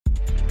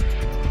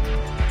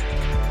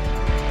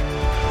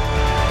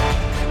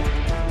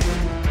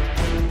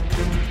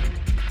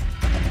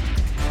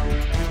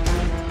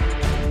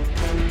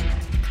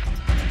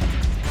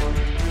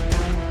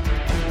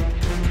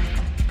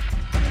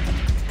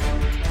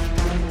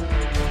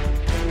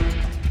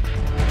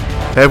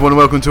Hey everyone,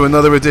 welcome to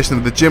another edition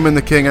of the Jim and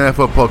the King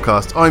NFL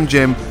podcast. I'm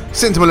Jim,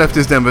 sitting to my left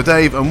is Denver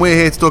Dave, and we're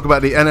here to talk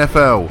about the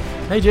NFL.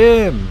 Hey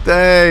Jim!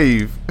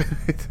 Dave!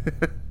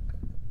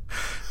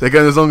 They're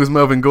going as long as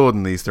Melvin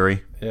Gordon, these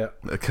three. Yeah.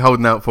 They're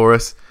holding out for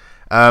us.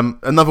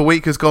 Another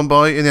week has gone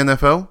by in the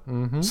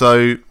NFL,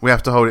 so we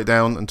have to hold it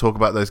down and talk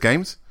about those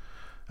games.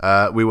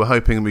 We were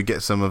hoping we'd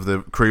get some of the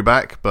crew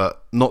back,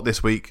 but not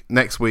this week.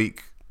 Next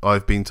week,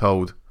 I've been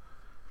told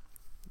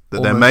that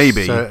Almost there may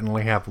be.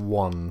 Certainly have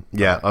one.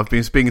 Yeah, I've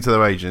been speaking to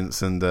their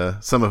agents, and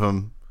some of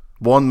them,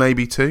 one,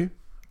 maybe two,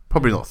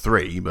 probably not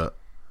three, but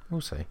we'll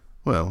see.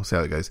 Well, we'll see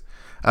how it goes.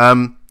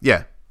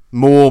 Yeah,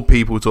 more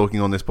people talking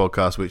on this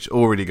podcast, which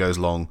already goes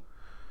long,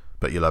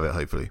 but you love it,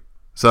 hopefully.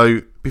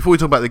 So, before we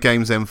talk about the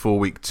games then for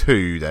week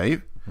 2,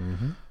 Dave,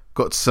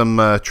 got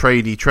some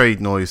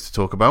trade noise to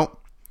talk about.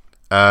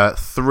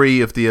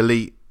 3 of the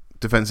elite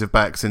defensive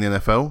backs in the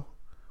NFL.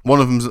 One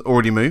of them's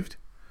already moved.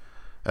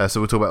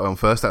 So we'll talk about that one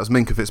first. That was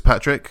Minkah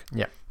Fitzpatrick.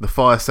 Yeah. The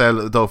fire sale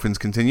at the Dolphins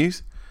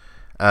continues.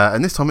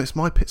 And this time it's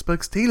my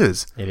Pittsburgh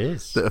Steelers. It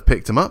is. That have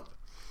picked him up.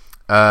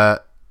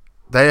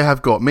 They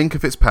have got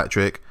Minkah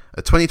Fitzpatrick,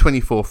 a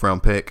 2024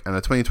 round pick, and a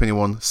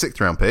 2021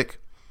 6th round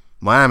pick.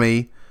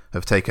 Miami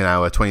have taken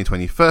our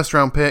 2020 first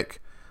round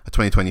pick, a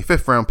 2020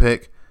 5th round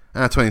pick,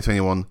 and a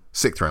 2021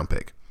 6th round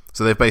pick.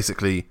 So they've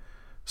basically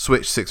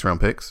switched 6th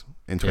round picks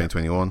in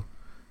 2021.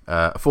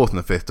 A 4th and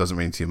a 5th doesn't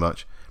mean too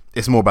much.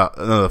 It's more about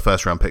another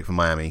first round pick for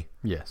Miami.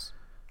 Yes.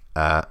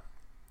 That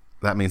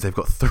means they've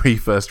got 3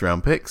 first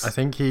round picks. I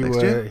think he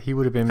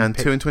would have been and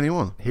 2 in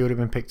 21. He would have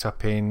been picked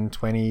up in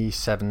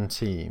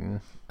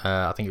 2017.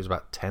 I think it was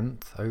about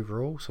 10th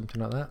overall,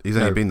 something like that. He's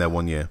only been there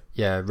 1 year.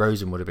 Yeah,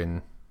 Rosen would have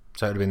been,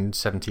 so it would have been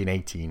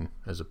 17-18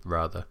 as a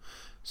rather.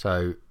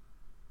 So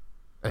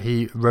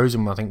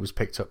Rosen I think was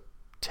picked up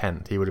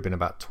 10th. He would have been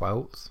about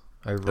 12th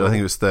overall. I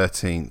think it was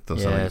 13th or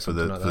something for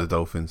the the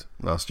Dolphins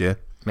last year.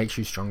 Makes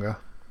you stronger.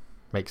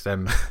 Makes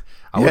them.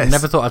 I would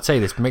never thought I'd say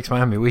this, but makes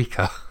Miami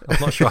weaker. I'm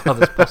not sure how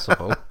that's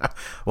possible.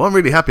 Well, I'm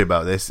really happy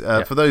about this.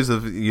 For those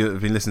of you who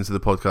have been listening to the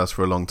podcast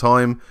for a long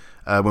time,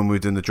 when we were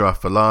doing the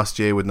draft for last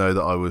year, would know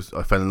that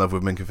I fell in love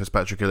with Minkah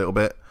Fitzpatrick a little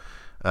bit,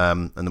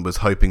 and was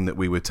hoping that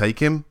we would take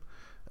him.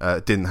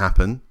 It didn't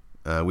happen.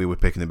 We were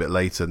picking a bit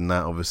later than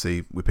that.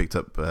 Obviously, we picked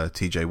up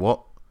TJ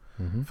Watt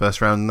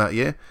first round in that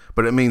year,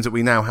 but it means that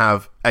we now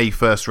have a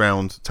first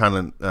round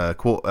talent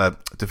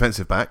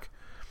defensive back.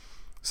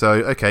 So,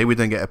 okay, we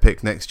don't get a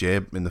pick next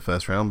year in the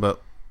first round,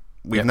 but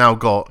we've now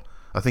got,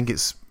 I think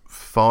it's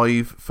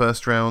 5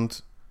 first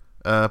round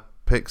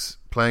picks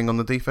playing on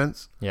the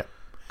defense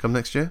come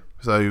next year.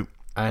 So,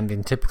 and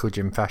in typical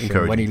Jim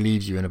fashion, when he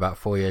leaves you in about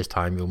 4 years'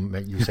 time,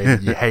 you say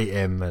that you hate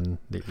him and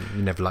you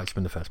never liked him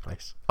in the first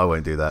place. I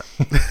won't do that.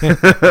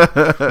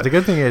 The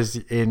good thing is,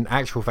 in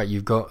actual fact,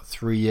 you've got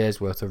 3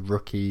 years worth of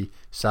rookie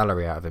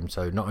salary out of him.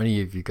 So not only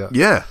have you got,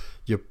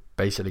 you're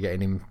basically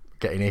getting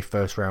a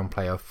first round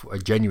player, a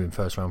genuine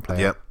first round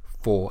player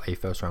for a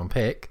first round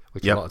pick,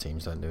 which a lot of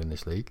teams don't do in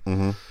this league.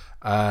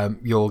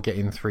 You're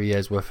getting 3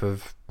 years worth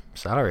of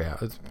salary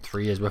out of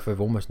 3 years worth of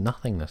almost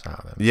nothingness out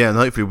of him. Yeah, and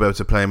hopefully we'll be able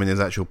to play him in his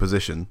actual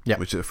position,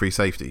 which is a free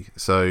safety.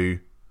 So,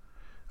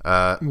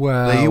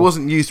 he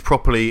wasn't used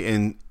properly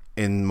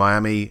in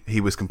Miami.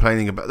 He was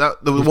complaining about that.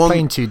 He was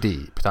playing too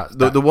deep.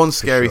 The one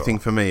scary thing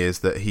for me is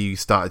that he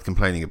started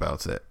complaining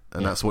about it,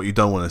 and that's what you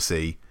don't want to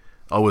see.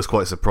 I was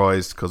quite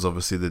surprised because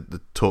obviously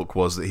the talk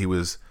was that he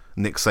was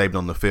Nick Saban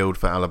on the field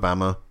for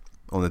Alabama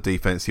on the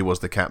defense. He was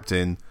the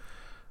captain,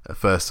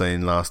 first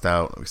in, last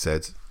out. Like we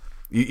said,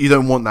 you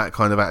don't want that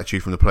kind of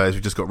attitude from the players.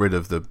 We just got rid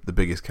of the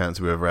biggest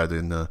cancer we ever had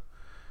in our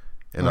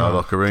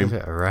locker room,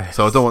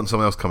 so I don't want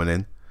someone else coming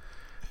in.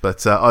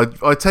 But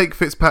I take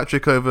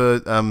Fitzpatrick over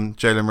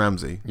Jalen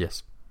Ramsey.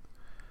 Yes.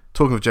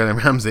 Talking of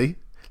Jalen Ramsey,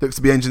 looks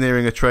to be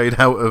engineering a trade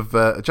out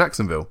of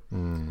Jacksonville.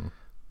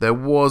 There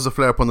was a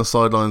flare-up on the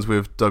sidelines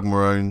with Doug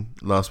Marrone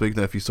last week. I don't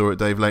know if you saw it,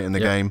 Dave, late in the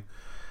game.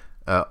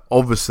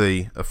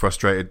 Obviously, a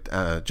frustrated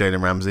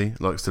Jalen Ramsey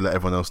likes to let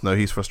everyone else know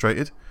he's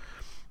frustrated.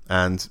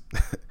 And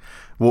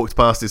walked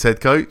past his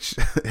head coach.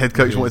 Head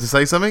coach wanted to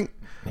say something.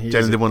 Jalen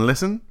didn't want to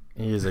listen.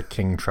 He is a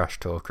king trash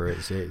talker.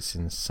 It's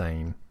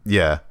insane.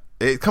 Yeah.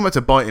 It come out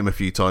to bite him a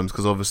few times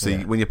because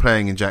obviously when you're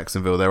playing in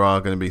Jacksonville, there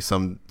are going to be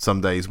some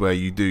days where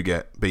you do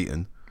get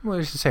beaten. Well,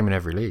 it's the same in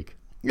every league.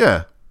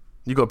 Yeah.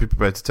 You've got to be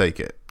prepared to take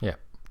it. Yeah.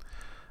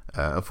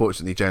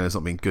 Unfortunately, Jalen's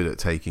not been good at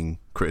taking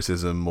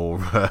criticism or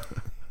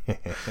things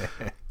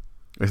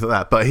like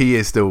that, but he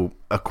is still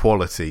a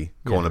quality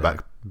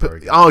cornerback,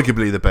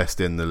 arguably the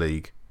best in the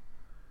league.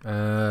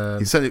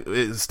 His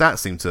stats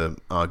seem to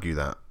argue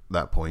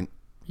that point.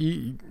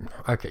 You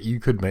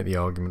could make the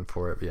argument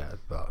for it,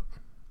 but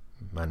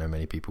I know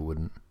many people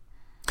wouldn't.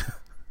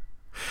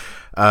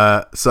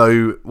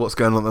 So what's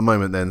going on at the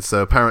moment then?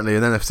 So apparently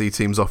an NFC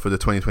team's offered a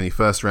 2020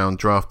 first round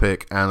draft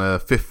pick and a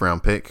 5th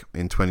round pick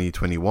in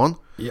 2021.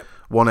 Yep.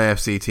 One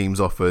AFC team's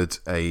offered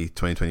a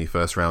 2020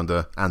 first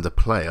rounder and a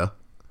player.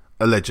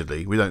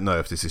 Allegedly, we don't know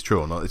if this is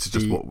true or not. This is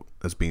just what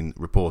has been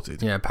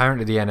reported. Yeah,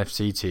 apparently the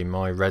NFC team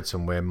I read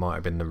somewhere might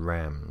have been the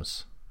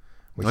Rams,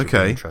 which would be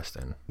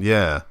interesting.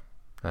 Yeah.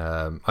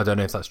 I don't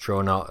know if that's true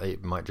or not.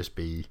 It might just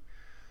be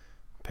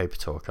paper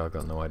talk. I've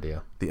got no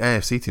idea. The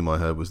AFC team I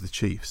heard was the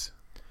Chiefs.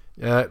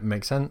 Yeah, it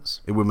makes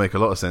sense. It would make a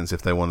lot of sense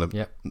if they want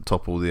to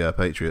topple the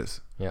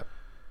Patriots. Yep.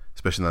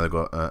 Especially now they've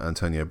got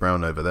Antonio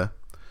Brown over there.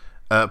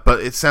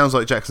 But it sounds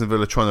like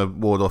Jacksonville are trying to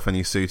ward off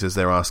any suitors.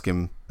 They're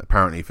asking,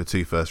 apparently, for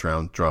 2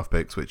 first-round draft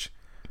picks, which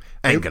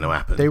ain't going to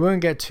happen. They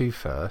won't get 2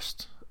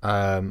 first.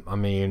 I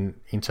mean,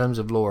 in terms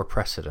of law of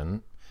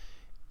precedent,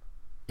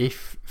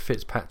 if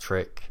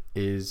Fitzpatrick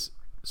is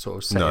sort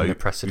of setting the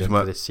precedent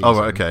for this season. Oh,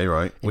 right, okay,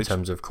 right. In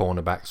terms of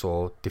cornerbacks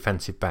or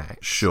defensive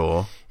backs.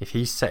 Sure. If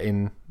he's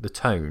setting the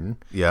tone,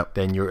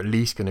 then you're at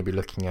least going to be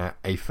looking at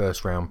a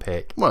first-round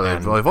pick. Well,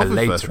 they've offered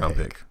a first-round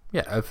pick.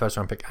 Yeah, a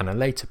first-round pick and a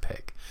later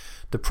pick.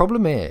 The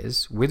problem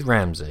is, with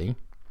Ramsey,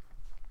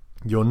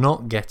 you're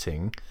not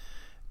getting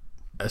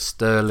a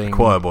sterling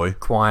choir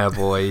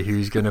boy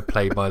who's going to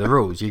play by the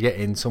rules. You're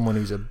getting someone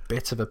who's a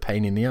bit of a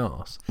pain in the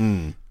arse.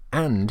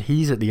 And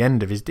he's at the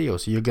end of his deal,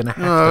 so you're going to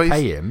have to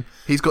pay him.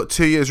 He's got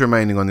 2 years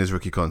remaining on his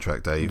rookie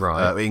contract, Dave.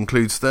 Right. It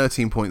includes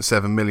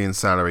 $13.7 million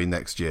salary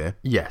next year.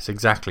 Yes,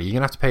 exactly. You're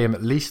going to have to pay him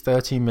at least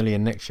 $13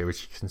 million next year,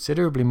 which is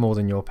considerably more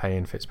than you're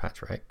paying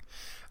Fitzpatrick.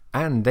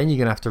 And then you're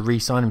going to have to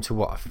re-sign him to,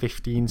 what, a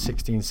 15,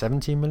 16,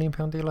 17 million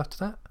pound deal after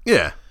that?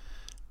 Yeah.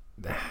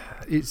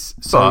 It's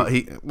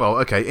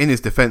in his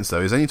defence,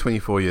 though, he's only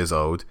 24 years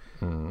old.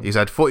 He's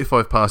had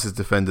 45 passes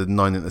defended and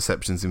 9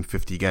 interceptions in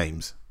 50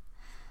 games.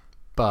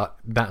 But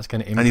that's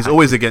going to impact... And he's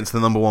always against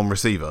the number 1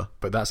 receiver.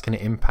 But that's going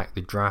to impact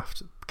the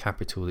draft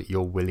capital that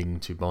you're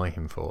willing to buy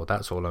him for.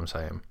 That's all I'm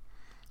saying.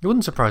 It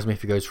wouldn't surprise me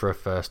if he goes for a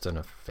first and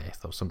a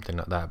fifth or something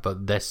like that.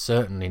 But they're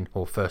certainly...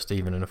 Or first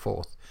even and a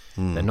fourth.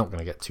 They're not going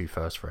to get 2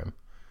 firsts for him.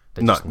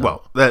 They're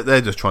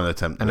just trying to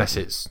attempt... Unless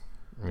it's,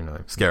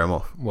 scare him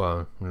off.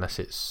 Well, unless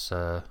it's...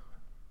 I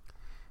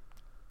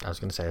was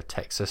going to say a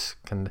Texas...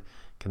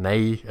 Can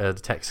they, the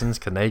Texans,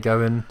 can they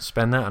go and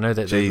spend that? I know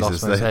that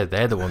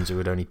they're the ones who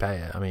would only pay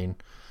it. I mean...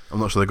 I'm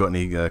not sure they've got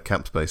any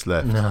cap space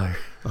left. No.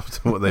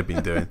 After what they've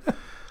been doing.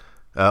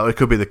 It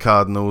could be the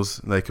Cardinals.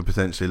 They could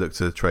potentially look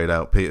to trade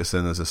out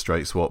Peterson as a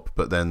straight swap,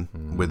 but then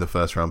with a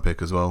first-round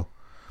pick as well.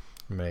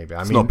 Maybe.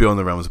 It's not beyond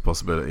the realms of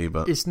possibility,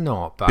 but... It's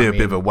not, but be a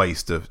bit of a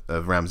waste of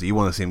Ramsey. You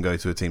want to see him go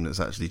to a team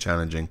that's actually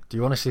challenging. Do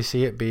you honestly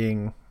see it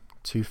being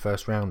 2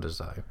 first-rounders,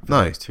 though? For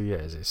the next 2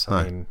 years?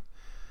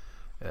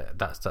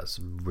 That's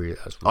really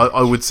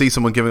I would see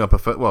someone giving up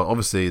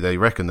obviously they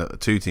reckon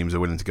that 2 teams are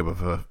willing to give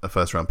up a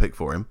first round pick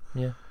for him.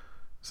 Yeah.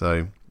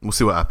 So we'll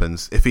see what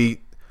happens. If he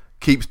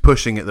keeps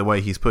pushing it the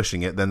way he's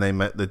pushing it, then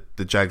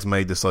the Jags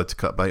may decide to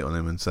cut bait on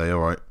him and say,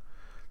 all right,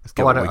 let's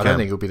get what we can. I don't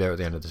think he'll be there at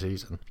the end of the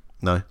season.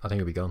 No, I think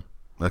he'll be gone.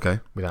 Okay.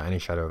 Without any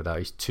shadow of a doubt,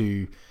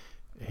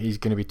 he's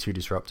going to be too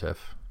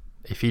disruptive.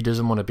 If he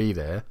doesn't want to be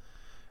there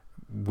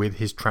with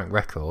his track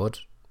record,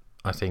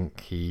 I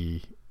think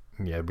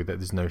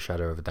there's no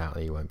shadow of a doubt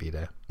that he won't be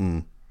there.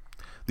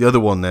 The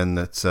other one then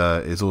that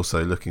is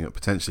also looking at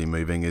potentially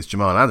moving is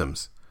Jamal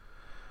Adams,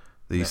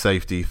 the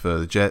safety for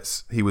the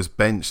Jets. He was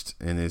benched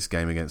in his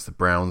game against the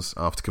Browns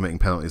after committing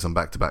penalties on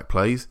back-to-back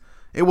plays.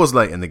 It was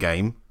late in the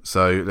game,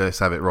 so let's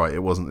have it right.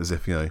 It wasn't as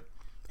if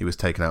he was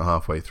taken out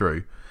halfway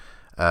through.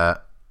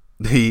 The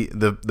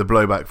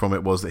blowback from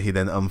it was that he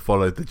then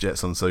unfollowed the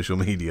Jets on social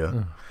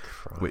media.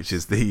 Which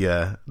is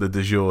the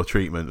de jour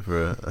treatment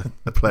for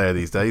a player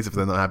these days if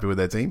they're not happy with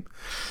their team.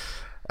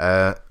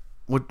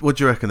 What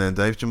do you reckon then,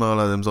 Dave? Jamal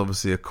Adams,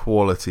 obviously a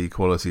quality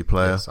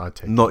player. Yes, I'd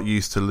take not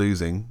used to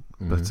losing,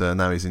 but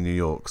now he's in New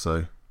York,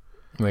 so...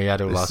 Well, he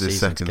had all last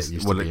season to get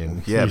used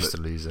to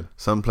losing.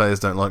 Some players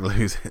don't like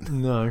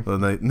losing. No. Well,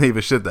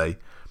 neither should they.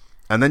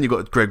 And then you've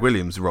got Greg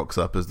Williams rocks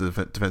up as the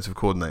defensive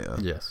coordinator.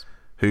 Yes.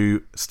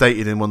 Who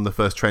stated in one of the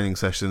first training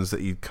sessions that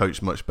he'd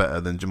coached much better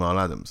than Jamal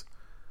Adams.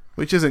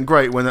 Which isn't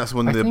great when that's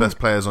one of the best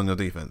players on your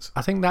defense.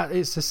 I think that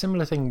it's a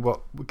similar thing.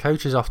 What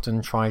coaches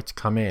often try to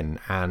come in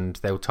and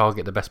they'll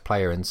target the best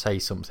player and say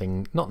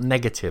something not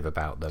negative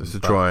about them, just to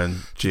try and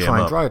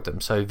drive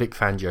them. So Vic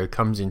Fangio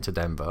comes into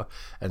Denver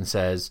and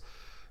says,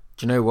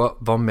 "Do you know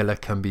what? Von Miller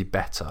can be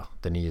better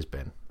than he has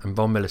been." And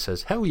Von Miller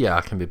says, "Hell yeah,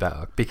 I can be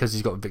better," because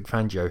he's got Vic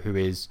Fangio, who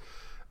is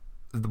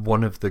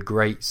one of the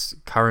greats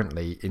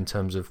currently in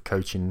terms of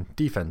coaching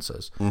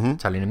defenses,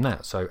 telling him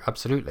that. So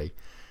absolutely.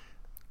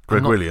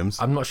 Williams.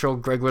 I'm not sure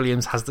Greg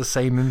Williams has the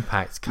same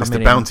impact coming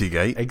Mr.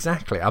 Bountygate.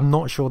 Exactly. I'm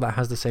not sure that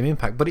has the same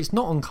impact, but it's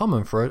not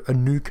uncommon for a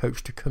new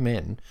coach to come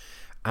in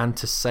and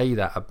to say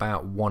that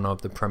about one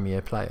of the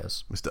premier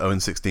players. Mr.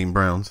 0-16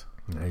 Browns.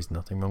 No, there's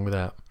nothing wrong with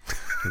that.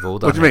 We've all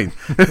done What do you mean?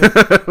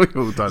 We've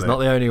all done He's not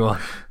the only one.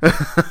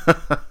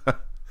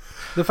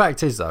 The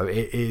fact is, though,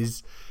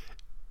 it's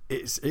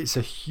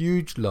a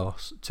huge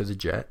loss to the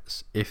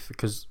Jets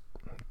because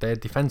their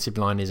defensive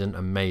line isn't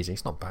amazing.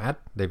 It's not bad.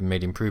 They've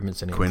made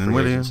improvements in it. Quinnen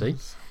Williams.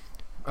 Agency.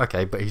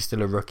 Okay, but he's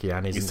still a rookie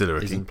and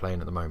isn't playing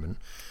at the moment.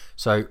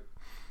 So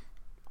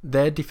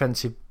their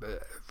defensive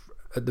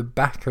at the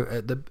back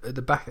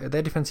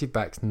their defensive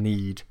backs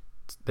need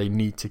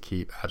to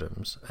keep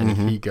Adams, and if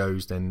he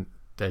goes, then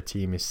their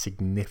team is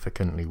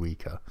significantly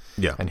weaker.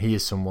 Yeah. And he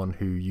is someone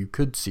who you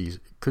could see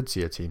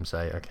a team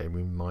say, okay,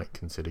 we might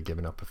consider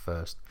giving up a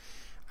first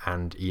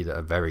and either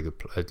a very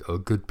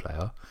good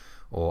player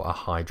or a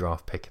high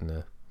draft pick in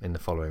the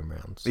following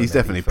rounds. So he's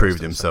definitely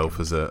proved himself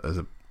as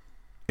a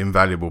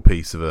invaluable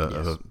piece of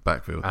a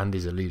backfield. And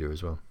he's a leader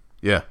as well.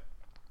 Yeah.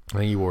 I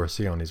think he wore a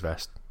C on his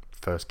vest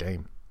first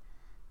game.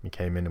 He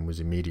came in and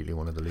was immediately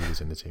one of the leaders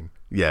in the team.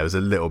 Yeah, it was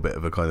a little bit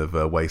of a kind of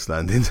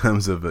wasteland in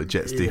terms of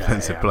Jets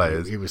defensive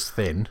players. He was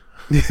thin.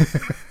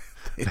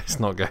 Let's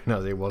not go.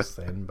 No, it was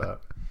thin,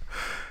 but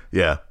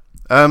yeah.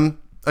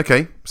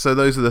 Okay, so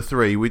those are the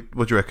three. What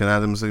do you reckon,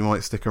 Adams? He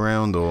might stick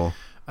around, or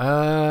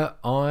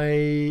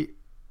I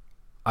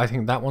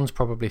think that one's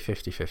probably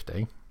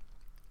 50-50.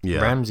 Yeah,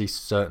 Ramsey's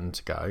certain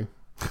to go.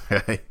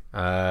 Okay.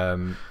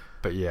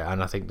 But yeah,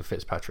 and I think the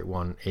Fitzpatrick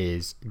one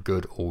is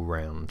good all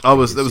round. There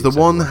was the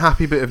one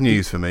happy bit of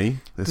news for me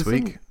this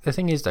week. The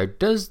thing is, though,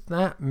 does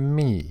that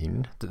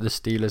mean that the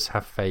Steelers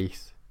have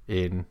faith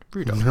in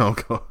Rudolph? Oh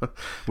God,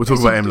 we'll talk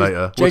about him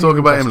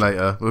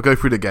later. We'll go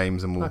through the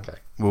games and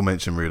we'll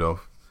mention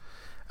Rudolph.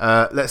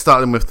 Let's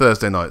start them with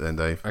Thursday night then,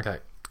 Dave. Okay.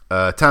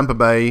 Tampa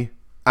Bay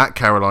at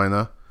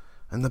Carolina,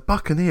 and the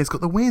Buccaneers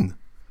got the win,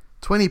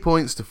 20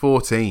 points to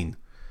 14.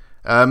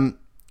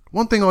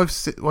 One thing I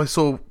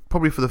saw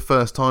probably for the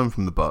first time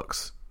from the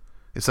Bucs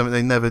is something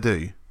they never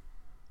do: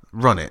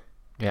 run it.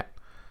 Yeah.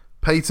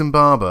 Peyton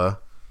Barber,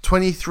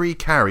 23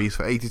 carries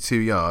for 82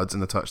 yards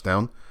and a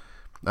touchdown,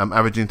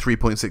 averaging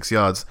 3.6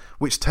 yards,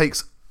 which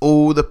takes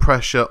all the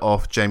pressure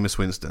off Jameis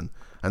Winston,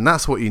 and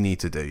that's what you need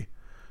to do.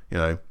 You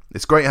know,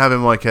 it's great having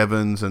Mike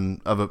Evans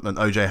and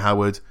OJ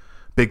Howard,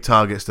 big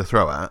targets to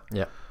throw at.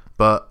 Yeah.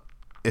 But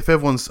if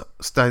everyone's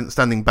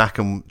standing back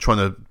and trying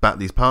to bat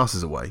these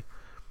passes away,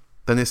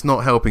 then it's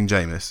not helping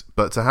Jameis.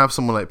 But to have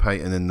someone like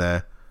Peyton in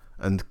there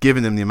and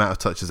giving him the amount of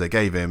touches they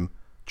gave him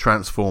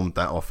transformed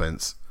that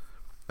offense.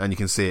 And you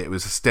can see it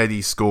was a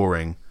steady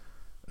scoring,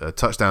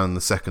 touchdown in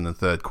the second and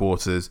third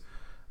quarters,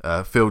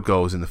 field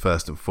goals in the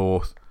first and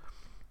fourth.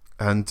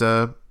 And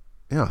I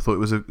thought it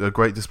was a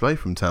great display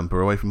from Tampa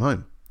away from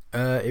home.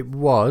 It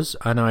was,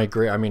 and I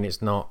agree. I mean,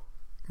 it's not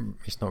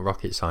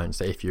rocket science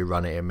that if you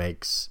run it, it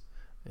makes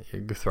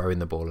throwing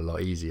the ball a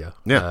lot easier.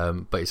 Yeah.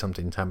 But it's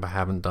something Tampa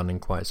haven't done in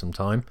quite some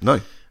time.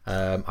 No.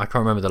 I can't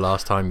remember the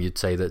last time you'd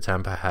say that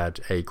Tampa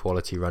had a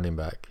quality running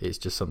back. It's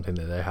just something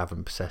that they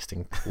haven't possessed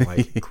in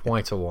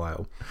quite a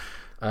while.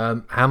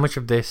 How much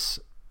of this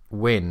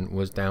win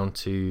was down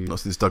to...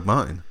 Not since Doug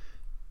Martin.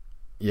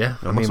 Yeah,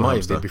 I mean, it might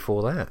have been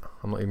before that.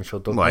 I'm not even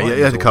sure Doug Martin he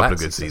had a couple of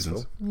good successful.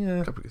 seasons.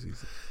 Yeah. A couple of good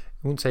seasons.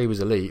 I wouldn't say he was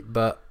elite,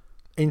 but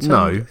in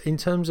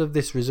terms of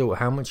this result,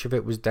 how much of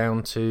it was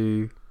down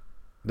to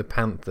the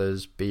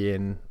Panthers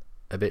being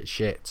a bit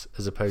shit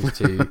as opposed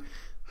to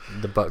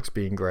the Bucs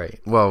being great?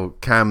 Well,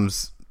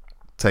 Cam's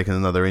taken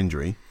another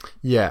injury.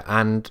 Yeah,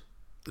 and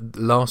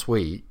last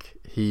week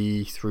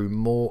he threw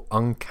more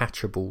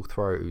uncatchable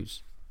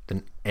throws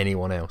than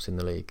anyone else in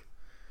the league.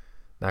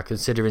 Now,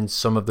 considering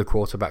some of the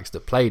quarterbacks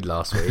that played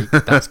last week,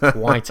 that's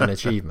quite an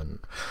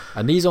achievement.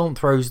 And these aren't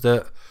throws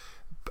that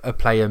a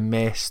player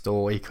missed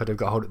or he could have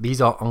got hold of.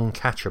 These are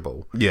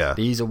uncatchable. Yeah.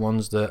 These are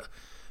ones that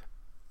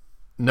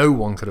no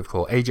one could have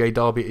caught. AJ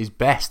Darby at his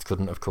best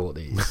couldn't have caught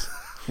these.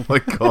 Oh my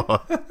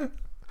God.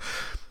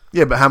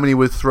 Yeah, but how many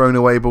were thrown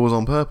away balls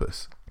on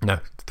purpose? No,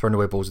 thrown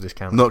away balls are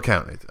discounted. Not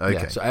counted. Okay.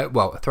 Yeah, so,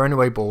 a thrown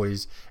away ball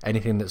is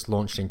anything that's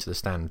launched into the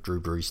stand, Drew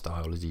Brees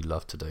style, as he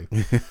loved to do.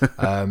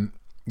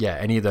 Yeah,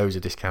 any of those are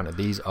discounted.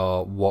 These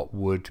are what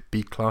would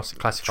be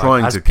classified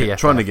as PFF,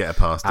 trying to get a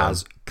pass down.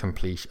 As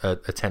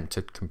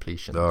attempted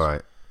completions. All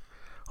right.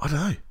 I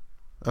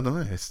don't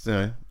know.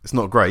 It's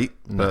not great,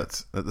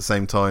 but at the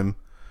same time,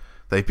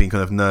 they've been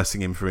kind of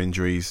nursing him for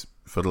injuries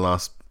for the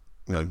last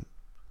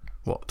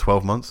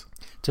 12 months.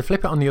 To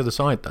flip it on the other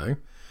side, though,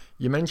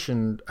 you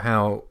mentioned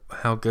how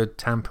good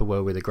Tampa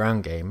were with the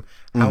ground game.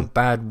 How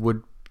bad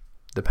would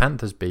the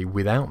Panthers be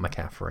without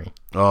McCaffrey?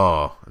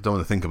 Oh, I don't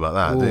want to think about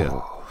that, do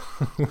you?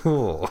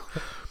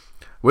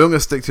 We're not going to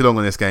stick too long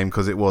on this game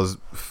because it was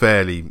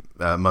fairly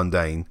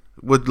mundane.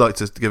 Would like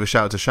to give a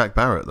shout out to Shaq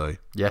Barrett, though.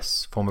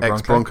 Yes, former Bronco.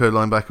 Ex-Bronco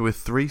linebacker with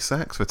 3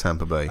 sacks for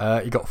Tampa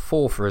Bay. He got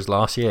 4 for his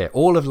last year.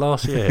 All of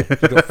last year,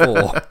 he got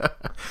 4.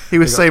 He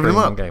was saving them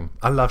up. Game.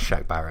 I love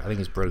Shaq Barrett. I think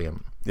he's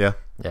brilliant. Yeah.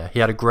 Yeah, he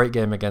had a great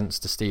game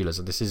against the Steelers,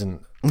 and this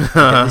isn't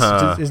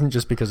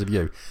just because of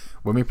you.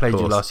 When we played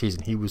you last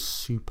season, he was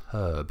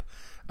superb.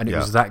 And it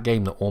was that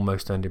game that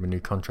almost earned him a new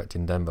contract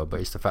in Denver,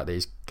 but it's the fact that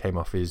he came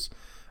off his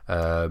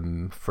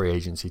free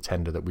agency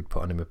tender that we'd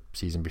put on him a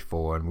season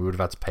before, and we would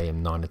have had to pay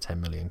him 9 or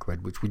 10 million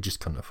quid, which we just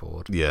couldn't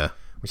afford. Yeah.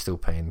 We're still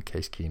paying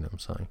Case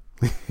Keenum, so.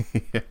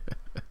 Yeah.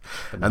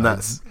 And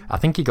that's... I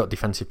think he got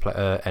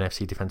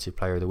NFC Defensive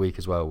Player of the Week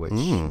as well, which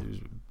is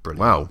brilliant.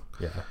 Wow.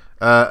 Yeah.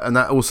 And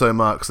that also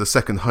marks the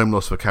second home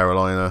loss for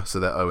Carolina, so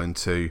they're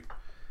 0-2.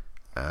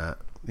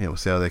 We'll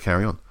see how they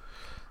carry on.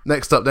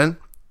 Next up then,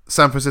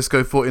 San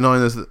Francisco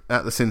 49ers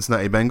at the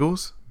Cincinnati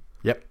Bengals.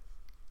 Yep.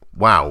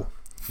 Wow.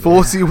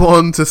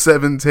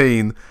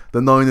 41-17.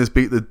 The Niners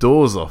beat the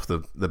doors off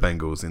the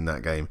Bengals in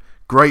that game.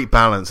 Great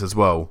balance as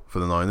well for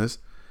the Niners.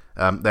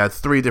 They had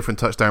 3 different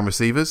touchdown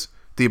receivers: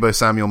 Deebo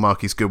Samuel,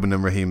 Marquise Goodwin,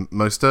 and Raheem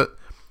Mostert.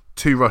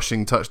 2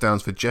 rushing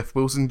touchdowns for Jeff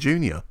Wilson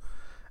Jr.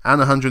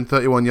 and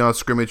 131-yard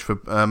scrimmage for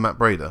Matt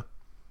Breida.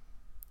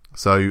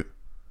 So,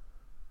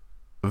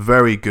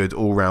 very good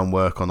all-round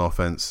work on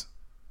offense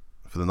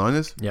for the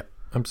Niners. Yep,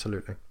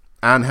 absolutely.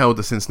 And held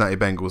the Cincinnati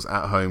Bengals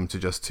at home to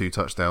just 2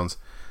 touchdowns.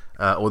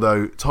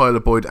 Although Tyler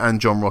Boyd and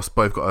John Ross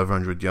both got over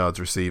 100 yards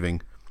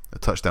receiving, a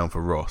touchdown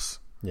for Ross.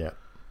 Yeah.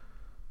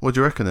 What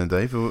do you reckon then,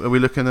 Dave? Are we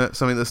looking at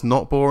something that's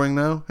not boring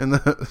now in the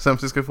San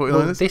Francisco 49ers?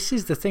 Well, this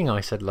is the thing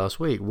I said last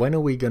week. When are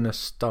we going to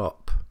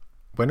stop?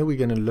 When are we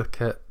going to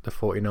look at the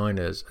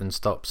 49ers and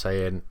stop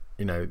saying,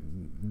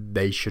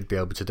 they should be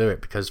able to do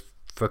it? Because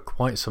for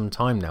quite some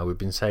time now, we've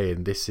been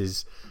saying this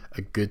is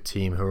a good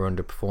team who are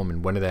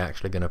underperforming. When are they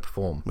actually going to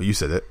perform? Well, you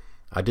said it.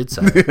 I did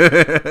say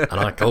it, and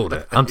I called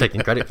it. I'm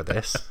taking credit for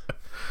this.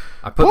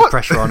 I put the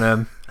pressure on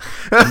them,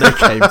 and they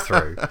came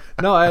through.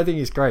 No, I think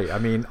it's great. I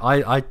mean,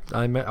 I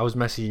was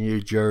messaging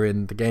you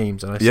during the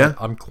games, and I said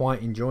I'm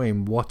quite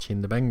enjoying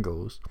watching the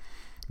Bengals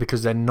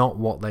because they're not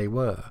what they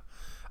were.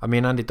 I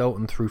mean, Andy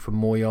Dalton threw for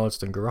more yards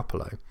than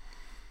Garoppolo,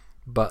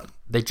 but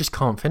they just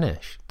can't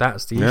finish.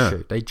 That's the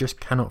issue. They just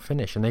cannot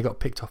finish, and they got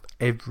picked off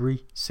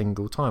every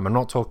single time. I'm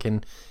not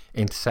talking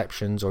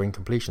interceptions or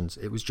incompletions.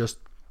 It was just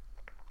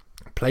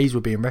plays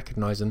were being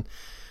recognised, and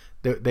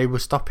they were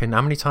stopping.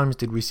 How many times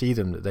did we see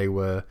them that they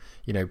were,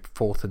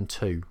 4th and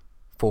 2,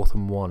 4th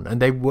and 1,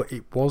 and they were.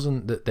 It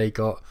wasn't that they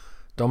got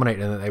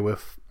dominated and that they were,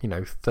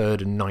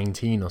 3rd and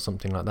 19 or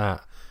something like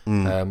that,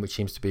 which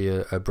seems to be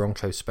a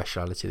Broncos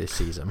speciality this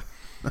season.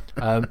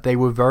 They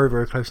were very,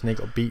 very close, and they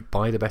got beat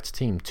by the better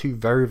team. 2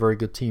 very, very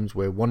good teams,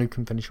 where one who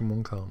can finish and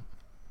one can't.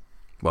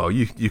 Well,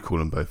 you call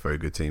them both very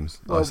good teams.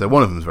 I say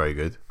one of them's very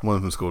good. One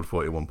of them scored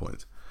 41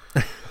 points.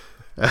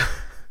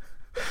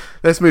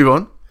 Let's move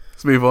on.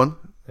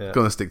 Yeah.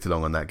 Going to stick too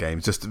long on that game.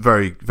 Just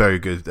very, very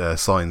good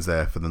signs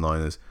there for the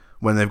Niners.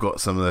 When they've got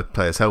some of the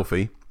players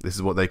healthy, this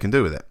is what they can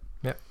do with it.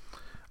 Yeah.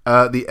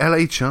 The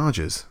LA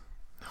Chargers.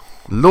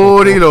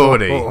 Lordy.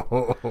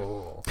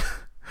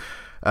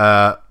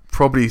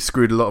 Probably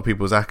screwed a lot of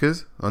people's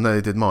accas. I know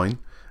they did mine.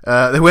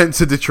 They went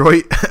to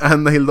Detroit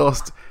and they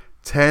lost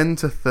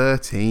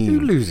 10-13. Who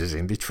loses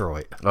in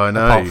Detroit? I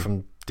know. Apart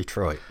from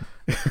Detroit.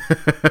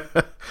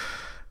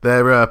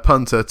 Their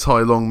punter, Ty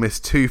Long,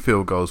 missed 2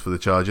 field goals for the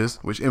Chargers,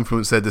 which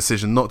influenced their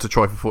decision not to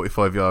try for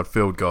 45-yard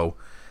field goal,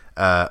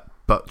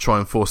 but try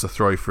and force a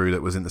throw-through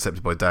that was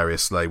intercepted by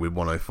Darius Slay with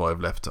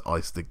 1:05 left to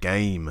ice the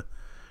game.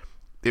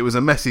 It was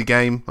a messy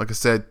game. Like I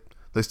said,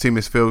 those 2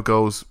 missed field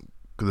goals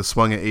could have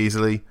swung it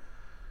easily.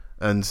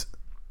 And,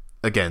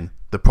 again,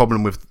 the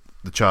problem with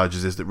the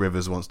Chargers is that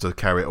Rivers wants to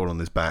carry it all on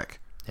his back.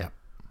 Yeah.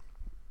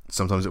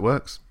 Sometimes it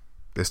works.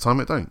 This time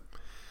it don't.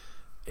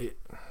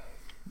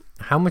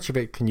 How much of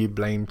it can you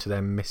blame to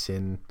them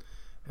missing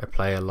a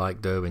player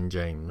like Derwin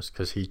James?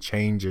 Because he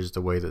changes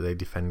the way that they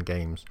defend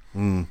games.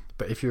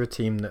 But if you're a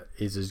team that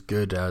is as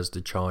good as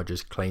the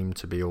Chargers claim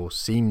to be or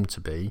seem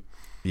to be,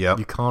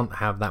 you can't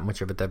have that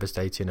much of a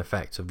devastating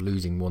effect of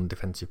losing one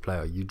defensive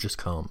player. You just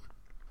can't.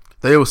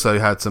 They also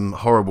had some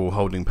horrible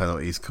holding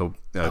penalties called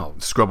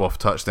scrub off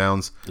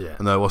touchdowns. Yeah.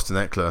 I know Austin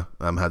Eckler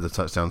had the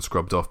touchdown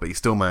scrubbed off, but he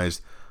still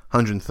managed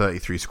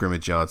 133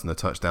 scrimmage yards and a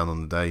touchdown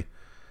on the day.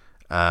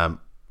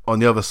 On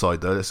the other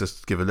side, though, let's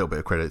just give a little bit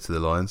of credit to the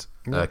Lions.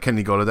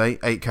 Kenny Golladay,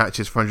 8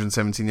 catches for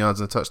 117 yards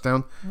and a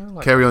touchdown.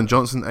 Kerryon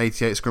Johnson,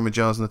 88 scrimmage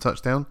yards and a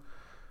touchdown.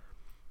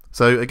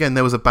 So, again,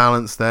 there was a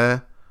balance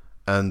there,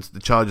 and the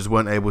Chargers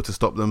weren't able to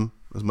stop them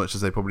as much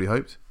as they probably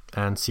hoped.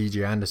 And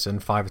C.J. Anderson,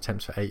 5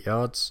 attempts for 8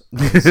 yards.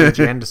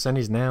 C.J. Anderson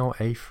is now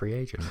a free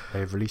agent.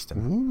 They've released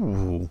him.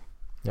 Ooh.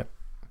 Yep.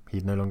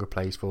 He no longer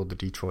plays for the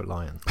Detroit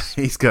Lions.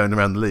 He's going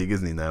around the league,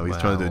 isn't he, now? He's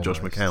trying to do a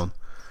Josh McCown.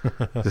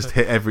 Just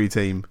hit every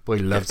team. Boy,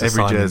 he loves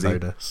every jersey.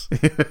 Bonus.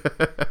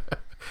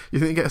 You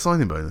think you get a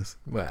signing bonus?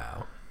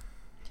 Well,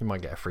 you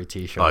might get a free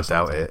T-shirt. I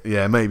doubt it.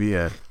 Yeah, maybe.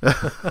 Yeah.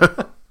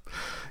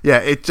 Yeah.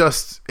 It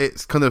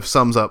kind of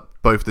sums up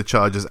both the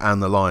Chargers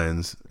and the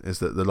Lions. Is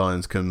that the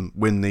Lions can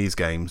win these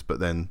games, but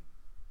then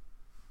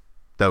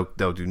they'll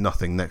do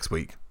nothing next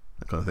week.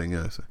 That kind of thing.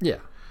 Yeah. So.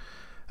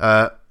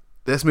 Yeah.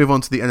 Let's move on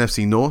to the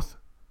NFC North.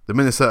 The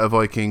Minnesota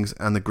Vikings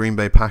and the Green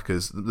Bay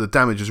Packers. The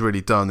damage was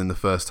really done in the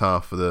first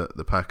half for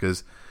the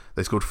Packers.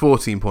 They scored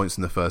 14 points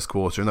in the first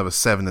quarter, another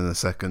 7 in the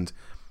second.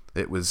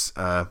 It was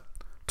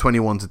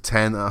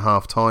 21-10 at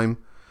half time.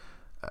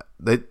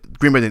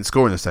 Green Bay didn't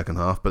score in the second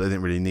half, but they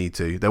didn't really need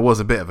to. There was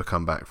a bit of a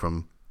comeback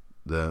from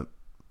the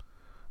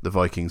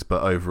Vikings,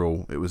 but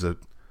overall it was a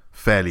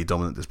fairly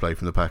dominant display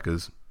from the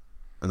Packers.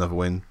 Another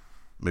win.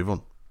 Move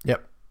on.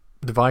 Yep.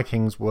 The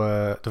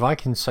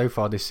Vikings so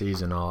far this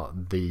season are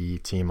the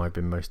team I've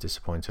been most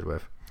disappointed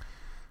with.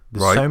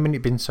 There's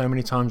been so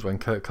many times when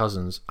Kirk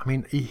Cousins, I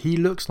mean, he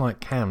looks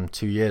like Cam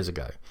 2 years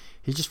ago.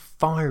 He's just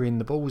firing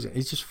the balls.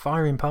 He's just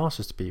firing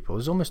passes to people.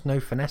 There's almost no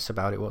finesse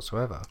about it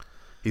whatsoever.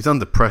 He's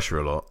under pressure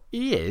a lot.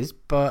 He is,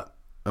 but...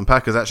 And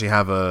Packers actually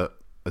have a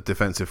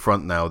defensive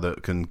front now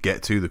that can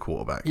get to the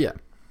quarterback. Yeah,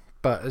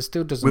 but it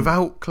still doesn't...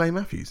 Without Clay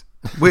Matthews.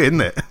 Weird,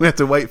 isn't it? We had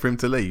to wait for him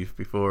to leave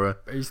before.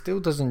 But he still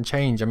doesn't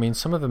change. I mean,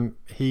 some of them,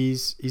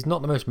 he's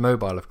not the most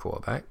mobile of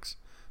quarterbacks,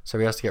 so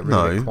he has to get rid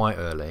of it quite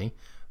early.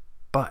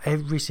 But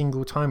every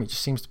single time, it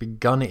just seems to be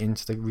gun it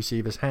into the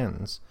receiver's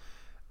hands.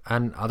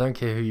 And I don't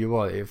care who you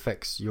are, it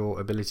affects your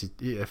ability,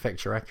 it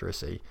affects your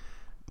accuracy.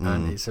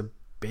 And it's a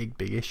big,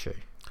 big issue.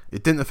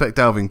 It didn't affect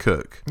Dalvin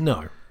Cook.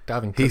 No.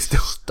 Dalvin Cook's He's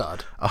still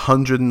stud.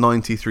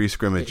 193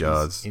 scrimmage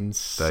yards.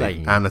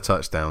 Insane. And a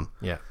touchdown.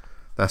 Yeah.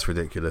 That's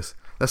ridiculous.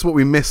 That's what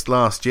we missed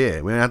last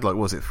year. We had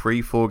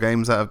 3-4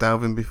 games out of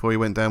Dalvin before he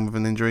went down with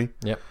an injury.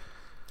 Yep.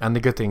 And the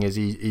good thing is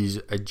he's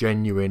a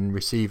genuine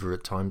receiver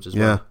at times as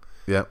well.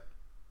 Yeah.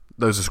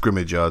 Those are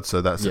scrimmage yards,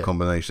 so that's a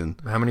combination.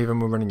 How many of them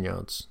were running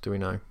yards? Do we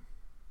know?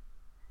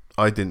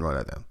 I didn't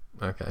write that down.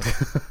 Okay.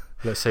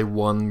 Let's say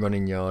 1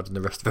 running yard and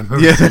the rest of them were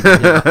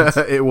receiving yards.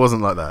 It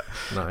wasn't like that.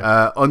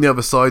 No. On the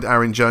other side,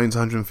 Aaron Jones,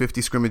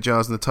 150 scrimmage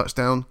yards and a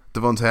touchdown.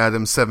 Devontae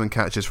Adams, 7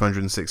 catches for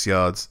 106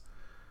 yards.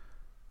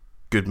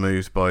 Good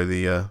moves by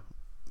the...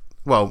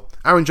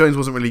 Aaron Jones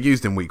wasn't really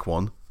used in week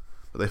 1,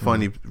 but they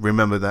finally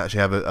remembered they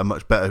actually have a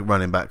much better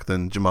running back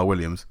than Jamal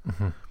Williams.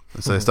 And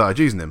so they started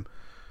using him.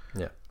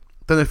 Yeah.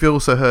 Don't know if you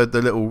also heard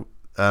the little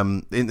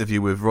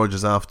interview with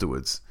Rodgers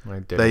afterwards. I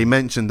did. They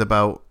mentioned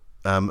about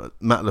Matt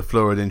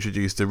LaFleur had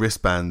introduced a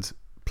wristband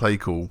play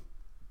call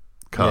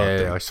card.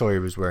 Yeah, I saw he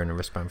was wearing a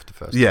wristband for the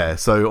first time. Yeah,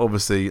 so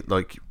obviously,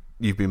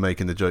 you've been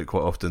making the joke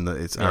quite often that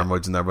it's Aaron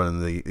Rodgers now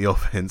running the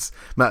offense.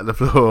 Matt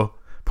LaFleur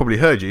probably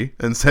heard you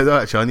and said, "Oh,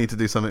 actually, I need to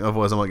do something,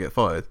 otherwise I might get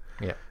fired."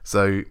 Yeah.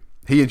 So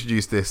he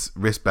introduced this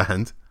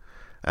wristband,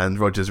 and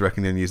Rodgers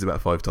reckoned he used it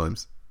about 5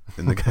 times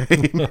in the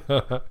game.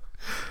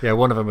 Yeah,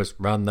 one of them was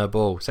run the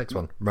ball. Next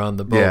one, run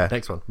the ball. Yeah.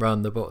 Next one,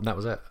 run the ball. And that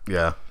was it.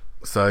 Yeah.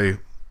 So,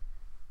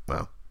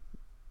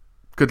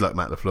 good luck,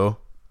 Matt LaFleur.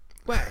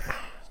 Well,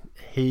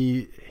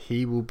 he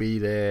will be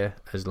there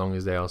as long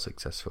as they are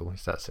successful.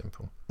 It's that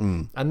simple.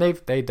 And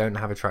they don't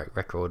have a track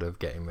record of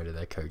getting rid of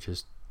their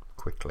coaches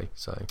quickly.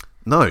 So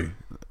no,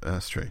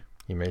 that's true.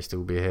 He may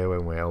still be here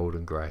when we're old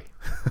and grey.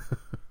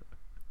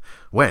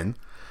 When?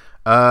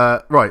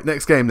 Right,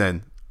 next game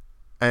then.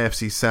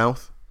 AFC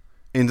South.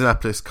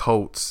 Indianapolis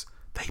Colts.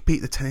 They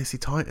beat the Tennessee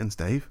Titans,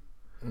 Dave.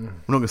 We're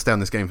not going to stay on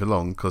this game for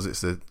long because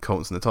it's the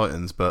Colts and the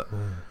Titans, but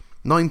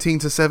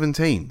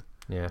 19-17.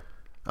 Yeah.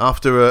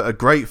 After a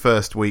great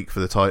first week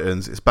for the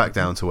Titans, it's back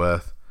down to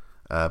earth,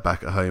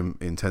 back at home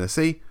in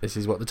Tennessee. This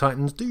is what the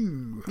Titans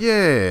do.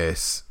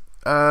 Yes.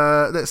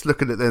 Let's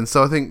look at it then.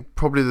 So I think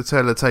probably the tail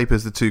of the tape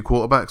is the 2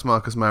 quarterbacks.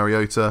 Marcus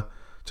Mariota,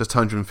 just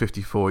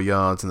 154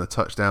 yards and a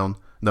touchdown,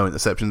 no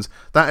interceptions.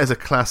 That is a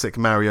classic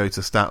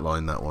Mariota stat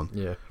line, that one.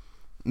 Yeah.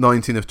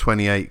 19 of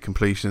 28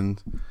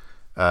 completions,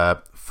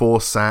 4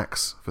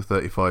 sacks for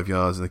 35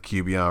 yards and a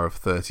QBR of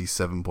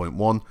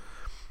 37.1.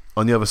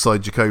 On the other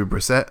side, Jacoby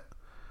Brissett,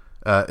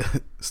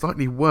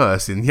 slightly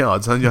worse in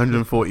yards,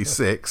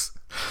 146,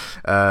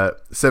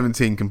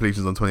 17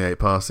 completions on 28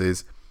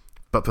 passes,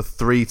 but for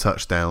 3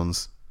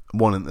 touchdowns,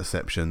 1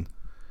 interception,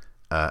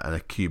 and a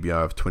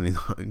QBR of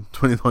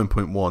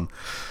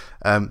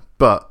 29.1.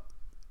 But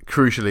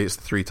crucially, it's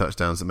the 3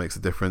 touchdowns that makes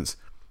the difference.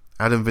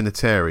 Adam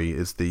Vinatieri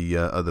is the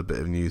other bit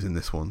of news in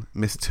this one.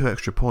 Missed 2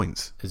 extra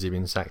points. Has he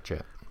been sacked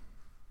yet?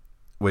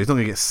 Well, he's not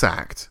going to get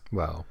sacked.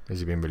 Well, has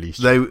he been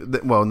released? No,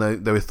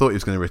 they thought he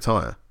was going to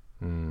retire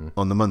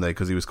on the Monday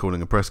because he was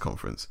calling a press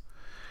conference.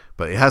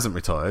 But he hasn't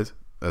retired,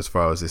 as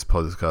far as this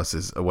podcast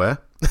is aware.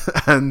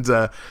 And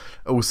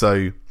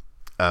also,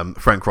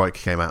 Frank Reich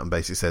came out and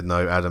basically said,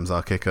 no, Adam's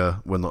our kicker.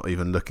 We're not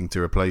even looking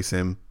to replace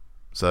him.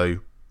 So,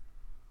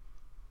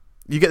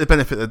 you get the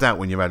benefit of the doubt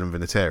when you're Adam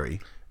Vinatieri.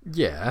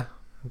 Yeah.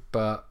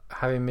 But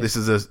having missed...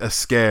 This is a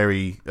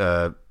scary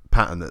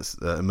pattern that's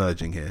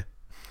emerging here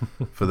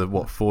for the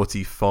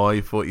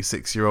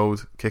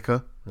 46-year-old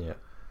kicker. Yeah,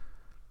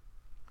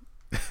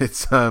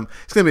 it's going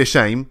to be a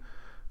shame,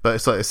 but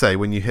it's like I say,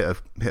 when you hit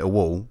a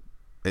wall,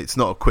 it's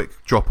not a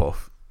quick drop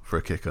off for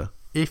a kicker.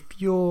 If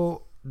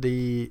you're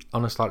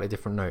on a slightly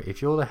different note,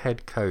 if you're the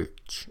head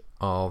coach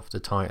of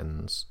the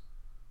Titans,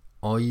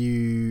 are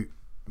you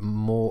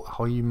more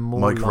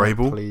Mike likely?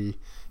 Vrabel?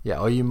 Yeah,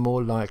 are you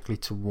more likely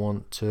to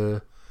want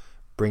to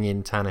bring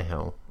in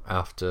Tannehill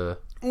after?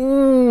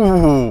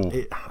 Ooh.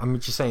 I'm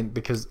just saying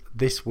because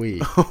this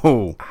week,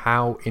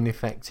 how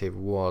ineffective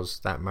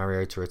was that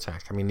Mariota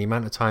attack? I mean, the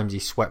amount of times he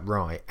swept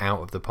right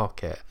out of the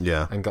pocket,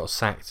 and got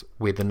sacked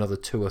with another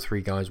 2 or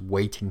 3 guys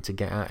waiting to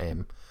get at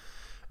him,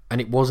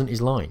 and it wasn't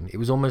his line. It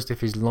was almost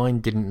if his line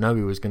didn't know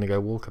he was going to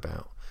go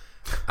walkabout.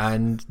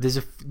 And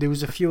there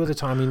was a few other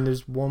times. I mean,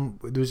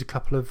 there was a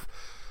couple of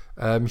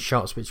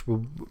shots which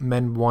were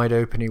men wide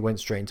open. He went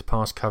straight into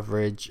pass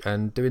coverage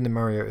and doing the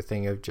Mariota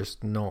thing of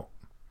just not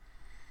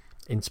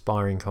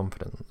inspiring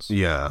confidence.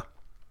 Yeah,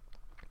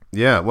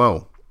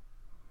 well,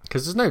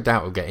 because there's no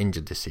doubt he'll get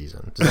injured this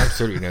season. There's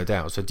absolutely no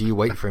doubt. So do you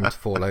wait for him to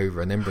fall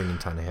over and then bring in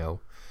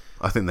Tannehill?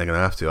 I think they're going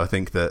to have to. I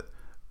think that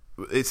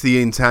it's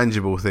the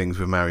intangible things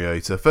with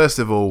Mariota. First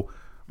of all,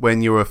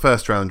 when you're a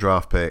first round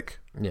draft pick,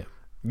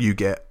 you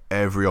get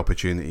every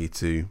opportunity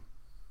to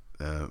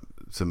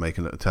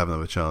have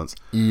another chance.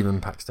 Even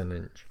Paxton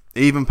Lynch.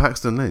 Even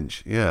Paxton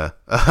Lynch, yeah.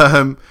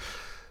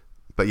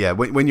 But yeah,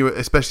 when you're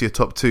especially a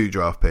top 2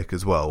 draft pick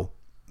as well,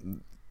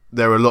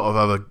 there are a lot of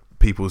other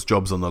people's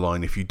jobs on the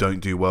line if you don't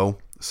do well.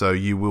 So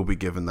you will be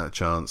given that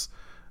chance.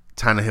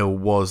 Tannehill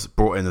was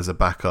brought in as a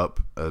backup,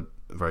 a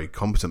very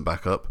competent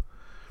backup.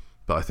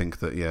 But I think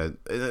that, yeah,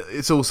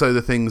 it's also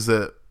the things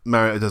that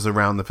Mariota does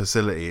around the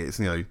facility. It's,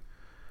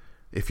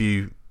 if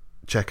you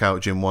check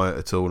out Jim Wyatt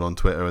at all on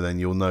Twitter, then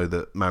you'll know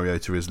that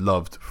Mariota is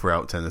loved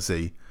throughout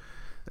Tennessee.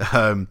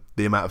 The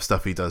amount of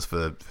stuff he does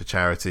for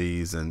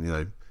charities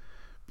and,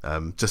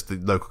 just the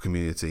local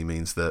community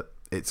means that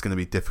it's going to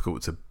be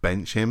difficult to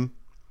bench him.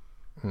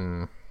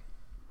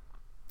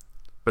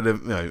 But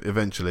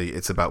eventually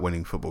it's about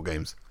winning football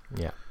games.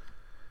 Yeah.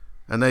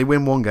 And they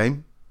win one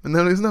game and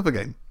they'll lose another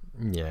game.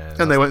 Yeah.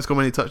 And they won't score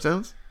many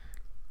touchdowns.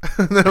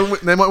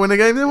 They might win a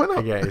game, they might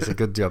not. Yeah, it's a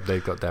good job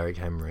they've got Derrick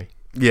Henry.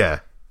 Yeah,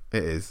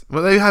 it is.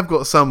 Well, they have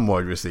got some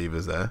wide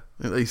receivers there.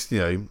 At least,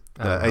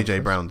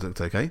 AJ Brown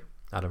looked okay.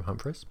 Adam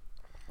Humphries.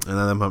 And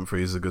Adam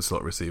Humphries is a good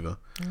slot receiver.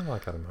 I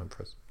like Adam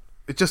Humphries.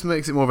 It just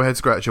makes it more of a head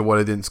scratcher why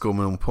they didn't score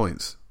more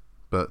points.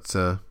 But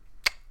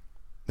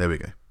there we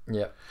go.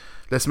 Yeah.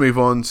 Let's move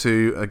on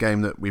to a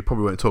game that we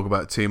probably won't talk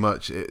about too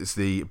much. It's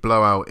the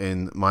blowout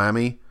in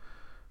Miami.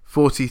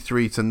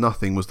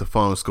 43-0 was the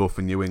final score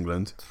for New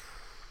England.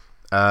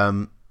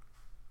 Miami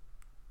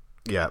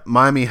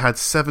had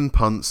 7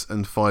 punts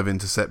and 5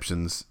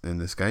 interceptions in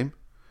this game.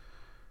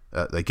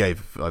 They gave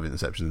 5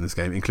 interceptions in this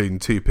game, including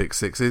 2 pick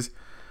sixes.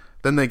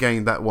 Then they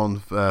gained that one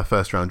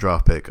first round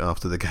draft pick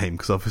after the game,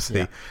 because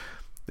obviously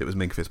it was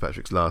Minkah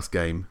Fitzpatrick's last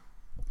game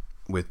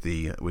with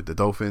the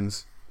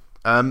Dolphins.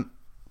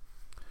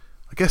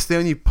 I guess the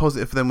only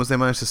positive for them was they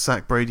managed to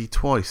sack Brady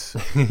twice.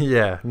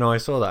 Yeah, no, I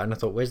saw that and I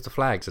thought, where's the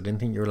flags? I didn't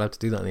think you were allowed to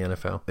do that in the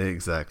NFL.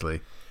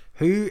 Exactly.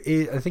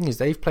 The thing is,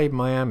 they've played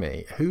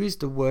Miami. Who is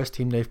the worst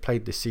team they've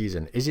played this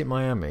season? Is it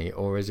Miami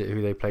or is it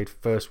who they played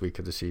first week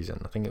of the season?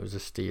 I think it was the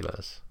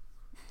Steelers.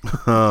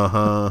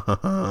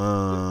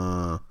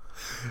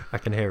 I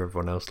can hear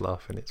everyone else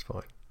laughing, it's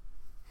fine.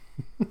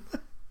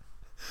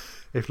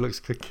 If looks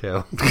could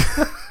kill.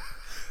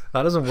 That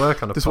doesn't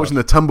work on a Just watching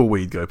the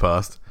tumbleweed go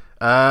past.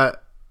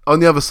 On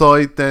the other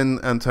side, then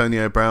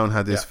Antonio Brown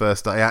had his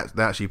first. They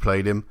actually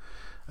played him.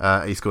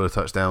 He scored a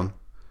touchdown,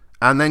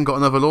 and then got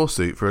another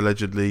lawsuit for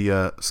allegedly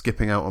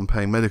skipping out on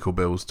paying medical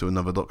bills to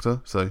another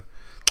doctor. So,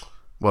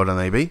 well done,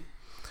 AB.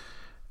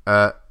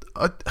 I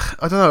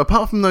don't know.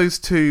 Apart from those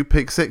 2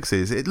 pick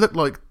sixes, it looked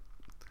like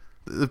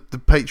the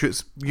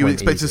Patriots. You would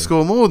expect to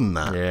score more than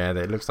that. Yeah,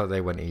 it looks like they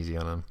went easy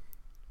on them.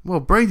 Well,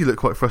 Brady looked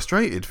quite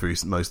frustrated through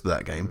most of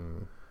that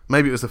game.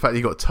 Maybe it was the fact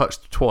he got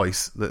touched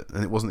twice,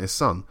 and it wasn't his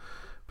son.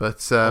 But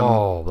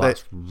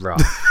that's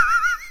rough.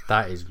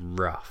 That is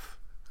rough.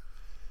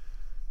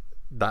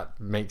 That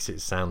makes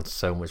it sound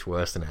so much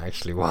worse than it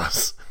actually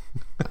was.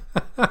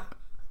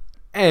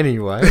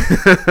 Anyway.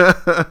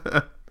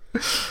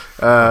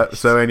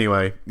 So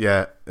anyway,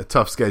 yeah, a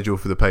tough schedule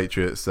for the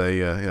Patriots. They,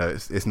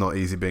 it's not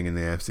easy being in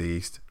the AFC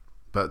East,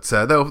 but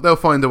they'll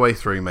find a way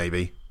through.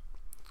 Maybe.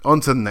 On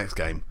to the next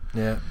game.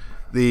 Yeah.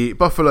 The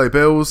Buffalo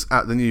Bills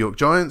at the New York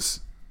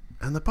Giants,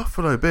 and the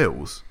Buffalo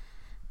Bills.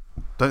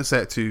 Don't say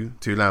it too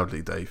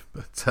loudly, Dave.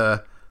 But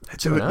they're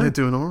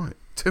doing all right.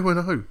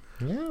 2-0.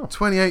 Yeah.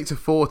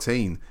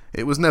 28-14.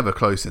 It was never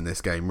close in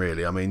this game,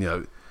 really. I mean,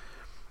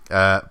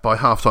 by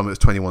halftime it was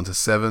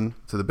 21-7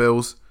 to the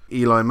Bills.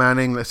 Eli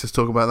Manning, let's just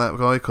talk about that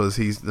guy because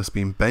he's just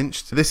been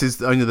benched. This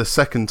is only the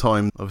second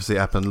time. Obviously, it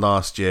happened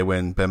last year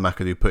when Ben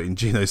McAdoo put in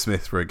Geno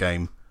Smith for a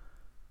game,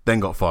 then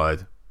got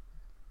fired.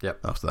 Yep.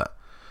 After that,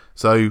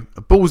 so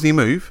a ballsy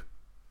move.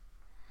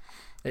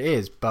 It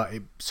is, but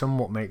it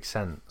somewhat makes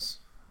sense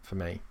for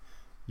me.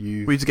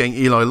 We're just getting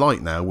Eli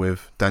Light now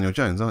with Daniel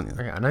Jones, aren't you?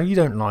 Okay, I know you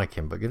don't like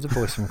him, but give the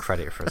boy some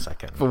credit for a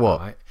second. For what?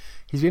 Right?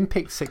 He's been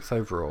picked 6th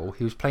overall.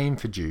 He was playing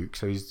for Duke,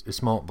 so he's a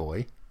smart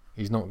boy.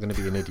 He's not going to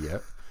be an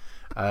idiot.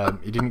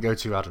 He didn't go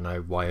to, I don't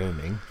know,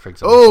 Wyoming, for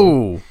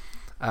example.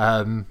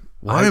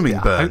 Wyoming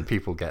burn. I hope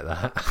people get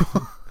that.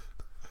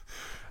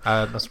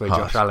 That's where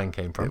Josh Allen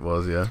came from. It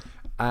was, yeah.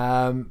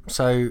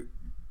 So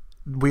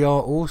we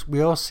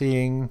are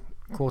seeing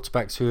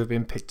quarterbacks who have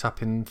been picked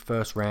up in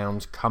first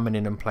rounds coming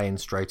in and playing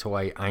straight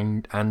away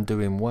and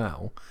doing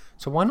well.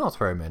 So why not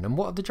throw him in? And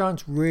what have the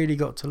Giants really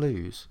got to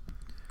lose?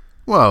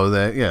 Well,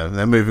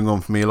 they're moving on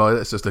from Eli.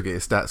 Let's just look at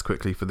his stats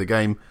quickly for the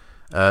game.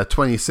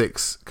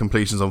 26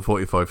 completions on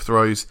 45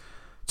 throws,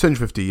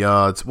 250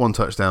 yards, 1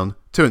 touchdown,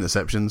 2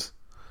 interceptions,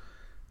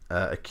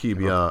 a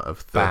QBR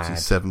of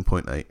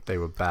 37.8. They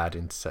were bad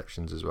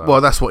interceptions as well. Well,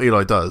 that's what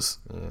Eli does.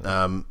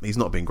 Yeah. He's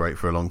not been great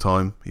for a long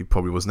time. He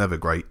probably was never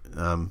great.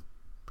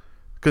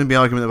 Going to be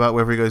an argument about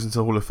whether he goes into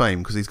the Hall of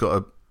Fame because he's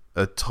got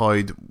a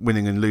tied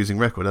winning and losing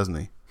record, hasn't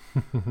he?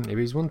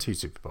 He's won 2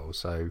 Super Bowls,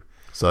 so.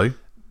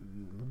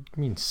 I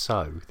mean, that's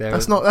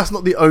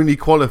not the only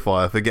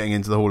qualifier for getting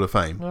into the Hall of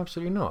Fame. No,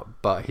 absolutely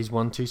not. But he's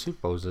won 2 Super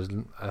Bowls. There's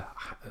a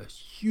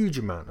huge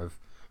amount of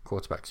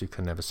quarterbacks who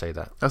can never say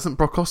that. Hasn't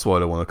Brock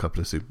Osweiler won a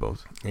couple of Super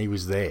Bowls? He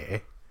was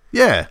there.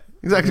 Yeah,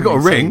 exactly. He's got a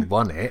ring. He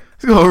won it.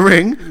 He's got a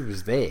ring. He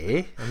was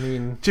there. I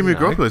mean, Jimmy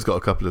Garoppolo's got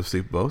a couple of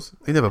Super Bowls.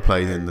 He never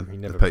played in the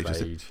Patriots.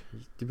 Played.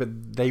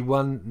 But they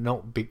won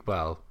not big.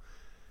 Well,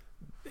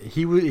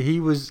 he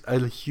was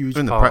a huge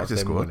in the part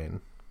practice of them squad.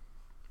 winning.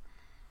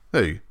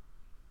 Who?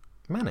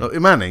 Manning. Oh,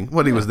 Manning.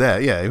 Well, he was there.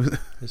 Yeah. He was...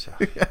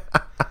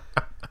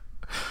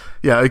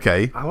 Yeah,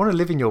 okay. I want to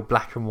live in your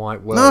black and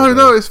white world.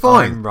 No, it's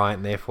fine. I'm right,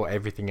 and therefore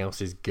everything else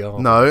is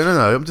gone. No.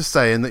 I'm just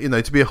saying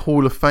that, to be a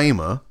Hall of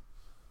Famer,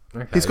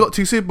 he's got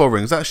 2 Super Bowl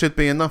rings. That should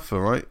be enough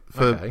for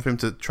him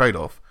to trade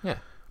off. Yeah.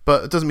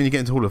 But it doesn't mean you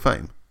get into Hall of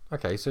Fame.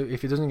 Okay, so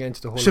if he doesn't get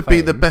into the Hall of Fame... Should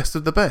be the best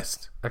of the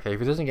best. Okay,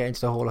 if he doesn't get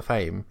into the Hall of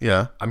Fame...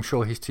 Yeah. I'm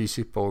sure his 2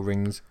 Super Bowl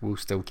rings will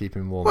still keep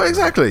him warm. Well,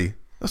 exactly.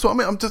 That's what I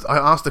mean. I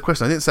asked the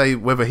question. I didn't say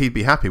whether he'd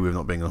be happy with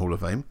not being in the Hall of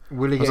Fame.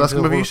 Will he get into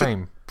the Hall of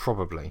Fame?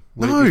 Probably.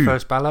 Will it be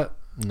first ballot?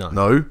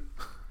 No.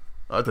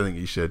 I don't think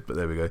he should, but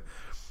there we go.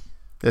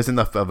 There's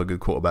enough other good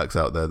quarterbacks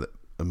out there that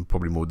are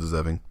probably more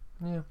deserving.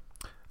 Yeah.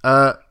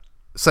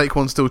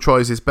 Saquon still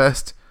tries his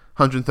best.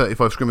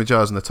 135 scrimmage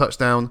yards and a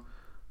touchdown.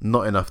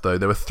 Not enough, though.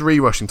 There were 3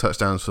 rushing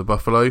touchdowns for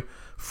Buffalo.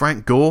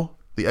 Frank Gore,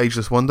 the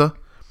ageless wonder.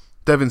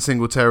 Devin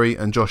Singletary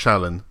and Josh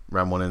Allen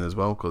ran one in as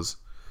well, because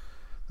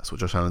that's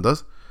what Josh Allen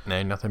does.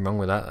 No, nothing wrong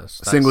with that.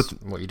 That's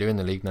what you do in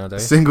the league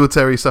nowadays.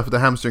 Singletary suffered a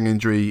hamstring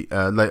injury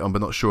late on,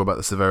 but not sure about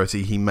the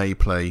severity. He may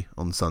play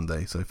on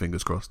Sunday, so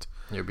fingers crossed.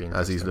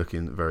 As he's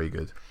looking very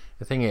good.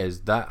 The thing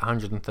is, that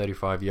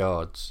 135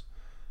 yards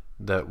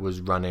that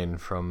was running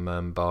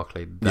from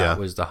Barkley, that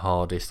was the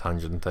hardest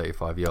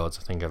 135 yards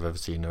I think I've ever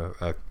seen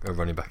a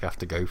running back have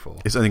to go for.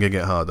 It's only going to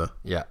get harder.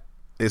 Yeah.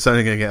 It's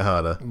only going to get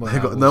harder. Well,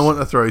 they've got no one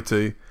to throw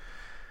to.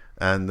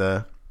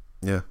 And,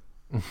 yeah.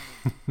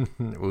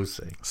 We'll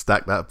see.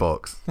 Stack that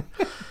box.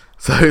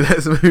 So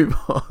let's move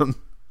on.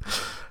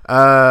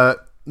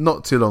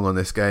 Not too long on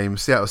this game.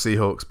 Seattle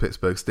Seahawks,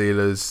 Pittsburgh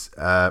Steelers.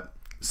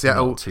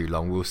 Seattle. Not too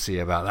long. We'll see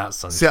about that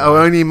Sunday. Seattle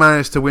only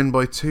managed to win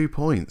by 2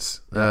 points.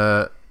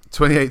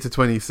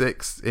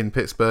 28-26 in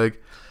Pittsburgh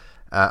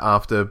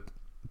after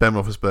Ben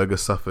Roethlisberger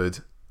suffered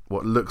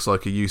what looks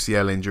like a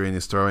UCL injury in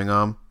his throwing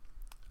arm.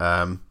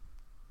 The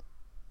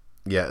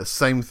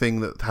same thing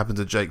that happened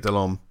to Jake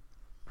Delhomme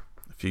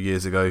a few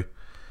years ago.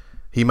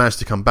 He managed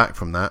to come back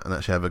from that and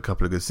actually have a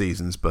couple of good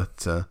seasons,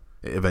 but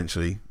it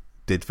eventually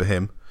did for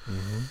him.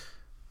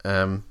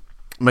 Mm-hmm.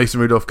 Mason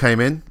Rudolph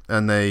came in,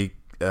 and they've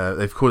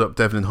called up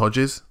Devlin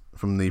Hodges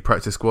from the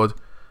practice squad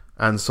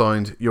and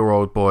signed your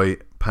old boy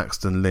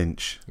Paxton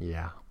Lynch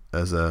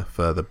as a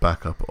further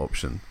backup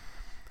option,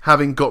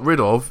 having got rid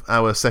of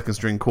our second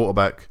string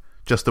quarterback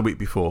just the week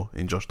before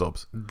in Josh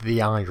Dobbs.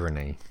 The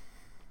irony.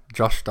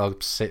 Josh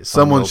Dobbs sits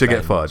Someone on should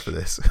bench. Get fired for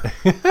this.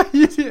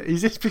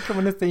 Is this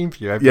becoming a theme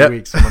for you? Every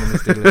week someone in the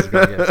Steelers is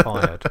going to get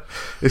fired.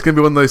 It's going to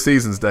be one of those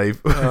seasons, Dave.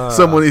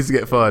 Someone needs to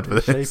get fired for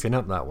this. Shaping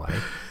up that way.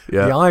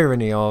 Yeah. The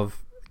irony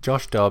of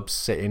Josh Dobbs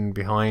sitting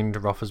behind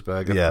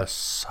Roethlisberger for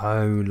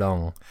so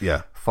long.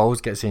 Yeah.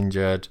 Foles gets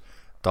injured.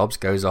 Dobbs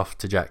goes off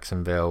to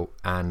Jacksonville,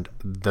 and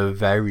the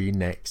very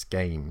next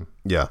game,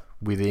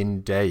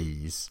 within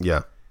days,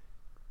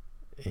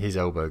 his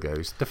elbow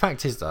goes. The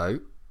fact is, though,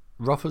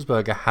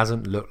 Roethlisberger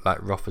hasn't looked like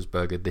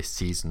Roethlisberger this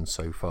season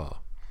so far.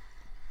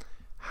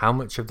 How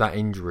much of that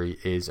injury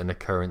is an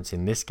occurrence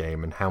in this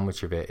game, and how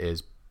much of it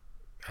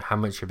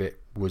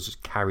was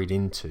carried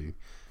into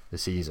the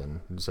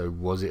season? So,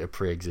 was it a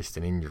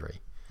pre-existing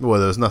injury? Well,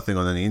 there was nothing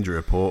on any injury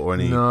report or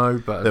any. No,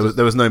 but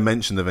there was no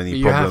mention of any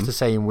you problem. You have to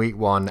say in week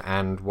 1,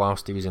 and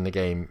whilst he was in the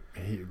game,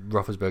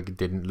 Roethlisberger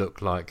didn't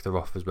look like the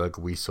Roethlisberger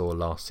we saw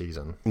last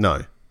season.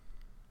 No.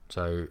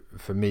 So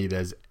for me,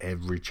 there's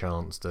every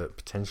chance that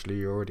potentially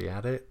you already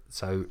had it.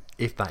 So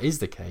if that is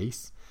the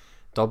case,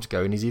 Dobbs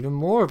going is even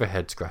more of a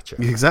head scratcher.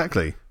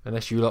 Exactly.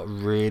 Unless you lot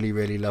really,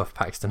 really love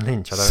Paxton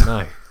Lynch, I don't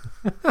know.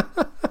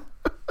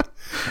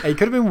 It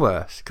could have been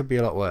worse. It could be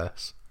a lot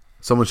worse.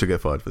 Someone should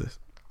get fired for this.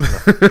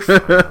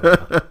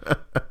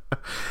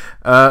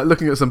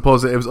 Looking at some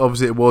positives,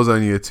 obviously it was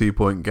only a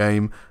 2-point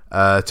game.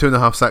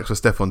 2.5 sacks for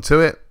Stephon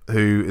Tuitt,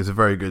 who is a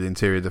very good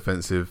interior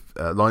defensive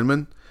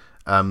lineman.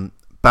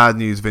 Bad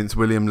news, Vince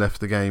Williams left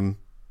the game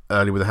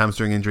early with a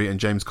hamstring injury, and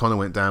James Conner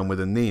went down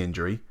with a knee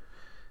injury.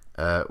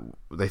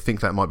 They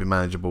think that might be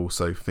manageable,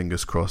 so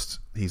fingers crossed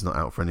he's not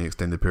out for any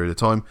extended period of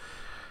time.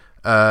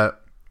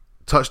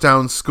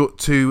 Touchdowns,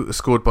 2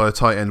 scored by a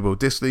tight end Will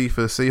Dissly for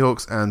the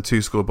Seahawks, and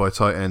 2 scored by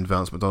tight end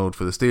Vance McDonald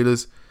for the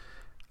Steelers.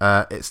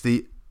 It's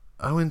the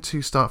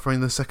 0-2 start for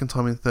the second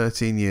time in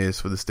 13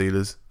 years for the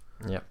Steelers.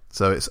 Yeah.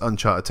 So it's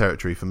uncharted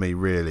territory for me,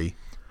 really.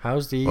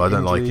 How's the I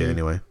don't like it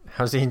anyway.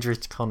 How's the injury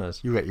to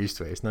Connors? You get used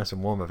to it. It's nice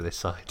and warm over this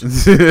side.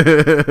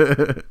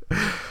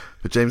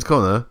 But James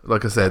Conner,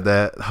 like I said,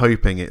 they're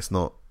hoping it's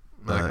not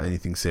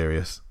anything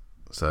serious.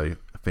 So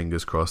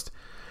fingers crossed.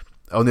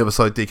 On the other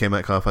side, DK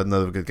Metcalf had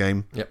another good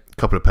game. Yep. A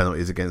couple of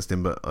penalties against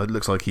him, but it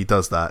looks like he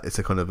does that. It's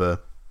a kind of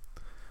a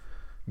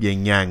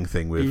yin-yang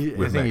thing with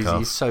Metcalf.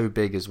 He's so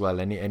big as well.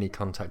 Any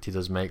contact he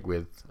does make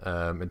with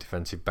a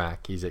defensive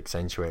back, he's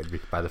accentuated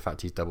by the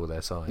fact he's double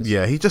their size.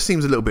 Yeah, he just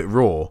seems a little bit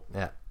raw.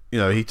 Yeah.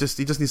 he just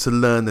needs to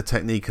learn the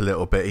technique a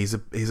little bit. He's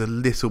a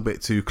little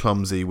bit too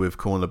clumsy with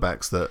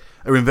cornerbacks that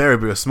are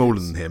invariably smaller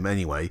than him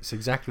anyway. It's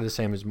exactly the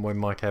same as when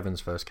Mike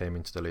Evans first came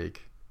into the league.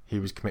 He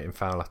was committing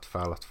foul after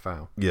foul after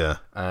foul. Yeah.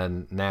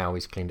 And now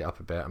he's cleaned it up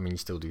a bit. I mean, you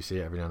still do see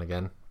it every now and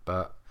again.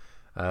 But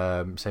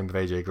same with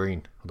AJ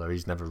Green, although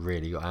he's never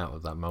really got out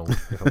of that mould,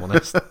 if I'm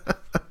honest.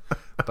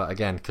 But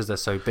again, because they're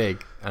so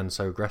big and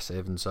so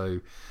aggressive and so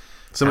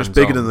much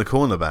bigger than the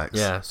cornerbacks.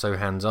 Yeah, so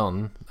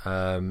hands-on.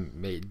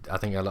 I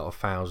think a lot of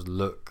fouls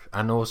look...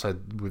 And also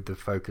with the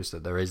focus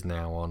that there is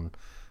now on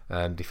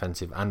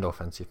defensive and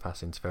offensive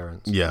pass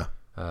interference. Yeah.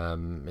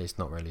 It's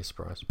not really a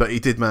surprise. But he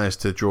did manage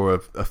to draw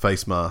a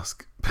face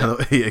mask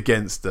penalty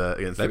against the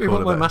cornerback. Let me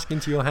put my mask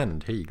into your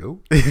hand. Here you go.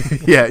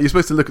 Yeah, you're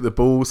supposed to look at the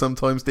ball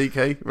sometimes,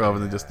 DK, rather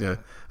than just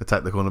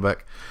attack the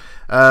cornerback.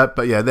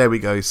 But yeah, there we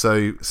go.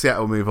 So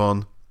Seattle move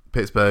on.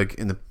 Pittsburgh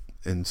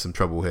in some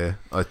trouble here.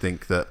 I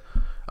think that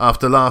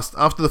after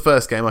the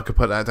first game, I could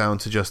put that down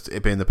to just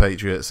it being the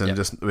Patriots and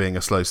just being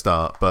a slow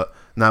start. But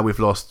now we've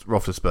lost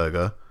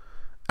Roethlisberger,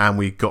 and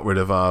we got rid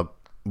of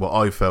what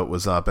I felt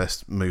was our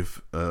best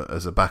move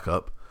as a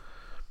backup.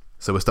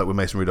 So we're stuck with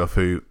Mason Rudolph,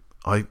 who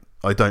I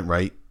don't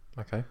rate.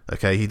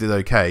 Okay, he did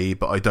okay,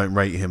 but I don't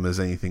rate him as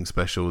anything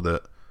special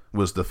that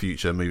was the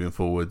future moving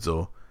forwards,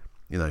 or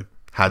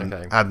had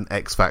an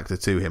X factor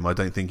to him. I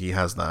don't think he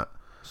has that.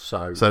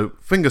 So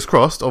fingers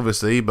crossed,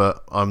 obviously,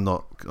 but I'm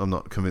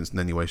not convinced in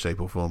any way,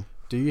 shape, or form.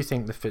 Do you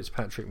think the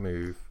Fitzpatrick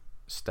move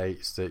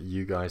states that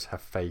you guys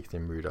have faith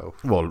in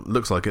Rudolph? Well, it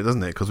looks like it,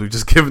 doesn't it? Because we've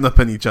just given up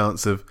any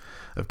chance of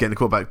getting a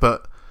quarterback.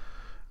 But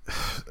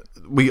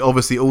we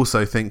obviously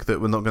also think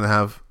that we're not going to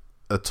have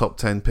a top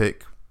 10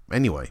 pick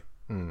anyway.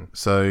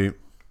 So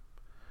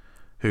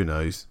who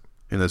knows?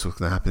 Who knows what's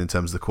going to happen in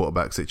terms of the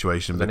quarterback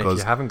situation? Then if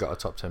you haven't got a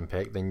top 10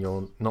 pick, then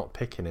you're not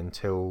picking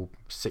until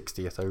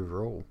 60th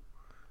overall.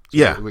 So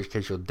in which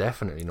case you're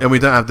definitely not. And we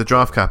don't have the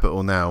draft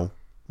capital now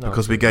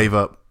because we gave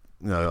up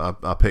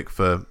our pick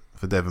for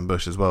Devin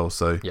Bush as well.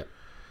 So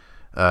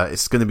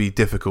it's going to be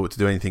difficult to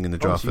do anything in the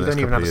draft. So you don't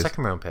even have a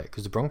second round pick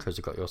because the Broncos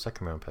have got your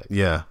second round pick.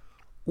 Yeah.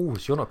 Oh,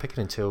 so you're not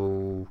picking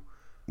until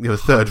your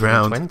third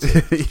round.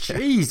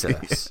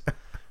 Jesus.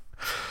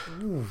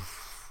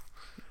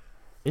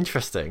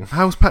 Interesting.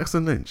 How's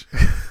Paxton Lynch?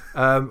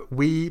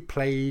 We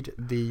played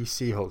the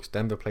Seahawks.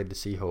 Denver played the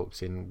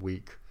Seahawks in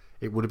week.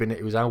 It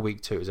was our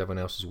week 2. It was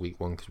everyone else's week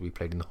 1 because we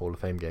played in the Hall of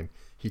Fame game.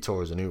 He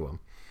tore us a new one.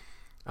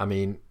 I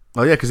mean.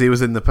 Oh yeah, because he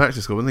was in the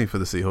practice squad, wasn't he, for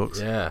the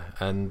Seahawks? Yeah,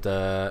 and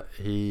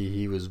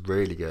he was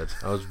really good.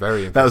 I was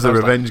very impressed. That was a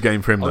revenge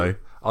game for him, though.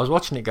 I was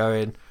watching it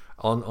going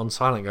on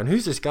silent, going,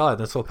 "Who's this guy?"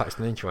 And I saw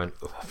Paxton Lynch and went,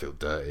 "Oh, I feel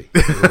dirty."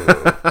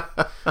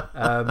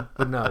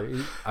 But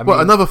no, I mean,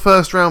 another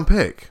first round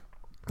pick.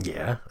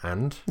 Yeah,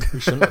 and he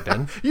shouldn't have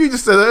been. You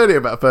just said earlier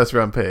about a first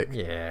round pick.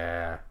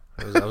 Yeah,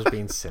 I was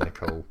being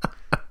cynical.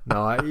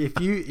 No,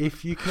 if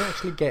you can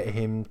actually get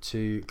him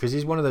to, because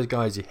he's one of those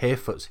guys who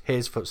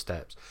hears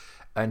footsteps,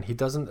 and he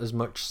doesn't as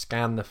much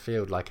scan the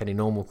field like any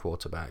normal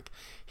quarterback.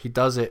 He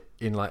does it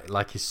in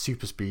like his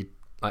super speed,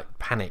 like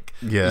panic.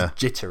 Yeah, he's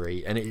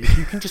jittery, and if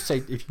you can just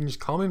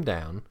calm him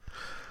down,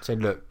 say,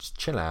 look, just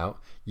chill out.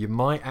 You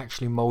might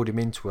actually mould him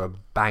into a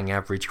bang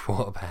average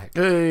quarterback.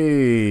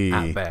 Hey,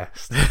 at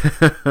best.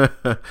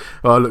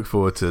 Well, I look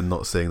forward to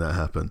not seeing that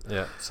happen.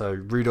 Yeah. So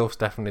Rudolph's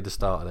definitely the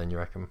starter, then, you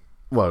reckon?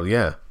 Well,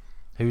 yeah.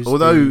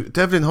 Although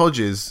Devlin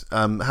Hodges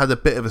had a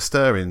bit of a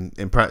stir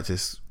in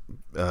practice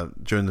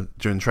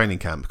during training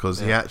camp because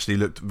he actually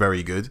looked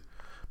very good.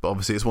 But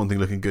obviously it's one thing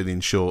looking good in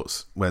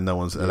shorts when no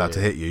one's allowed to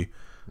hit you.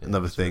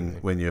 Another thing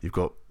when you've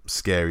got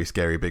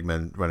scary big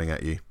men running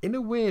at you. In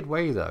a weird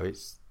way, though,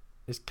 it's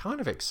kind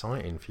of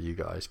exciting for you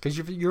guys because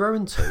you're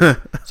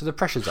 0-2, so the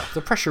pressure's off.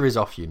 The pressure is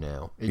off you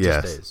now. It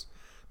just is.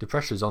 The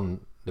pressure's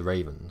on the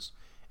Ravens.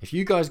 If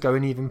you guys go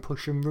and even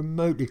push them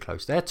remotely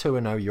close, they're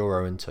 2-0,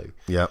 you're 0-2.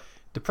 Yeah.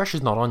 The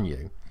pressure's not on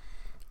you.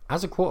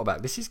 As a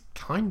quarterback, this is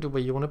kind of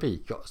where you want to be.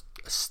 You've got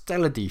a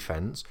stellar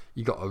defense.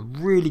 You've got a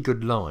really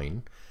good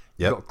line.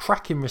 You've got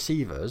cracking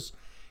receivers.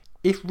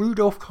 If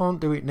Rudolph can't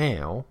do it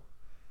now,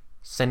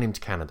 send him to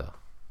Canada.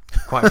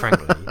 Quite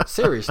frankly.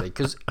 Seriously,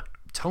 because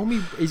tell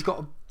me he's got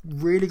a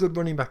really good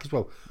running back as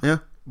well. Yeah.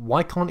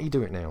 Why can't he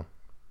do it now?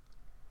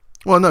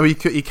 Well, no, he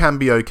can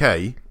be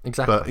okay.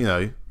 Exactly.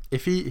 But,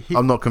 if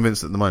I'm not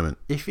convinced at the moment.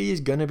 If he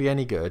is going to be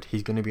any good,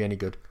 he's going to be any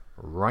good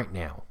right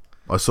now.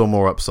 I saw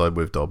more upside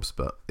with Dobbs,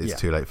 but it's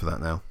too late for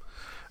that now.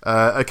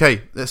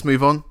 Okay, let's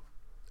move on.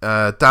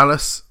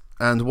 Dallas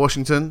and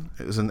Washington.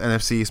 It was an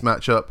NFC East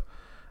matchup,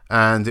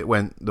 and it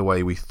went the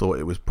way we thought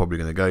it was probably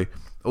going to go.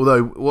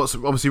 Although, what's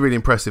obviously really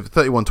impressive,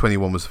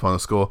 31-21 was the final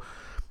score.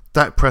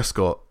 Dak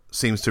Prescott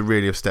seems to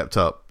really have stepped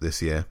up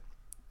this year.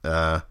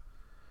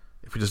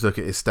 If we just look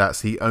at his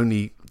stats,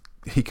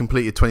 he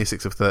completed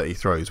 26 of 30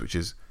 throws, which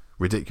is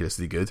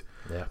ridiculously good.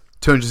 Yeah.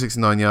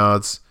 269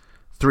 yards.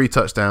 3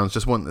 touchdowns,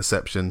 just 1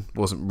 interception.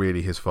 Wasn't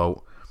really his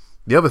fault.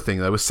 The other thing,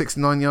 though, was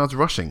 69 yards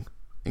rushing,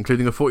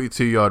 including a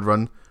 42-yard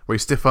run where he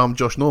stiff-armed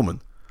Josh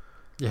Norman.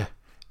 Yeah.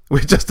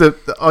 With just the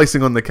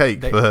icing on the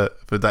cake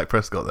for Dak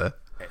Prescott there.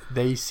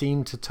 they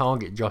seem to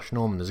target Josh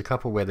Norman. There's a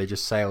couple where they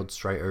just sailed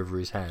straight over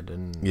his head,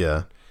 and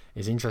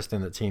it's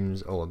interesting that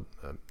teams, or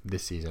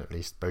this season at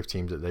least, both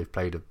teams that they've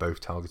played have both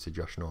targeted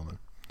Josh Norman.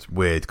 It's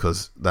weird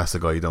because that's the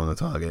guy you don't want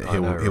to target.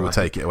 He will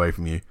take it away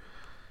from you.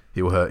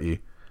 He will hurt you.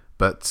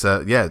 But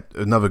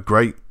another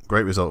great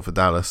result for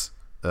Dallas.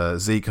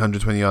 Zeke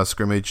 120 yards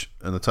scrimmage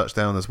and a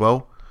touchdown as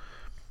well.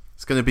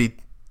 It's going to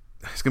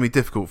be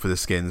difficult for the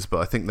Skins, but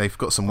I think they've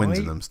got some wins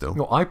in them still.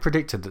 Well, I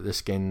predicted that the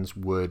Skins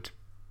would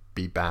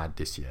be bad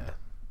this year.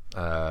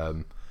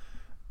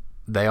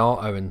 They are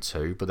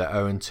 0-2, but they're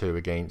 0-2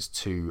 against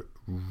two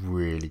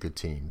really good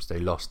teams. They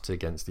lost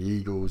against the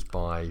Eagles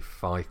by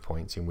 5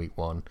 points in week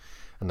 1,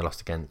 and they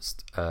lost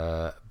against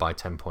by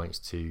 10 points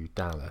to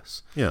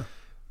Dallas. Yeah.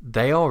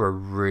 They are a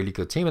really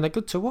good team, and they're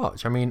good to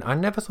watch. I mean, I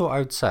never thought I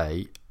would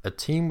say a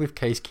team with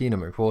Case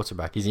Keenum at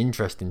quarterback is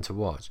interesting to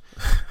watch.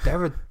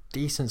 They're a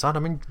decent side.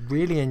 I mean,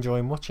 really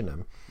enjoying watching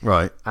them.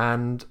 Right.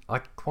 And I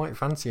quite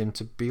fancy them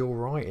to be all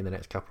right in the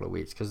next couple of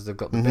weeks because they've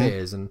got the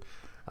Bears, and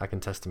I can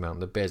test them out.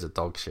 And the Bears are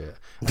dog shit.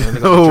 And then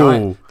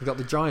they've got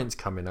the Giants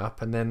coming up,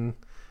 and then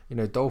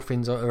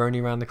Dolphins are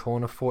only around the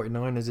corner.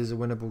 49ers is a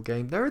winnable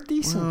game. They're a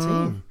decent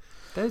team.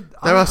 There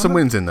are some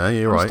wins in there.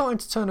 You're right. I'm starting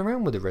to turn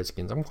around with the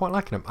Redskins. I'm quite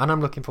liking them, and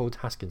I'm looking forward to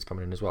Haskins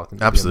coming in as well. I think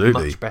they'll absolutely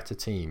be a much better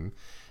team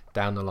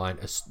down the line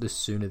the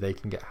sooner they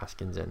can get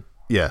Haskins in.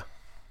 Yeah,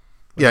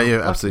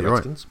 you're absolutely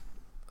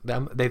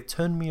right. They've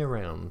turned me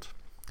around.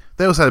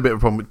 They also had a bit of a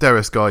problem with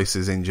Darius Geis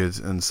is injured,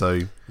 and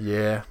so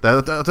I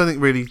don't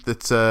think really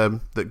that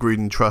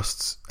Gruden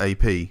trusts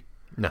AP.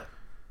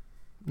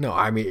 No,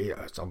 I mean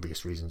it's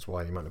obvious reasons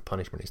why the amount of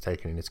punishment he's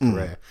taken in his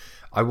career.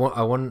 I'm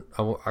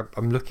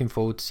looking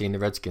forward to seeing the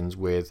Redskins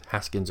with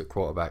Haskins at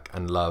quarterback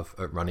and Love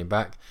at running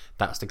back.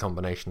 That's the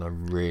combination I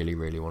really,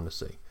 really want to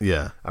see.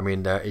 Yeah, I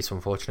mean it's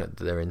unfortunate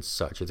that they're in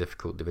such a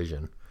difficult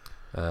division.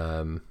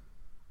 Except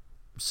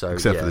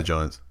for the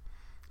Giants.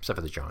 Except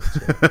for the Giants,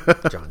 yeah.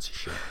 The Giants are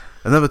shit.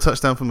 Another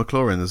touchdown for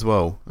McLaurin as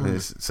well.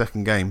 His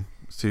second game,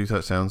 2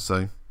 touchdowns.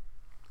 So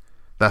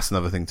that's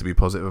another thing to be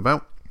positive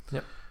about.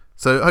 Yep.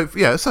 So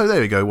so there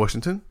we go,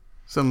 Washington.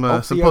 Some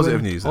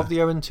positive news there. Of the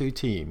 0-2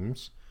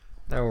 teams,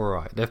 they're all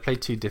right. They've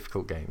played 2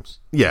 difficult games.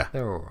 Yeah,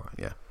 they're all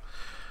right.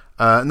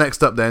 Yeah.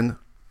 Next up, then,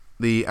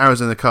 the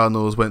Arizona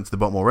Cardinals went to the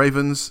Baltimore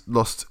Ravens,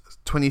 lost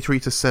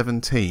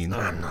 23-17.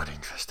 I'm not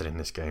interested in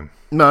this game.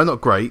 No, not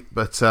great,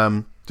 but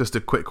just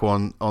a quick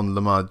one on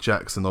Lamar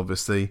Jackson.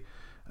 Obviously,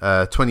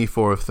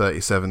 24 of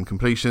 37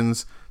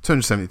 completions,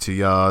 272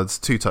 yards,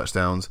 2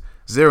 touchdowns,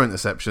 0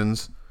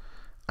 interceptions,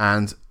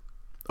 and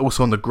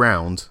also on the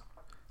ground,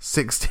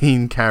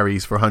 16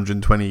 carries for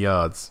 120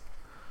 yards.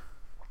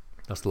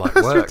 That's light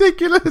work. That's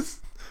ridiculous.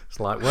 It's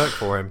light work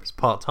for him. It's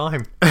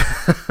part-time.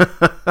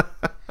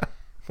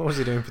 What was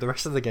he doing for the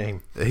rest of the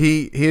game?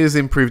 He has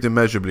improved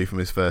immeasurably from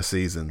his first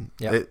season.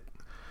 Yep.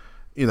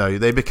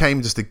 They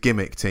became just a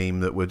gimmick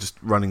team that were just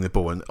running the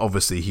ball, and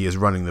obviously he is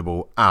running the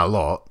ball a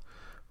lot,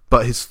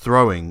 but his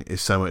throwing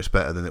is so much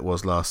better than it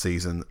was last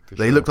season.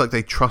 They look like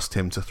they trust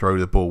him to throw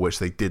the ball, which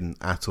they didn't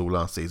at all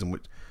last season,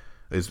 which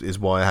is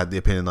why I had the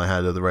opinion I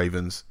had of the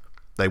Ravens.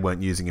 They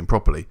weren't using him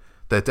properly.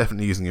 They're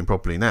definitely using him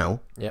properly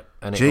now. Yep,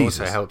 and it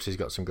also helps he's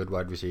got some good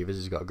wide receivers,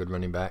 he's got good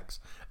running backs,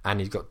 and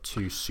he's got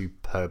 2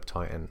 superb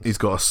tight ends. He's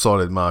got a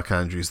solid Mark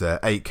Andrews there.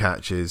 8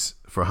 catches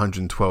for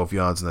 112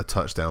 yards and a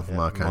touchdown for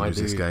Mark Andrews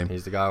this game.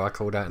 He's the guy I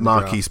called out in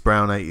Marquise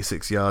Brown,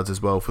 86 yards as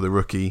well for the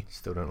rookie.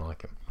 Still don't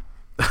like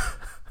him.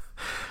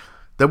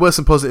 There were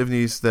some positive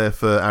news there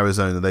for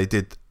Arizona.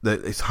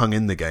 It's hung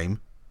in the game.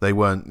 They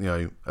weren't,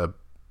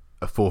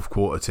 a fourth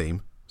quarter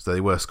team, so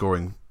they were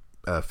scoring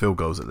field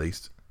goals at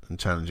least and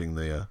challenging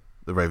the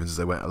Ravens as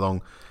they went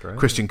along. Great.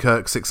 Christian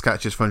Kirk, 6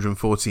 catches for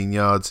 114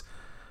 yards.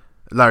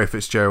 Larry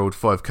Fitzgerald,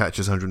 5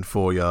 catches,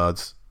 104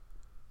 yards.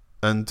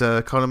 And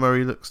Kyler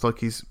Murray looks like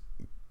he's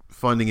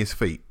finding his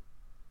feet.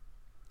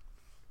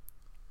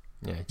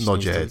 Yeah,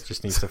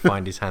 just needs to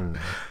find his hand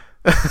now.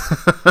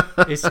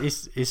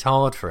 It's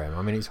hard for him.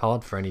 I mean, it's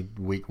hard for any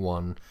week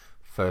 1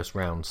 first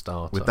round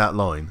starter with that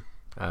line.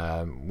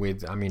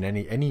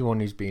 Anyone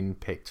who's been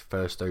picked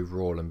first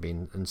overall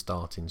and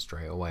starting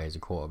straight away as a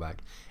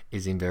quarterback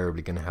is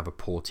invariably going to have a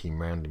poor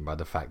team around him by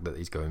the fact that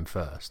he's going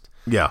first.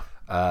 Yeah.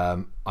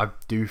 I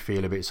do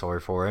feel a bit sorry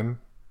for him,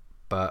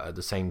 but at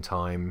the same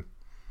time,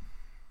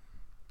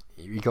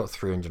 he got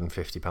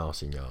 350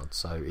 passing yards,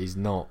 so it's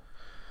not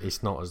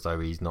as though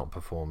he's not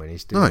performing.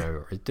 He's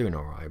doing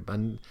all right,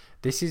 and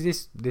this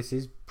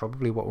is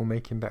probably what will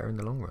make him better in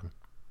the long run.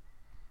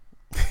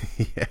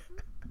 Yeah.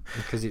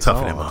 Because it's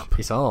Toughen hard. him up.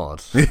 It's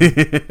hard.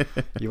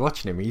 You're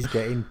watching him, he's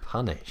getting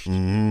punished.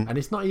 Mm-hmm. And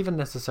it's not even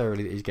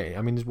necessarily that he's getting...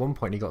 I mean, there's one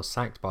point he got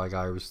sacked by a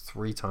guy who was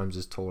 3 times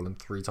as tall and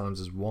 3 times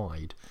as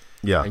wide.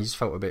 Yeah. And you just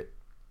felt a bit...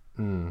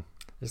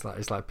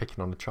 It's like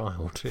picking on a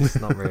child. It's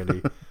not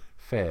really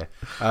fair.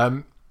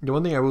 The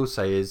one thing I will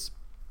say is...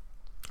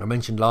 I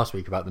mentioned last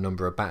week about the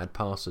number of batted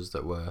passes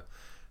that were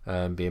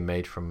being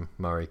made from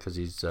Murray because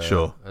he's a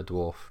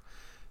dwarf.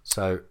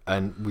 So,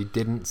 and we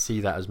didn't see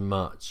that as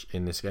much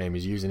in this game.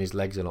 He's using his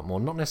legs a lot more,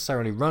 not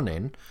necessarily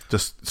running,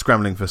 just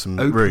scrambling for some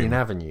opening room.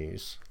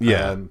 avenues.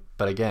 Yeah,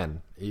 but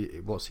again,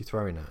 what's he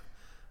throwing at?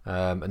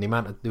 And the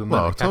amount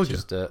of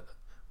catches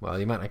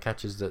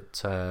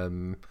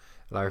that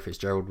Larry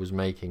Fitzgerald was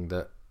making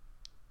that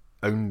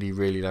only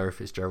really Larry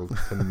Fitzgerald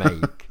can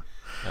make.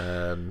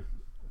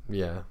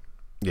 Yeah.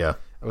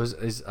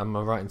 Am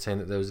I right in saying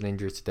that there was an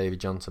injury to David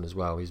Johnson as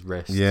well, his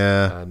wrist?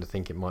 Yeah. And I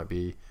think it might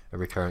be a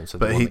recurrence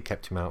of the one that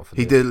kept him out.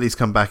 He did at least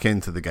come back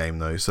into the game,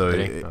 though, so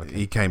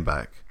he came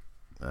back.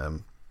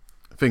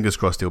 Fingers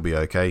crossed he'll be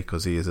okay,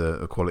 because he is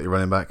a quality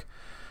running back.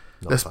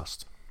 Not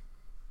fast,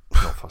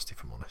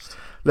 if I'm honest.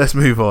 Let's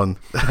move on.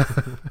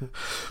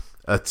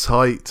 A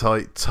tight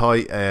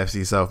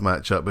AFC South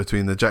matchup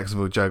between the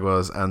Jacksonville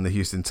Jaguars and the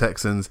Houston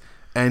Texans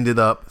ended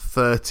up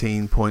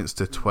 13 points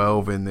to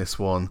 12 in this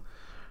one.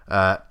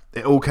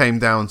 It all came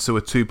down to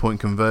a 2-point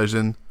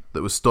conversion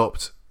that was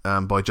stopped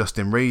by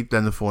Justin Reed.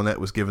 Leonard Fournette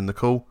was given the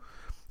call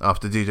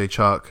after DJ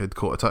Chark had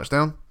caught a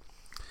touchdown.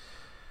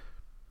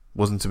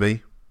 Wasn't to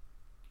be.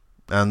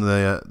 And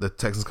the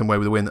Texans come away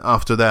with a win.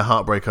 After their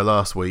heartbreaker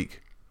last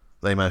week,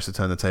 they managed to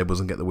turn the tables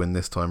and get the win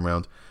this time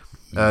round.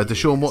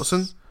 Deshaun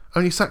Watson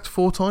only sacked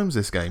 4 times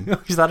this game.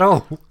 Is that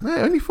all?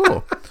 Yeah, only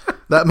 4.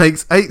 That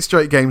makes 8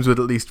 straight games with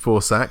at least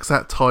 4 sacks.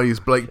 That ties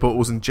Blake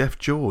Bortles and Jeff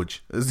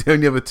George as the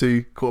only other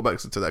 2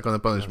 quarterbacks that took that kind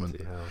of punishment.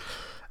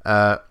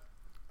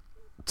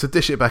 To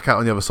dish it back out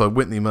on the other side,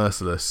 Whitney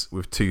Merciless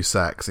with 2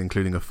 sacks,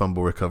 including a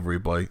fumble recovery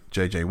by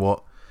JJ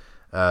Watt.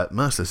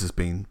 Merciless has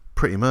been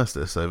pretty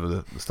merciless over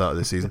the start of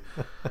this season.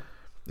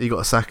 He got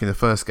a sack in the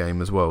first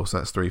game as well, so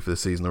that's 3 for the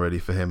season already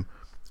for him.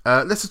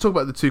 Let's just talk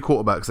about the 2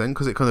 quarterbacks then,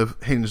 because it kind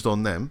of hinged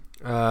on them.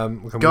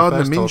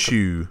 Gardner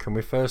Minshew. Can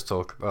we first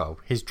talk about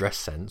his dress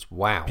sense?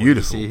 Wow.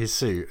 Beautiful. You see his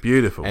suit?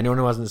 Beautiful. Anyone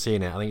who hasn't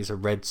seen it, I think it's a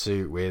red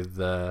suit with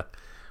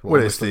what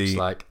looks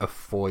like a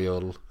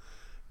foil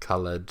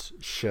coloured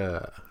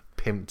shirt.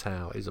 Pimped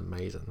out. Is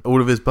amazing.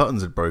 All of his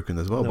buttons had broken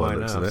as well by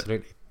the looks of it.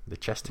 Absolutely. The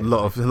chest hair. A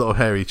lot of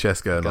hairy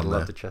chest going on there.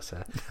 Love the chest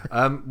hair.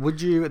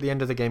 Would you, at the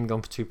end of the game,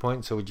 gone for 2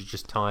 points, or would you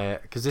just tie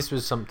it? Because this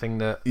was something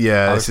that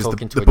I was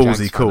talking to the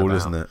ballsy call,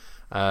 isn't it?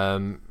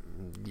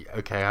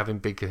 Okay, having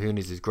big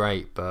kahunas is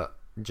great, but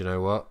do you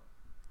know what?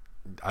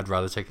 I'd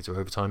rather take it to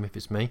overtime if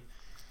it's me.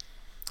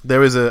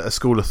 There is a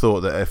school of thought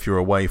that if you're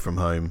away from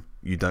home,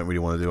 you don't really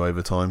want to do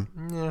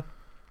overtime. Yeah.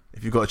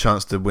 If you've got a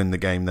chance to win the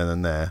game then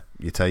and there,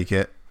 you take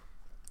it.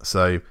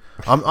 So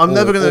I'm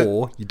never going to.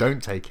 Or you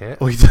don't take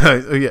it. Or you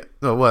don't. Oh, yeah.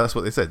 No, well, that's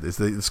what they said. It's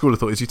the school of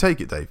thought is you take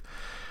it, Dave.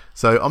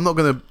 So I'm not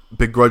going to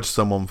begrudge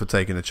someone for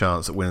taking a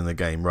chance at winning the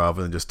game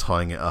rather than just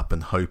tying it up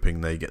and hoping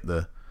they get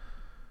the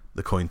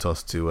coin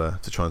toss to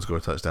try and score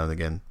a touchdown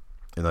again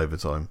in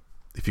overtime.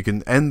 If you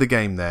can end the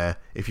game there,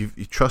 if you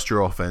trust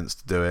your offense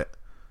to do it,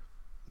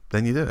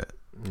 then you do it.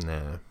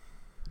 No.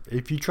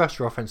 If you trust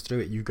your offense to do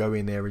it, you go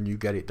in there and you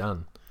get it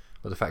done.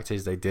 But the fact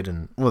is they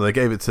didn't. Well, they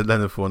gave it to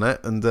Leonard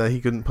Fournette and he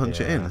couldn't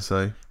punch it in.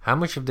 So how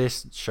much of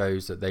this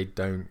shows that they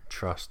don't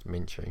trust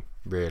Minshew,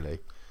 really?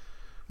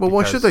 Well,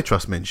 why should they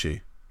trust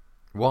Minshew?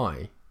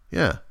 Why?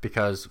 Yeah.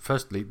 Because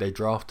firstly, they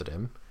drafted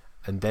him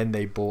and then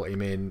they bought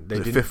him in. They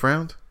didn't, 5th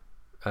round?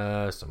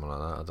 Something like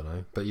that, I don't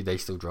know. But they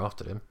still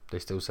drafted him. They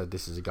still said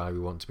this is a guy we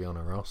want to be on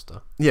our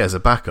roster. Yeah, as a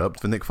backup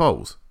for Nick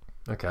Foles.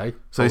 Okay.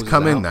 So he's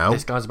come in now.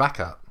 This guy's a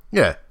backup.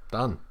 Yeah.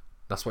 Done.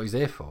 That's what he's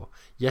there for.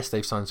 Yes,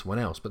 they've signed someone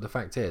else, but the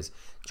fact is,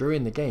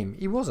 during the game,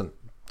 he wasn't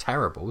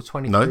terrible.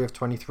 23 of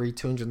 23,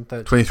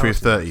 230. 23 of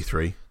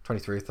 33.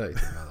 23 of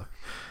 33, rather.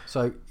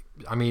 So,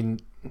 I mean,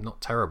 not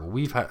terrible.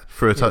 We've had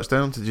for a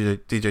touchdown to DJ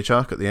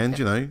Chark at the end.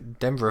 You know,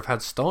 Denver have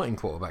had starting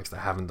quarterbacks that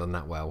haven't done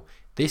that well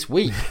this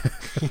week.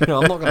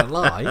 I'm not going to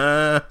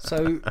lie.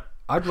 So,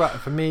 I'd rather,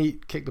 for me,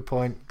 kick the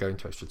point, go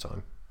into extra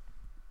time.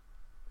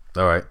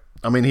 All right.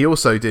 I mean, he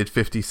also did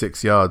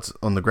 56 yards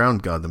on the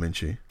ground, Gardner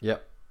Minshew.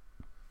 Yep.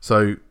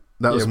 So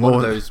that was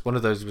more. One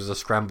of those was a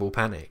scramble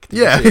panic.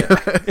 Yeah,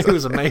 it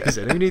was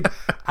amazing. We need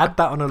add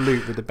that on a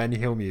loop with the Benny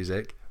Hill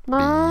music.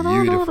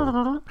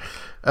 Beautiful.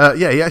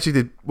 Yeah, he actually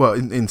did well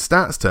in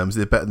stats terms. He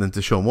did better than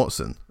Deshaun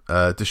Watson.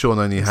 Deshaun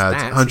only had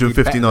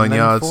 159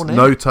 yards,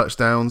 no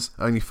touchdowns,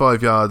 only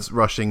 5 yards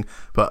rushing,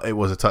 but it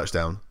was a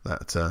touchdown.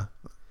 That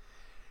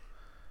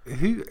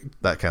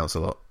counts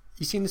a lot.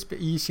 You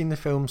seen the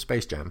film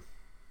Space Jam?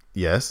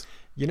 Yes.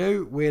 You know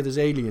where there's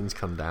aliens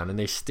come down and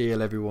they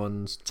steal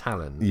everyone's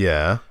talent?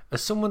 Yeah.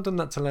 Has someone done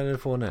that to Leonard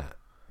Fournette?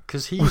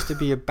 Because he used to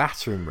be a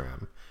battering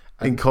ram.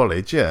 In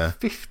college, yeah.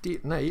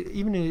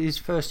 Even in his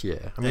first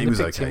year. I mean, he was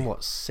picked okay. him,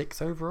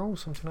 6th overall?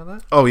 Something like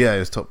that? Oh, yeah, he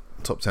was top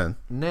 10.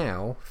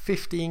 Now,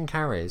 15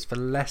 carries for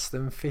less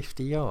than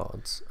 50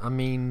 yards. I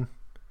mean,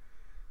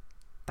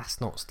 that's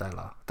not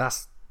stellar. It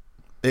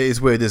is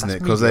weird, isn't it?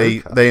 Because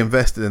they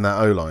invested in that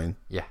O-line.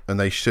 Yeah. And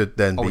they should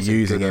then be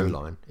using him.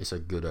 O-line. It's a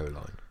good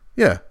O-line.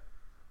 Yeah.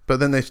 But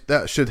then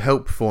that should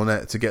help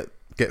Fournette to get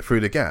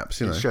through the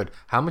gaps, you know. It should.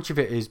 How much of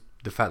it is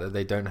the fact that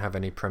they don't have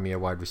any premier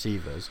wide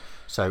receivers,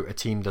 so a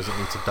team doesn't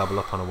need to double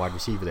up on a wide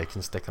receiver, they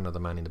can stick another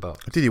man in the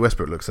box? Dede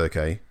Westbrook looks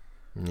okay.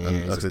 Yeah,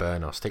 he's a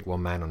burner. Stick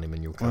one man on him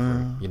and you'll cover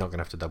him. You're not going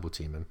to have to double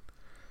team him.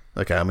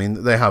 Okay, I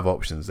mean, they have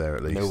options there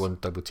at least. No one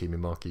double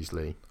teaming Marquise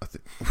Lee.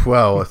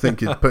 I think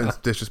you're putting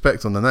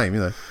disrespect on the name,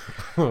 you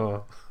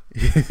know.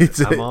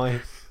 Am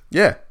I?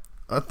 Yeah.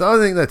 I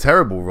think they're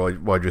terrible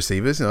wide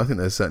receivers. You know, I think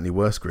there's certainly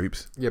worse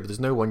groups. Yeah, but there's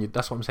no one.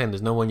 That's what I'm saying.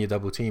 There's no one you're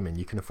double teaming.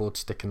 You can afford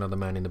to stick another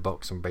man in the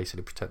box and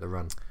basically protect the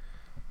run.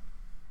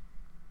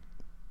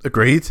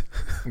 Agreed.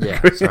 Yeah.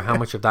 Agreed. So how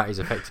much of that is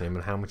affecting him,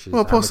 and how much is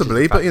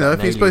possibly? But you know,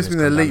 if he's supposed to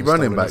be an elite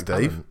running back,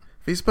 Dave.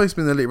 If he's supposed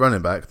to be an elite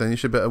running back, then you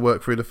should better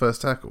work through the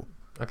first tackle.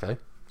 Okay.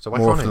 So why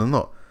more often than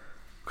not,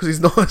 because he's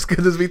not as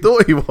good as we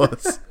thought he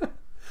was.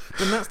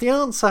 Then that's the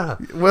answer.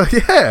 Well,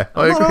 yeah,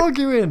 I'm not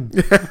arguing.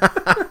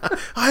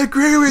 I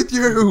agree with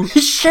you.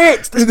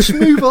 Shit. Let's just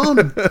move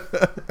on.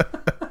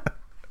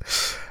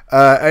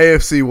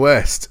 AFC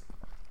West.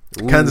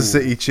 Ooh. Kansas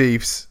City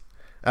Chiefs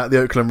at the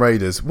Oakland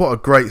Raiders. What a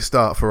great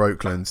start for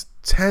Oakland.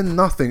 10-0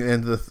 at the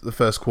end of the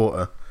first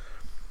quarter.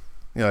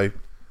 You know,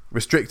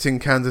 restricting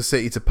Kansas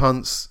City to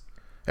punts.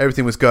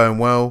 Everything was going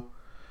well.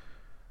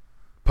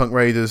 Punk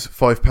Raiders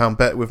 £5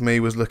 bet with me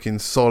was looking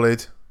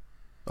solid.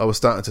 I was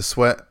starting to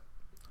sweat.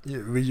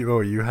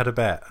 You had a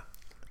bet.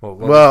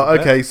 Well,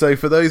 okay, so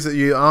for those that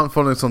you aren't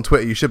following us on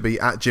Twitter, you should be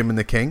at Jim and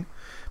the King,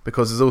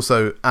 because there's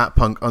also at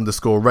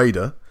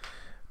Punk_Raider.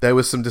 There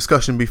was some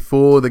discussion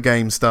before the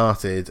game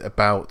started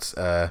about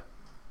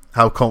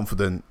how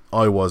confident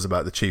I was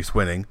about the Chiefs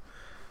winning.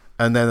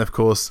 And then, of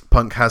course,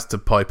 Punk has to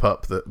pipe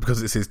up that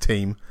because it's his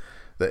team,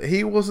 that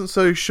he wasn't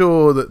so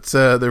sure that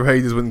the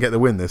Raiders wouldn't get the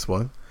win this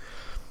one.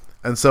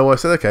 And so I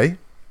said, okay,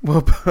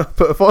 well,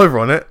 put a fiver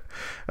on it.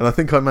 And I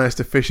think I managed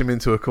to fish him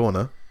into a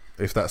corner,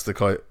 if that's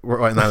the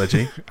right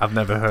analogy. I've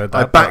never heard that.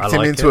 I backed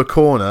him into a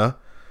corner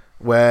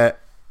where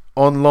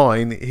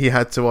online he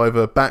had to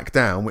either back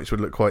down, which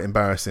would look quite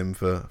embarrassing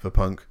for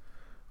Punk,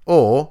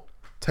 or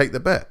take the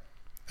bet.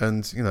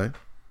 And, you know,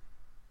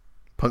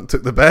 Punk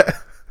took the bet.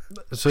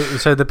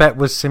 So the bet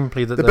was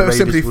simply that the bet was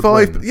simply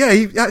 £5. Win. Yeah,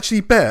 he actually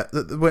bet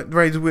that the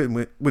Raiders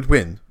would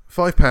win.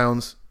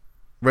 £5,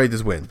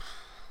 Raiders win.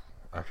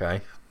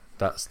 Okay,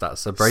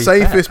 that's a brave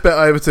safest bet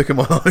I ever took in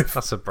my life.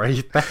 That's a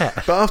brave bet.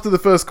 But after the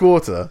first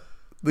quarter,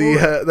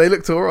 they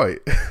looked all right.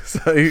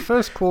 So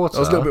first quarter, I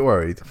was a little bit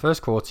worried.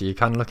 First quarter, you're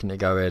kind of looking at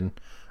going,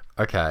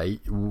 okay,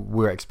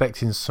 we're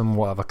expecting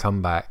somewhat of a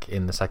comeback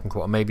in the second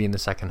quarter, maybe in the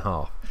second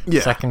half. Yeah.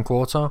 Second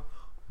quarter,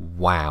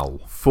 wow.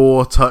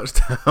 4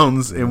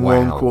 touchdowns in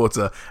one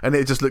quarter, and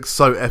it just looks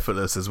so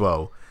effortless as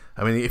well.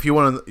 I mean, if you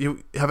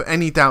have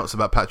any doubts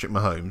about Patrick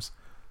Mahomes,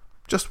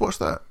 just watch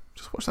that.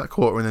 Just watch that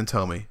quarter and then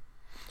tell me.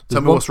 Tell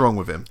me what's wrong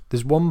with him.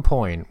 There's one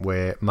point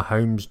where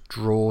Mahomes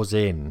draws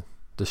in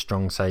the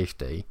strong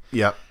safety.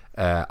 Yeah.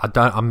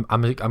 I'm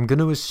going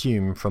to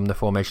assume from the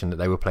formation that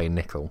they were playing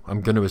nickel. I'm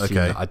going to assume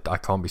that. I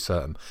can't be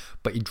certain,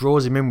 but he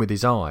draws him in with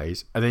his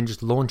eyes and then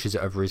just launches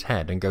it over his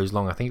head and goes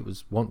long. I think it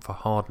was one for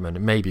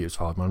Hardman, maybe it was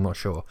Hardman, I'm not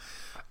sure.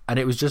 And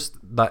it was just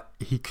that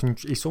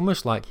it's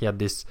almost like he had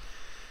this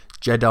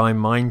Jedi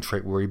mind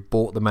trick where he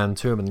brought the man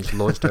to him and just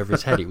launched over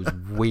his head. It was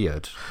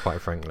weird,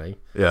 quite frankly.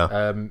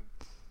 Yeah.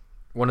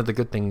 One of the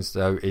good things,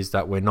 though, is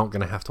that we're not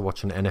going to have to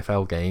watch an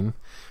NFL game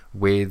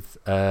with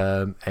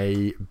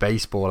a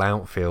baseball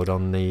outfield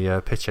on the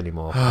pitch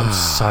anymore. I'm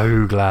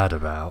so glad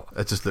about.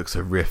 It just looks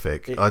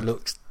horrific. It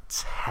looks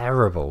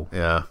terrible.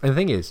 Yeah. And the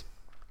thing is,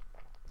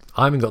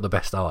 I haven't got the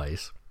best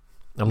eyes.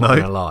 I'm not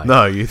going to lie.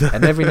 No, you don't.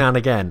 And every now and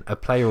again, a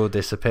player will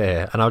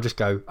disappear, and I'll just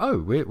go, oh,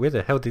 where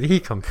the hell did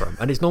he come from?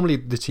 And it's normally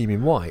the team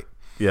in white.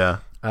 Yeah.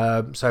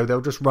 So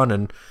they'll just run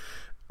and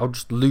I'll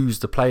just lose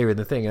the player in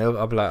the thing.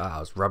 I'll be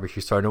like, it's rubbish,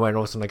 he's thrown away. And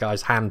all of a sudden, the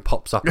guy's hand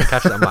pops up and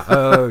catches it. I'm like,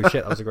 oh,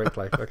 shit, that was a great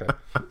play. Okay.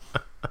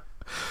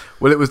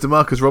 Well, it was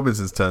DeMarcus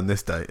Robinson's turn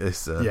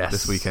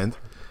this weekend.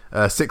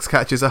 6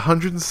 catches,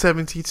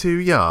 172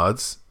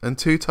 yards, and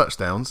 2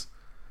 touchdowns.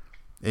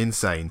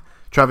 Insane.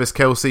 Travis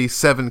Kelce,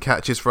 7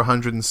 catches for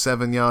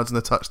 107 yards and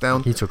a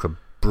touchdown. He took a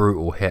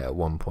brutal hit at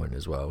one point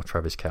as well,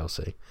 Travis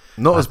Kelce.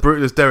 Not as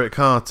brutal as Derek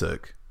Carr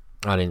took.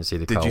 I didn't see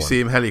the Did Carr you one. see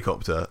him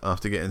helicopter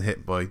after getting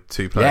hit by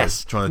 2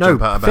 players trying to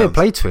jump out of bounds? Fair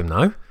play to him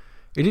though.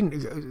 It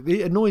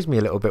annoys me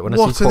a little bit when I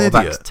see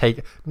quarterbacks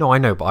take. No, I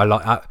know, but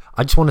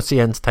I just want to see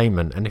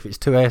entertainment. And if it's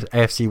 2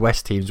 AFC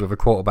West teams with a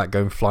quarterback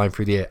going flying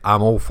through the air,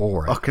 I'm all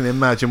for it. I can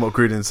imagine what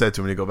Gruden said to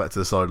him when he got back to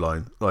the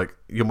sideline. Like,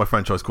 you're my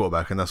franchise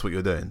quarterback, and that's what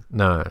you're doing.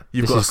 No,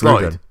 you've got to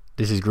slide. Gruden.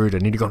 This is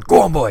Gruden. He'd have gone,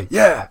 go on, boy.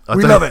 Yeah,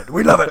 we love it.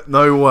 We love it.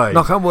 No way.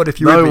 Knock on wood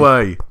if you. No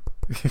way.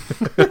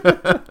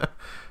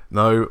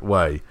 No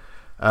way.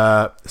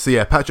 So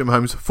yeah, Patrick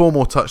Mahomes, 4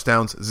 more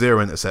touchdowns,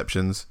 0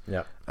 interceptions.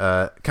 Yeah.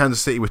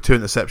 Kansas City with 2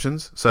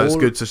 interceptions, so it's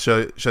good to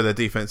show their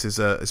defense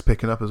is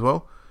picking up as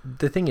well.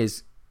 The thing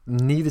is,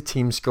 neither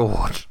team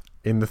scored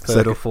in the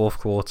third or fourth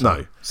quarter.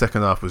 No,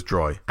 second half was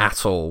dry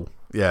at all.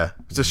 Yeah,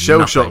 it's just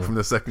shell shock from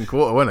the second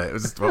quarter, wasn't it? It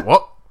was just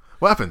what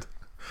happened?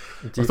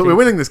 I thought we were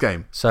winning this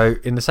game. So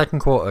in the second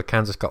quarter,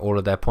 Kansas got all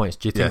of their points.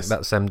 Do you think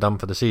that's them done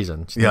for the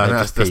season? Yeah,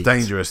 that's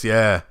dangerous.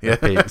 Yeah.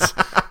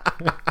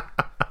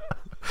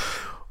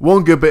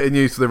 One good bit of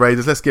news for the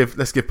Raiders. Let's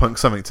give Punk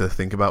something to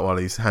think about while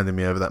he's handing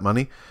me over that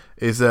money.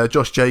 Is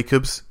Josh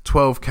Jacobs,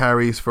 12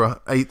 carries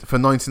for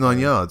 99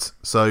 yards.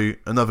 So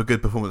another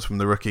good performance from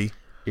the rookie.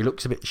 He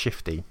looks a bit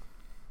shifty,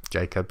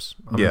 Jacobs.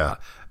 I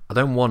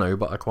don't want to,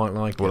 but I quite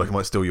like him. Like he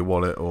might steal your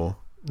wallet or...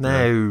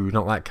 No,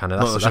 not that kind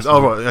of. That's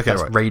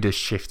right. Raiders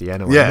shifty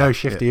anyway. Yeah, no,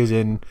 shifty is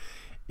in...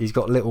 He's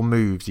got little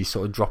moves. He's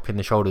sort of dropping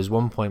the shoulders.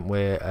 One point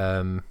where...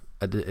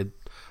 I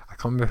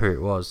can't remember who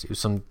it was.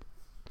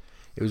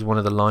 It was one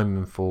of the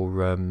linemen for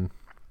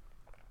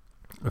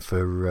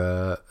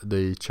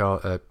the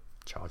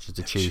Chargers,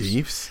 the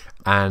Chiefs,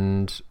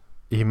 and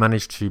he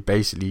managed to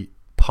basically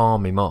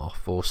palm him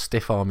off or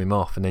stiff arm him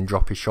off, and then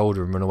drop his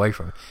shoulder and run away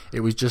from him.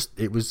 It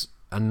was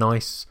a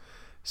nice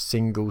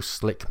single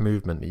slick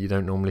movement that you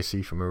don't normally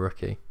see from a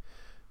rookie.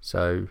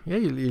 So yeah,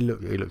 he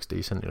looks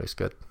decent. He looks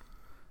good.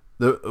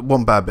 The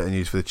one bad bit of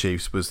news for the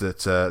Chiefs was that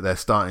their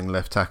starting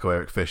left tackle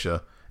Eric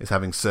Fisher is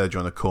having surgery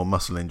on a core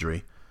muscle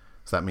injury.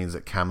 So that means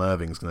that Cam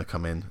Irving's going to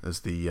come in as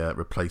the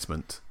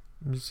replacement.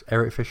 Was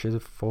Eric Fisher the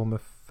former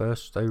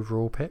first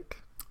overall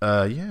pick?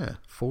 Yeah.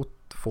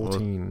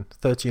 13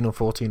 or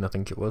 14, I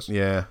think it was.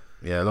 Yeah,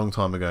 a long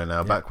time ago now.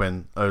 Yeah. Back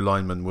when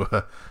O-linemen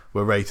were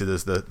rated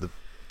as the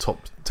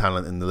top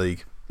talent in the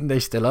league. They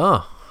still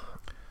are.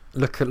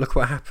 Look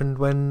what happened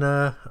when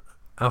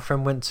our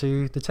friend went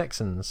to the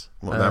Texans.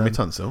 What, Laremy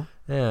Tunsil?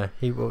 Yeah,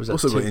 he got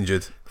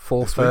injured.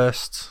 Four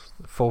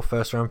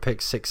first round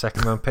picks, 6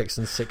 second round picks,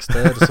 and 6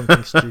 third or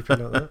something stupid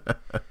like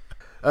that.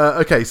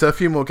 Okay, so a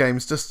few more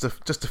games, just a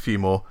few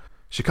more.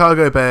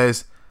 Chicago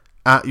Bears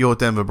at your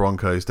Denver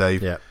Broncos,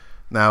 Dave. Yeah.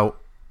 Now,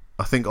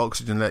 I think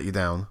Oxygen let you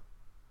down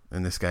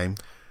in this game.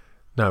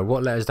 No,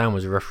 what let us down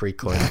was a referee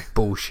calling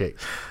bullshit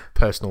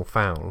personal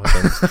foul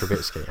against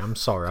Trubisky. I'm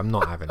sorry, I'm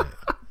not having it.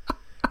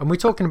 And we're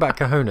talking about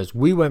cojones.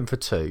 We went for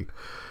 2.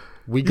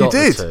 We got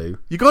the 2.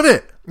 You got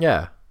it.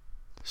 Yeah.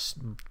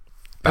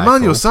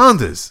 Emmanuel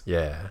Sanders.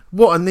 Yeah.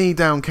 What a knee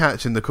down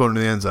catch in the corner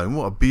of the end zone.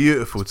 What a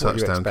beautiful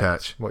touchdown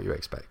catch. What you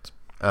expect.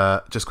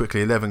 Just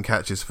quickly, 11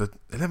 catches for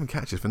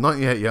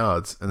 98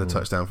 yards and a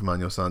touchdown from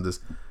Emmanuel Sanders.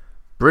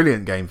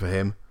 Brilliant game for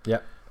him. Yeah.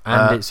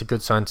 And it's a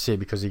good sign to see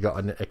because he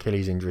got an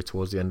Achilles injury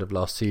towards the end of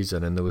last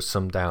season, and there was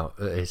some doubt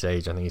at his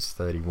age, I think he's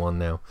 31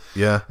 now,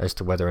 as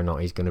to whether or not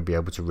he's going to be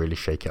able to really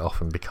shake it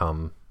off and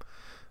become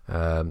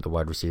the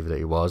wide receiver that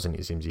he was, and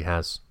it seems he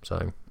has.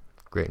 So,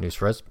 great news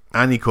for us.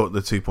 And he caught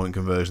the 2-point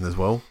conversion as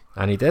well.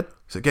 And he did.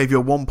 So it gave you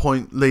a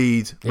 1-point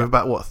lead with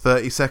about,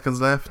 30 seconds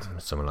left?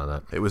 Something like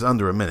that. It was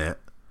under a minute.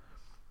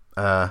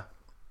 And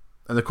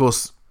of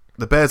course,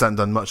 the Bears hadn't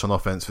done much on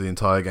offense for the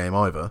entire game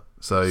either.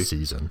 So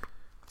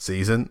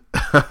Season.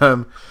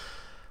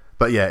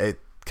 But yeah, it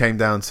came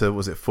down to,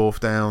 was it 4th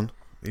down?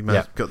 He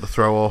got the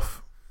throw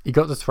off. He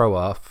got the throw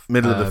off.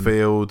 Middle of the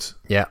field.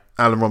 Yeah.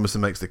 Allen Robinson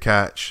makes the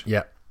catch.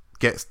 Yeah.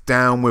 Gets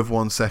down with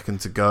 1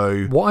 second to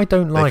go. What I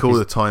don't like is... They call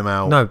the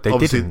timeout. No, they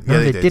didn't.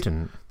 No, they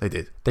didn't. They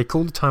did. They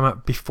called the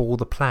timeout before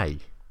the play.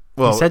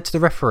 Well, he said to the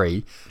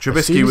referee, Trubisky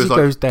as soon as was he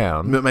goes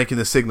down, making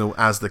the signal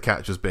as the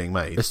catch was being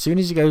made. As soon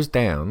as he goes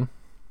down,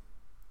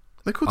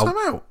 they call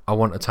timeout. I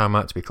want a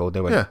timeout to be called.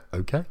 They went,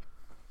 okay.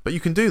 But you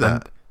can do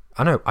that.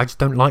 I know. I just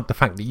don't like the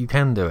fact that you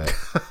can do it.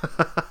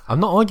 I'm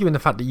not arguing the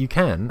fact that you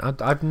can.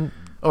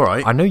 All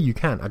right. I know you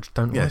can. I just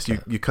don't like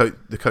it.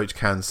 The coach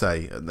can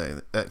say,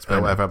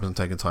 expect whatever happens and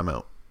take a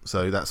timeout.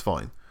 So that's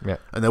fine. Yeah.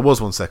 And there was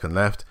 1 second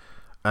left.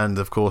 And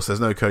of course, there's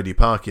no Cody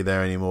Parkey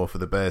there anymore for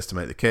the Bears to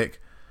make the kick.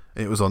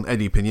 It was on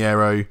Eddie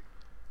Pinheiro,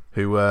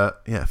 who,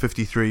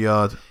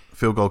 53-yard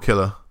field goal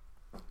killer.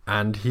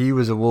 And he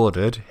was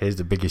awarded, here's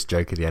the biggest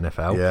joke of the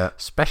NFL,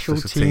 Special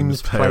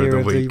Teams Player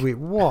of the Week.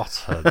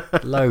 What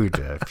a load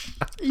of...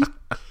 He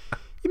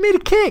made a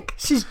kick.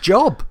 It's his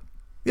job.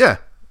 Yeah.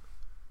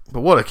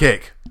 But what a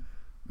kick.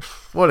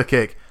 What a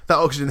kick. That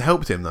Oxygen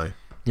helped him, though.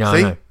 Yeah,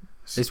 I know.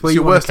 It's where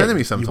your worst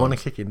enemy sometimes. You want to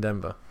kick in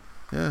Denver.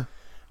 Yeah.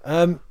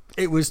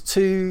 It was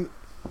 2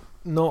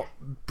 not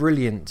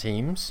brilliant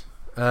teams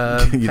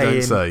you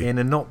don't say. In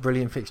a not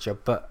brilliant fixture,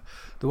 but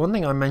the one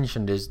thing I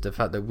mentioned is the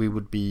fact that we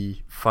would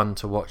be fun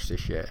to watch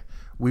this year.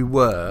 We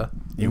were.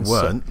 You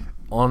weren't.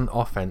 On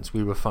offense,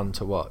 we were fun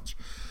to watch.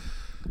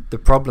 The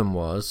problem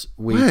was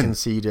we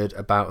conceded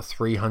about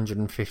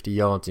 350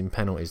 yards in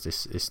penalties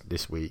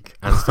this week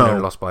and still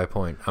only lost by a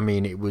point. I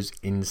mean, it was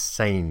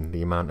insane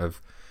the amount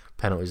of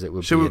penalties that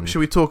were being... Should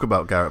we talk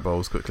about Garrett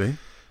Bowles quickly?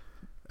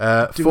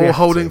 4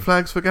 holding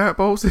flags for Garrett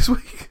Bowles this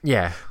week?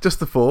 Yeah.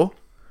 Just the 4?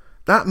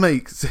 That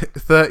makes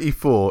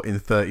 34 in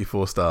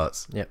 34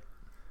 starts. Yep.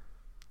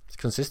 It's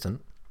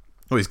consistent.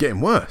 Oh, he's getting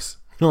worse.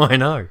 Oh, I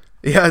know.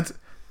 He had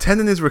 10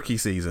 in his rookie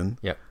season.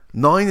 Yep.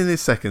 9 in his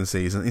second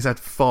season. He's had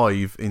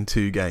 5 in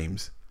 2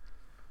 games.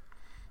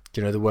 Do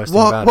you know the worst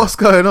thing about What's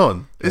going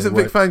on? Isn't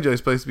Vic Fangio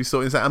supposed to be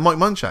sorting this out? And Mike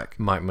Munchak?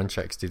 Mike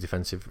Munchak's the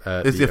defensive...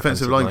 is the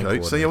offensive line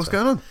coach. So, what's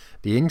going on?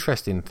 The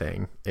interesting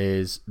thing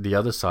is the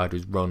other side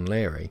was Ron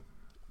Leary.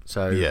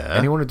 So,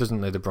 anyone who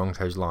doesn't know the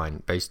Broncos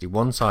line, basically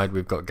one side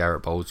we've got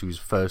Garrett Bowles, who's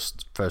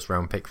first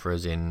round pick for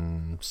us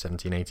in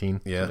 17-18,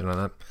 something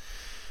like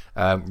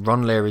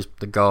Ron Leary's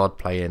the guard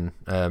playing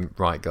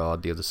right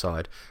guard, the other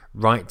side.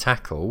 Right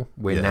tackle,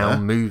 we're now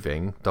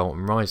moving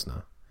Dalton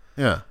Reisner.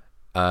 Yeah.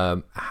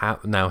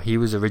 Now, he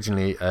was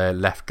originally a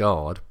left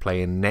guard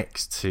playing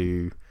next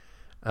to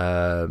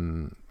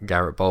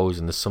Garrett Bowles,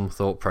 and there's some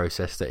thought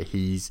process that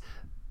he's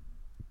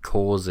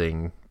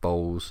causing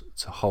Bowles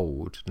to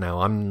hold.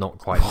 Now, I'm not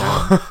quite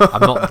down.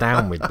 I'm not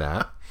down with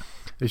that.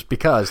 It's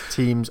because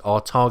teams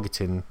are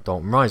targeting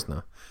Dalton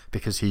Reisner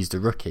because he's the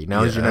rookie.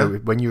 Now, as you know,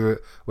 when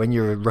you're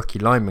a rookie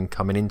lineman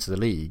coming into the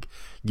league,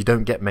 you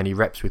don't get many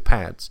reps with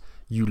pads.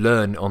 You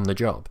learn on the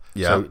job.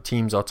 Yeah. So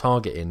teams are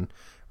targeting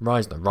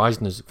Reisner.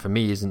 Reisner's, for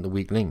me, isn't the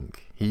weak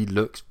link. He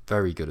looks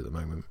very good at the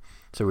moment.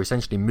 So we're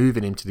essentially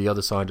moving him to the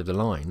other side of the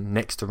line,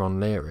 next to Ron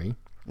Leary,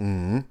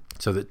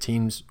 so that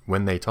teams,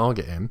 when they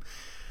target him,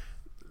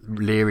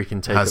 Leary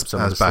can take up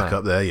some of the slack. Back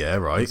up there, yeah,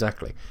 right.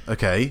 Exactly.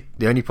 Okay.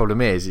 The only problem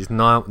is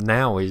now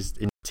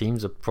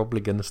teams are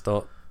probably going to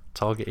start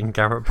targeting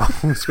Garrett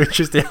Bowles, which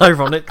is the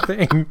ironic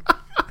thing.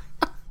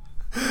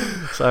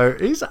 So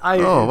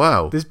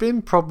wow. There's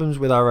been problems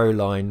with our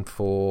O-line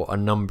for a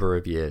number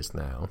of years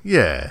now.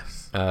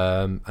 Yes.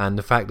 And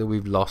the fact that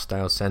we've lost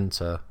our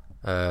centre,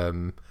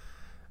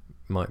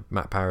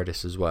 Matt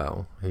Paradis as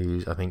well,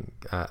 who's I think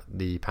at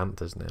the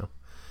Panthers now,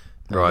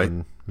 right?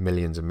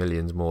 Millions and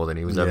millions more than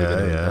he was ever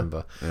going to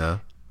remember. Yeah.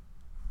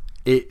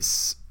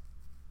 It's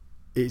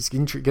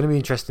going to be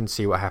interesting to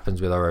see what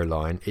happens with our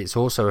O-line. It's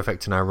also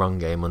affecting our run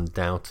game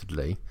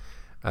undoubtedly.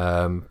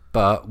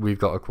 But we've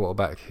got a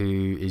quarterback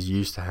who is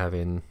used to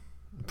having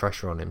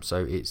pressure on him, so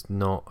it's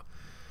not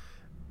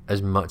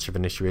as much of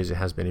an issue as it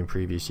has been in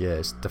previous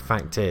years. The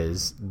fact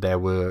is,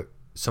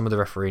 some of the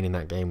refereeing in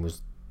that game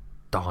was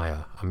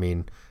dire. I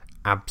mean,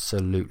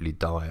 absolutely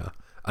dire,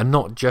 and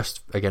not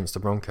just against the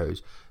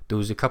Broncos. There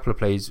was a couple of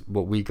plays.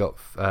 What we got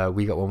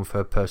one for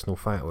a personal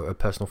foul. A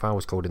personal foul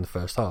was called in the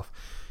first half.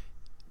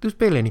 There was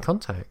barely any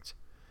contact.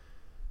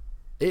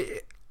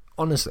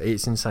 Honestly,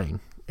 it's insane.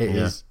 It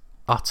is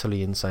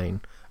utterly insane.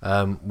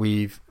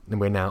 We're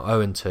now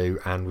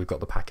 0-2, and we've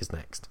got the Packers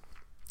next.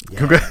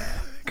 Yeah.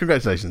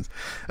 Congratulations.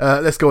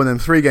 Let's go on then.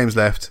 3 games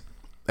left.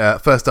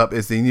 First up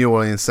is the New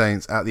Orleans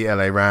Saints at the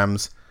LA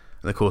Rams,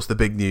 and of course the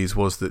big news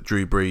was that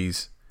Drew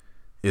Brees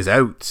is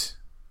out.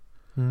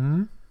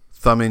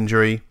 Thumb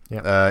injury.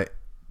 Yep.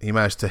 He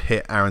managed to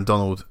hit Aaron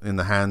Donald in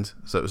the hand,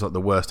 so it was like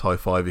the worst high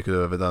five he could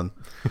have ever done.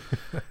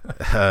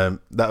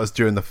 That was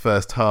during the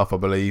first half, I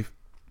believe,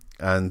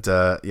 and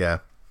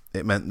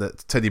it meant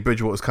that Teddy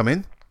Bridgewater's come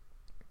in.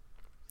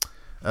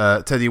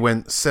 Teddy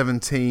went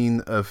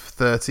 17 of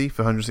 30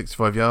 for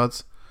 165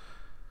 yards.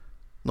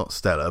 Not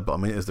stellar, but I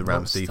mean it was the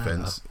Rams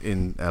defense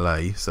in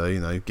LA,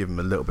 so give him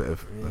a little bit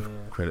of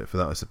credit for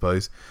that, I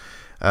suppose.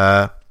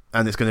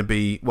 And it's going to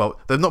be,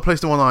 they've not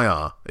placed him on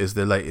IR, is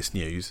the latest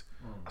news.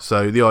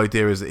 So the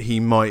idea is that he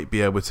might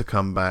be able to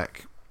come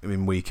back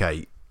in week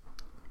 8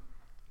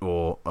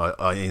 or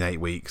in 8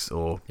 weeks,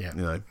 or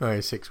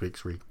 6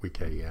 weeks,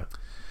 week 8, yeah.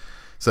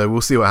 So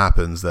we'll see what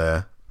happens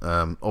there.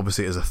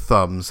 Obviously, it's a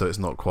thumb, so it's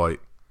not quite,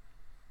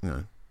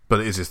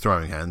 but it is his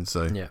throwing hand,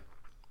 so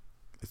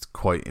it's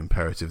quite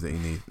imperative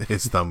that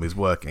his thumb is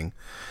working.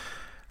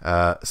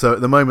 So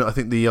at the moment, I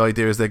think the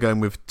idea is they're going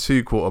with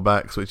 2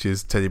 quarterbacks, which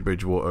is Teddy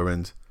Bridgewater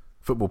and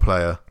football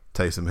player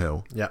Taysom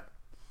Hill. Yeah,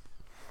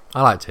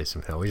 I like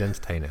Taysom Hill. He's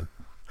entertaining.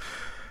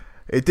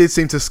 It did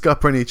seem to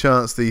scupper any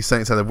chance the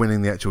Saints had of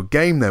winning the actual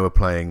game they were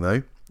playing,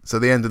 though. So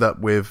they ended up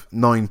with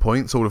 9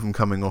 points, all of them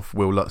coming off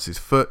Will Lutz's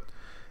foot.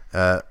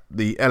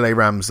 The LA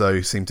Rams,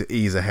 though, seemed to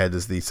ease ahead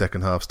as the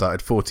second half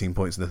started. 14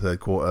 points in the third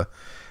quarter.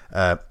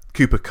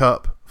 Cooper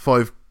Kupp,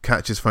 5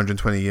 catches for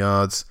 120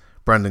 yards.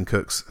 Brandon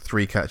Cooks,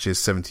 3 catches,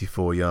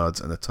 74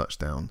 yards, and a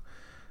touchdown.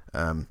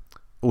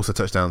 Also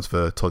touchdowns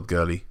for Todd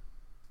Gurley.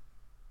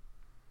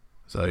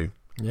 So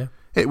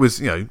it was,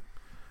 an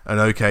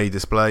okay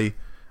display.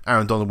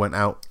 Aaron Donald went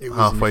out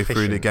halfway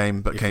through the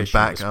game, but came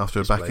back after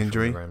a back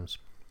injury.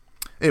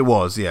 It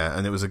was,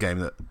 and it was a game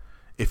that,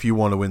 if you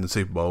want to win the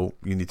Super Bowl,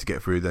 you need to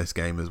get through this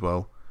game as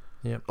well.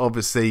 Yep.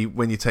 Obviously,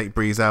 when you take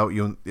Breeze out,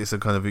 it's a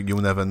kind of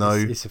you'll never know.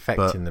 It's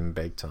affecting them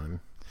big time.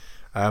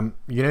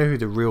 You know who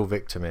the real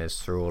victim is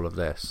through all of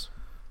this?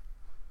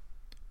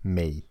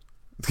 Me.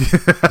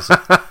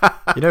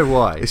 You know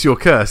why? It's your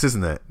curse,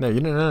 isn't it? No,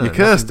 you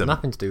cursed him.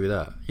 Nothing to do with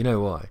that. You know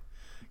why?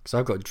 Because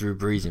I've got Drew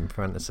Brees in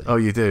fantasy. Oh,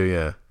 you do,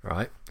 yeah.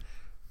 Right.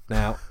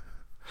 Now,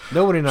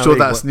 no one in our league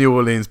that's New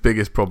Orleans'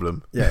 biggest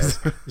problem. Yeah,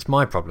 it's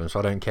my problem, so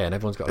I don't care, and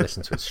everyone's got to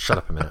listen to it. So shut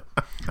up a minute.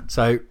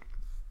 So,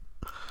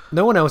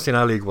 no one else in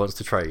our league wants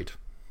to trade.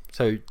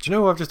 So, do you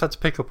know who I've just had to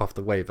pick up off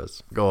the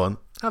waivers? Go on.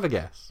 Have a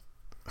guess.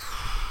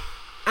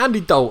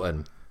 Andy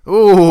Dalton.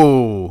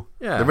 Oh,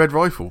 yeah. The Red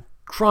Rifle.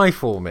 Cry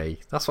for me.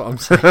 That's what I'm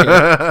saying.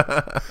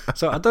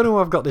 So, I don't know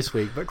what I've got this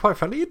week, but quite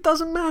frankly, it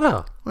doesn't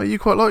matter. Well, you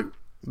quite like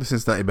the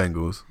Cincinnati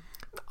Bengals.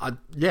 I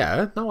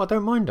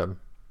don't mind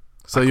them.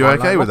 So you're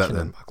okay with that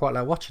then? I quite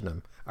like watching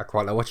them. I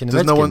quite like watching the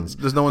Redskins.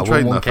 There's no one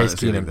trading that Case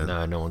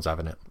Keenum. No one's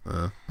having it.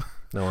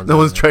 No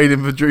one's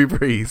trading for Drew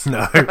Brees.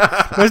 No,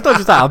 it's not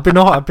just that.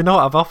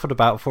 I've offered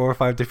about 4 or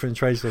 5 different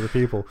trades to other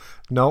people.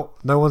 No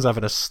one's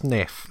having a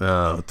sniff.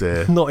 Oh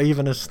dear, not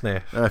even a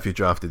sniff. If you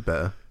drafted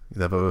better,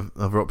 you'd have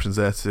other options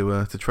there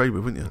to trade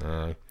with, wouldn't you?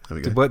 No.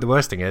 The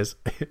worst thing is,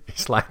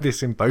 it's like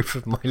this in both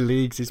of my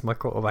leagues. He's my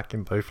quarterback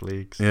in both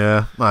leagues.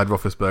 Yeah, I had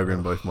Roethlisberger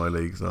in both my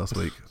leagues last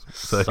week.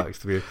 So. Sucks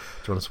to be. Do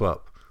you want to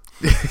swap?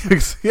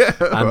 Yeah,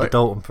 and right.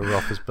 Dalton for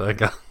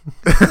Roethlisberger.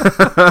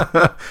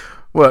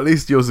 Well, at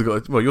least yours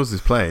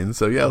is playing,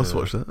 so yeah, I'll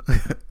watch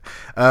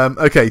that.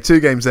 Okay, 2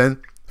 games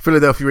then.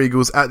 Philadelphia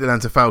Eagles at the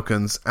Atlanta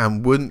Falcons,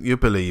 and wouldn't you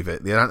believe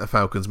it, the Atlanta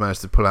Falcons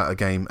managed to pull out a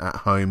game at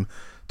home.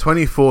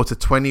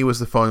 24-20 was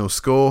the final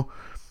score.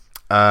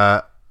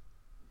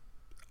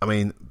 I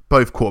mean,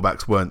 both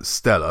quarterbacks weren't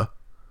stellar.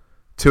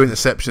 2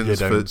 interceptions. You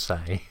don't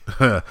say.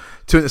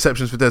 2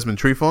 interceptions for Desmond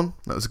Trufant.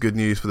 That was good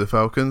news for the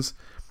Falcons.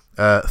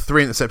 3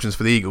 interceptions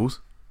for the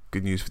Eagles.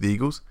 Good news for the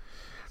Eagles.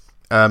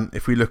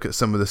 If we look at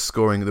some of the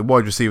scoring, the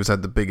wide receivers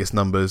had the biggest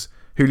numbers.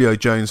 Julio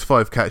Jones,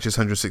 5 catches,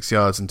 106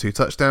 yards and 2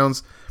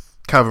 touchdowns.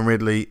 Calvin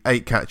Ridley,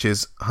 8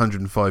 catches,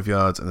 105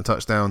 yards and a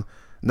touchdown.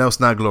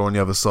 Nelson Aguilar on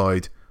the other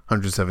side,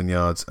 107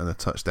 yards and a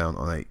touchdown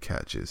on 8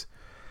 catches.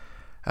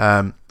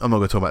 I'm not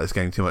going to talk about this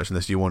game too much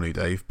unless you want to,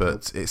 Dave,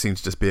 but it seems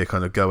to just be a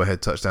kind of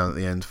go-ahead touchdown at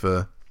the end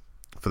for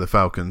the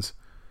Falcons.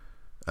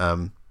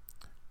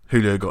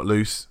 Julio got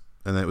loose,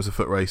 and then it was a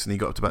foot race, and he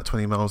got up to about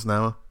 20 miles an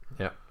hour.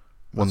 Yeah.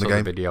 Won the game.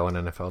 The video on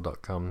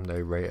NFL.com,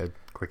 they rated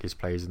quickest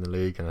players in the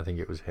league, and I think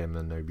it was him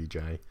and OBJ.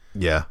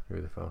 Yeah. Who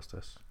were the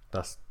fastest.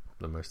 That's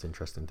the most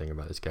interesting thing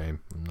about this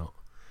game. I'm not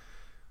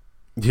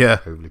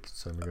overly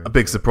concerned. A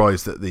big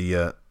surprise that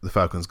the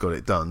Falcons got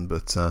it done,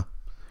 but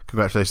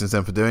congratulations to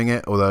them for doing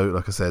it. Although,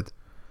 like I said,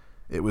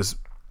 it was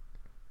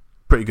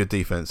pretty good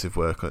defensive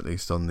work, at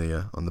least on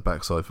the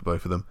backside for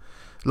both of them.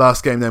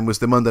 Last game then was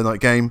the Monday night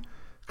game.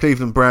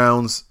 Cleveland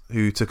Browns,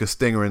 who took a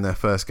stinger in their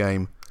first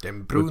game,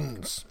 them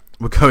Bruins,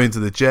 were going to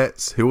the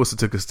Jets, who also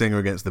took a stinger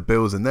against the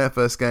Bills in their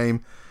first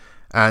game,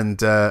 and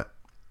the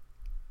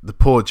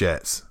poor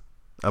Jets.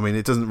 I mean,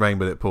 it doesn't rain,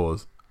 but it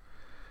pours.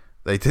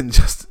 They didn't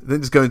just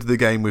go into the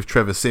game with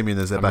Trevor Siemian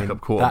as their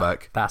backup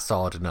quarterback. That's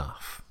hard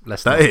enough.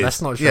 Let's not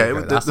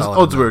the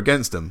odds were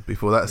against them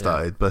before that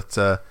started, but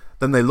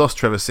then they lost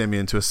Trevor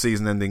Siemian to a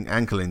season-ending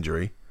ankle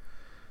injury.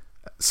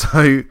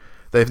 So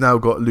they've now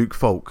got Luke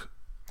Falk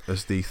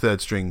as the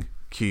third-string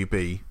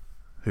QB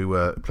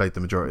who played the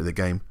majority of the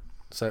game.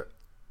 So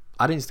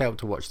I didn't stay up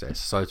to watch this.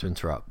 Sorry to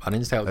interrupt. I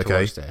didn't stay up to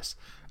watch this,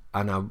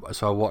 and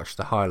I watched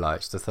the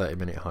highlights, the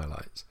 30-minute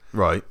highlights.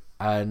 Right.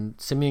 And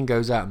Simeon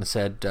goes out and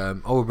said,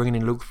 we're bringing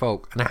in Luke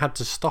Falk. And I had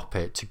to stop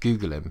it to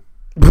Google him.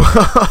 So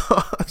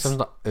I was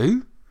like,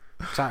 who?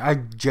 So I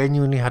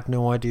genuinely had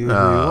no idea who he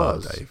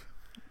was. Dave.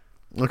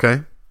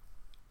 Okay.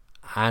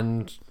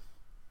 And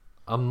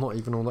I'm not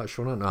even all that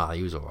sure.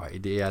 He was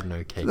alright. He had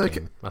no cake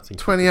game. I think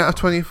 20 out of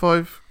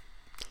 25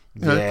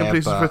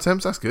 completions for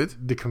attempts. That's good.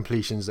 The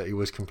completions that he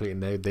was completing,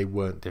 they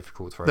weren't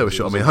difficult throws. They were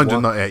short.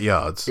 198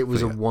 yards. It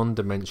was a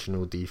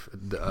one-dimensional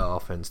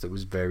offense that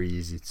was very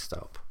easy to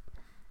stop.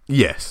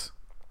 Yes.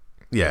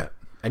 Yeah.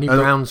 Any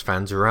Browns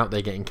fans who are out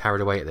there getting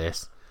carried away at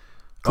this,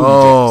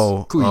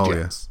 cool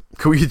Jets.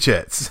 Cool your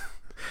Jets.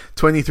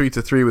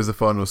 23-3 was the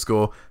final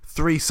score.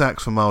 3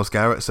 sacks for Myles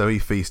Garrett, so he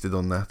feasted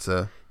on that.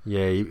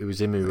 It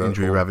was him who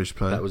injury ravaged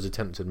play. That was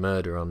attempted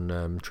murder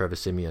on Trevor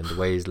Siemian. The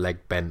way his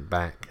leg bent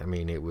back. I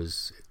mean, it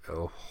was.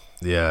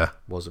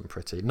 Wasn't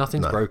pretty.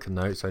 Nothing's broken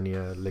though. It's only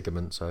a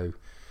ligament, so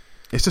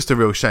it's just a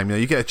real shame.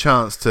 You get a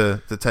chance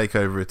to take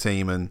over a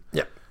team and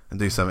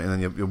do something,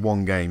 and then your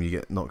one game you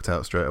get knocked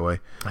out straight away.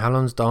 How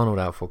long's Darnold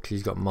out for? Because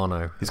he's got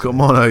mono. He's got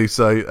mono,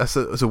 so that's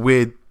a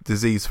weird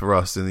disease for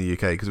us in the UK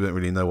because we don't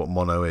really know what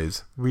mono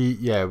is. I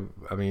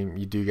mean,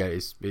 you do get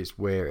it's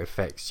where it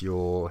affects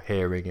your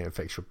hearing, it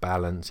affects your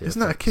balance.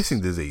 Isn't that a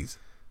kissing disease?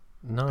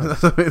 No,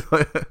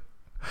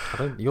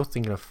 you're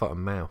thinking of foot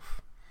and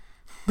mouth.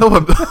 No,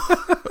 I'm.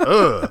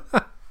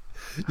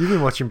 You've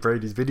been watching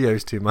Brady's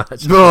videos too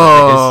much.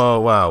 Oh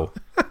wow!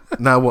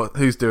 Now what?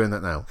 Who's doing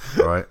that now?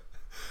 All right.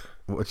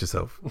 Watch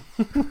yourself.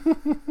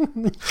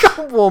 You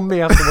can't warn me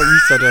after what you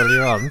said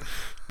earlier on.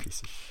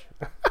 Piece of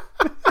shit.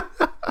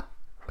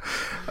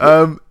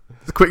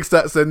 The quick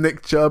stats then: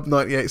 Nick Chubb,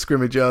 98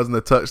 scrimmage yards and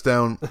a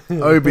touchdown.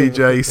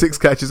 OBJ, 6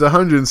 catches,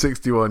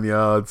 161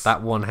 yards.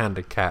 That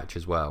one-handed catch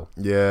as well.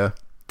 Yeah.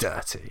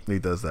 Dirty. He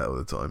does that all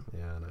the time.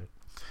 Yeah,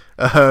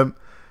 I know.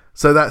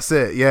 So that's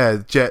it. Yeah,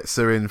 Jets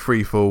are in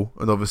free fall,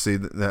 and obviously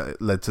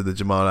that led to the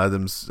Jamal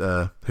Adams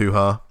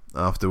hoo-ha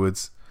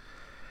afterwards.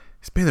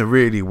 It's been a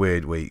really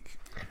weird week,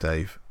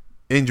 Dave.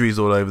 Injuries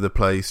all over the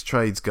place,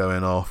 trades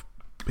going off,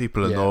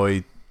 people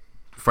annoyed,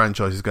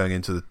 franchises going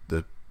into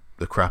the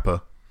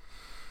crapper.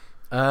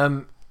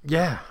 I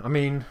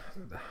mean,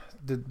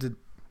 the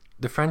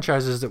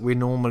franchises that we're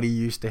normally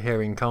used to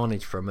hearing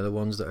carnage from are the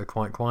ones that are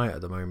quite quiet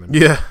at the moment.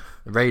 Yeah.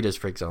 The Raiders,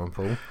 for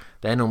example,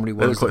 they're normally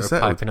ones that are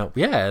piping up.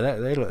 Yeah,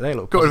 they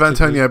look got rid of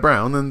Antonio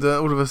Brown, and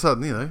all of a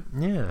sudden,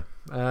 Yeah.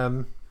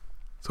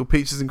 It's all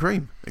peaches and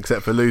cream,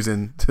 except for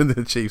losing to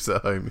the Chiefs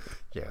at home.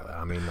 Yeah,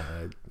 I mean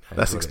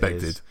that's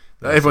expected.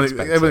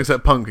 Everyone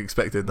except Punk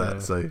expected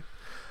that. So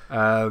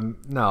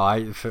no,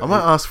 I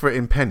might ask for it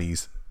in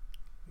pennies.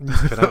 My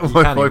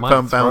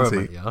 £5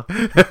 bounty.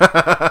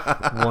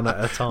 One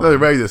at a time. No,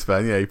 Raiders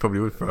fan, yeah, you probably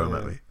would throw them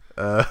at me.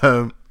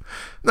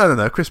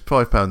 No, crisp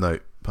 £5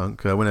 note,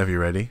 Punk. Whenever you're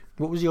ready.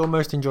 What was your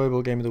most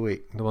enjoyable game of the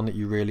week? The one that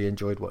you really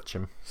enjoyed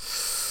watching?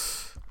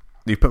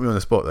 You put me on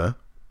the spot there.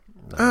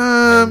 No,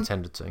 I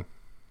intended to.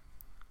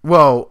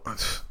 Well,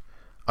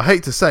 I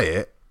hate to say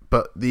it,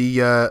 but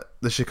the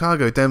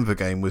Chicago-Denver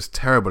game was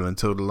terrible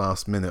until the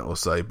last minute or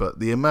so. But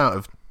the amount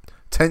of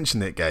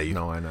tension it gave.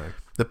 No, I know.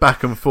 The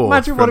back and forth.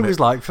 Imagine what it was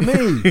like for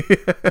me.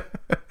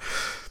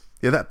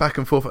 Yeah, that back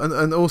and forth,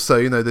 and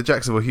also, the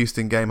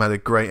Jacksonville-Houston game had a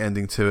great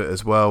ending to it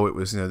as well. It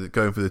was,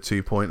 going for the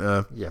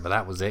 2-pointer. Yeah, but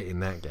that was it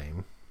in that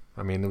game.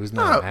 I mean, there was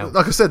no help.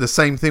 Like I said, the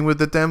same thing with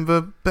the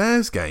Denver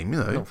Bears game.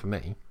 Not for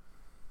me.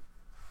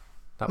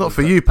 Not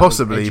for you,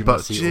 possibly,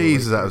 but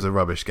Jesus, that was a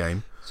rubbish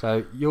game.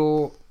 So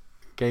your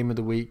game of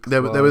the week.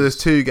 There's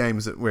two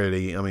games that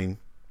really. I mean,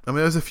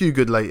 there's a few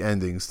good late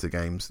endings to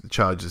games, the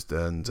Chargers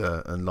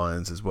and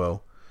Lions as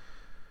well.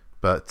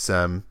 But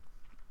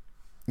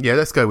yeah,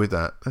 let's go with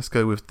that. Let's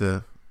go with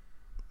the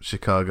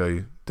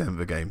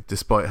Chicago-Denver game,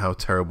 despite how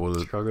terrible.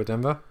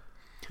 Chicago-Denver.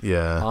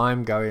 Yeah,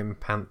 I'm going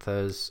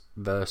Panthers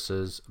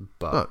versus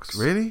Bucks. Bucks,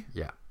 really?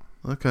 Yeah.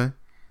 Okay.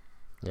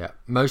 Yeah,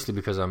 mostly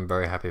because I'm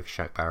very happy for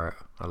Shaq Barrett.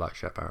 I like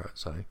Shaq Barrett,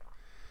 so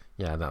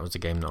yeah, that was a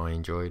game that I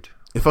enjoyed.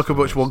 If I could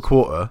watch one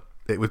quarter,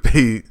 it would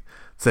be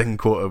second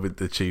quarter with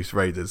the Chiefs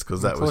Raiders,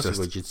 because that was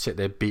just. You'd sit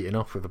there beating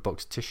off with a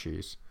box of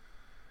tissues.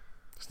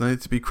 There's no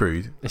need to be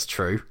crude. It's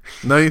true.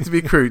 No need to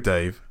be crude,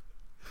 Dave.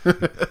 Just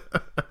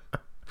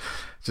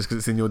because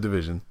it's in your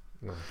division.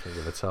 No, I think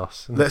of a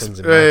toss. Let's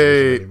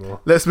move on.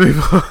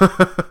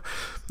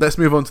 Let's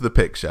move on to the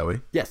picks, shall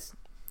we? Yes.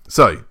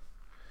 So,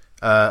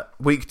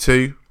 week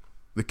 2,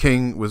 the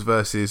King was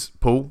versus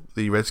Paul,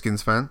 the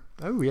Redskins fan.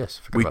 Oh yes,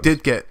 we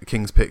did get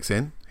King's picks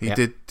in. He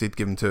did give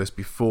them to us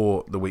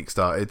before the week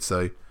started,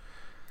 so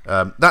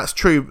that's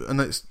true, and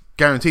it's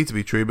guaranteed to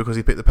be true because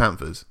he picked the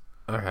Panthers.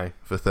 Okay.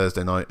 For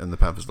Thursday night, and the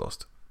Panthers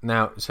lost.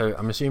 Now, so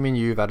I'm assuming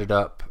you've added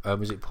up.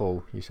 Was it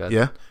Paul? You said.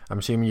 Yeah. I'm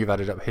assuming you've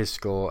added up his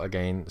score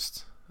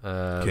against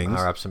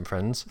our absent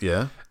friends.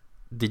 Yeah.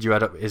 Did you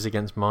add up his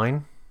against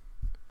mine?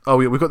 Oh,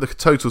 yeah, we've got the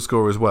total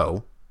score as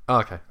well. Oh,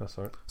 okay, that's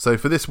all right. So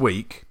for this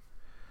week.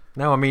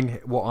 No, I mean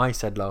what I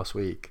said last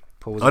week.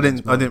 Paul was I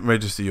didn't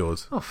register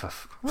yours. Oh,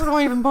 why do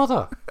I even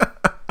bother?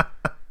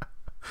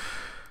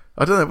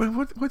 I don't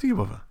know. Why do you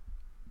bother?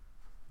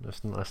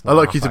 That's not I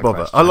like you to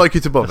bother. I like you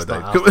to bother,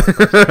 Dave.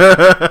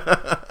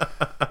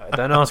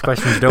 Don't ask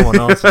questions you don't want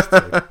answers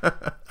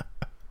to.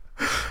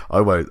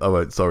 I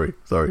won't. Sorry.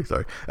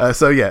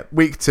 So yeah,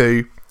 week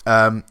 2,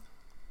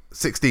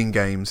 16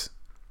 games.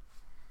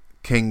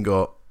 King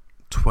got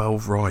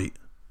 12 right.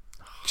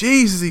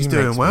 Jesus, he's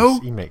doing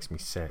well. He makes me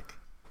sick.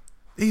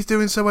 He's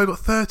doing so well. Got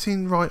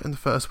 13 right in the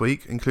first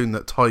week, including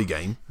that tie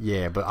game.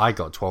 Yeah, but I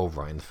got 12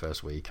 right in the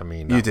first week. I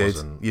mean, you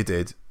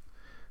did.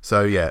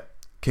 So yeah,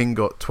 King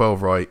got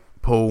 12 right.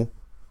 Paul,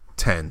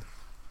 10.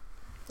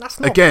 That's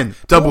not, again,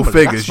 double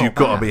figures. You've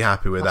got to be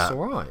happy with that's that.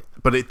 All right.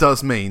 But it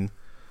does mean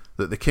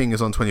that the King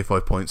is on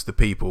 25 points. The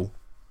people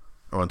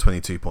are on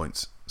 22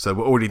 points. So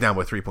we're already down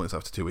by 3 points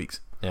after 2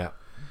 weeks. Yeah.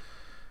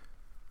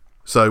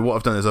 So what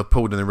I've done is I've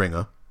pulled in the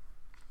ringer,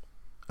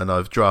 and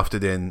I've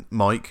drafted in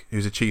Mike,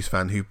 who's a Chiefs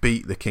fan, who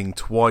beat the King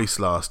twice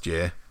last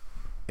year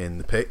in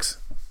the picks.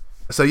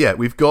 So yeah,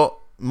 we've got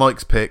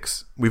Mike's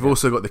picks. We've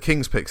also got the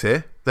King's picks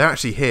here. They're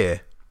actually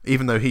here,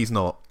 even though he's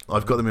not.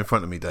 I've got them in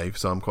front of me, Dave,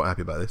 so I'm quite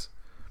happy about this.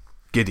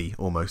 Giddy,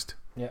 almost.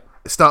 Yeah.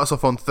 It starts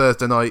off on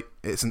Thursday night.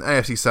 It's an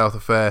AFC South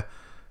affair.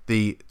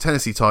 The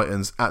Tennessee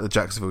Titans at the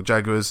Jacksonville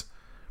Jaguars.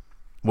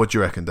 What do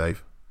you reckon,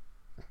 Dave?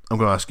 I'm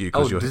going to ask you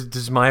because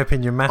does my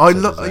opinion matter? I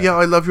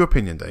love your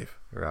opinion, Dave.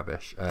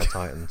 Rubbish.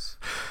 Titans.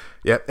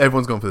 Yeah,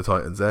 everyone's gone for the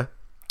Titans there.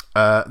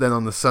 Then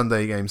on the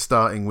Sunday game,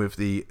 starting with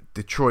the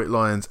Detroit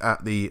Lions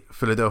at the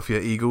Philadelphia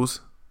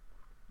Eagles.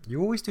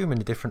 You always do them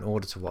in a different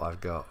order to what I've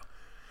got.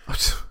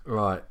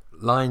 Right.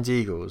 Lions,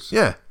 Eagles.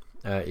 Yeah.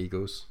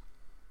 Eagles.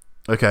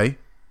 Okay.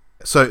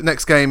 So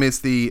next game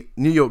is the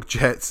New York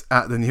Jets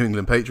at the New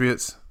England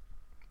Patriots.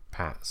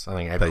 Pats. I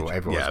think everyone's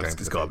going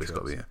for it's got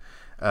to be.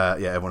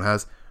 Yeah, everyone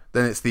has.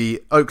 Then it's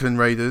the Oakland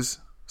Raiders,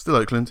 still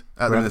Oakland,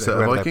 at the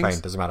Minnesota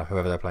Vikings. Doesn't matter,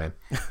 whoever they're playing.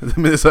 The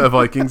Minnesota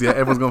Vikings, yeah,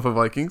 everyone's gone for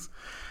Vikings.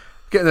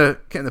 Getting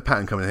the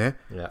pattern coming here.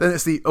 Yeah. Then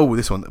it's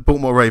this one,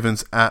 Baltimore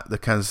Ravens at the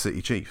Kansas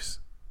City Chiefs.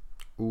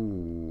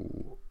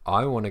 Ooh,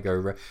 I want to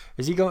go.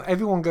 Is he gone?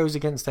 Everyone goes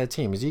against their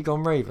team. Is he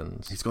gone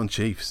Ravens? He's gone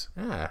Chiefs.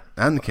 Yeah.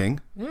 And the King.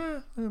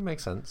 Yeah, that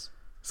makes sense.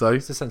 So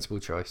it's a sensible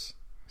choice.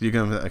 You're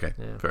going with that? Okay,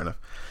 yeah. Fair enough.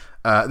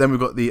 Then we've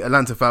got the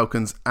Atlanta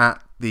Falcons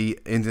at the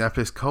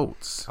Indianapolis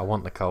Colts. I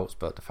want the Colts,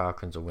 but the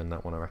Falcons will win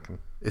that one, I reckon.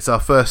 It's our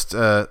first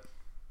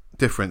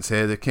difference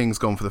here. The King's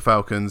gone for the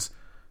Falcons.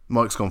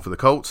 Mike's gone for the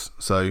Colts.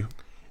 So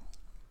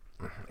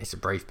it's a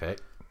brave pick.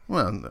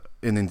 Well,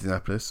 in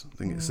Indianapolis, I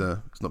think it's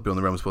not beyond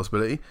the realms of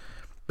possibility.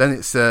 Then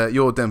it's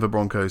your Denver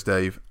Broncos,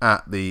 Dave,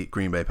 at the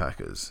Green Bay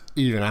Packers.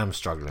 Even I'm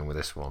struggling with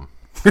this one.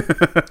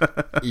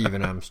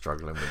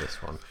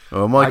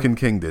 Well, Mike and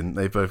King didn't.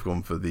 They've both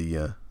gone for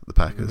the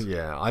Packers.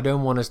 Yeah, I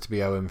don't want us to be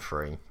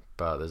 0-3,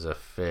 but there's a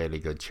fairly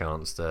good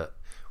chance that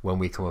when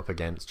we come up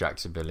against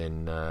Jacksonville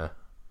in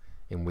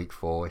week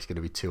 4, it's going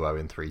to be 2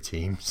 0-3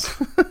 teams.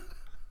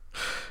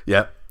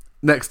 Yeah.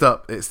 Next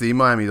up, it's the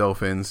Miami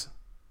Dolphins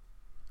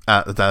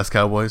at the Dallas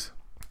Cowboys.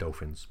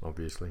 Dolphins,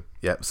 obviously.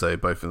 Yep, so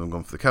both of them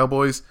gone for the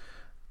Cowboys.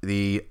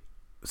 The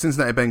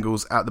Cincinnati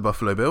Bengals at the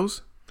Buffalo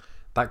Bills.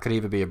 That could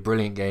either be a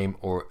brilliant game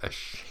or a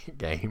shit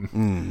game.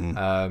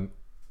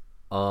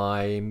 Mm-hmm.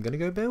 I'm going to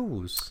go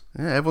Bills.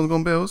 Yeah, everyone's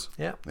gone Bills.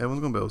 Yeah.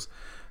 Everyone's gone Bills.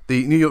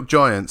 The New York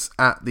Giants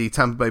at the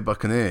Tampa Bay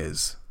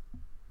Buccaneers.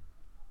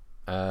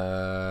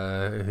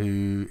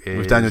 Who is...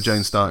 With Daniel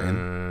Jones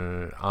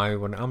starting. I'm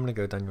going to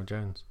go Daniel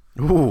Jones.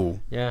 Ooh.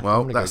 Yeah.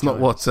 Well, that's not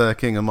what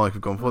King and Mike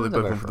have gone for. They've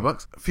both gone for the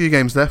Bucs. A few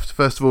games left.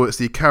 First of all, it's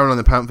the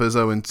Carolina Panthers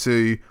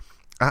 0-2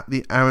 at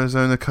the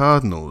Arizona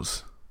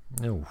Cardinals.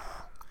 Ooh.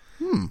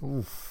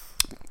 Ooh.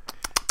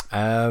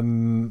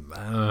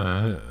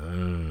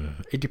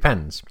 It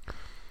depends.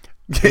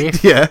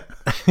 Yeah.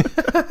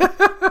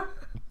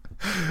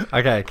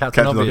 Okay,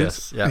 Captain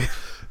Obvious. Yeah.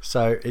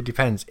 So it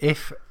depends.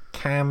 If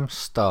Cam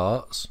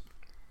starts,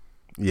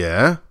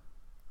 yeah,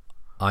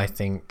 I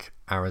think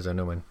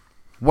Arizona win.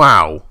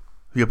 Wow,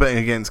 you're betting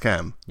against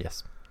Cam?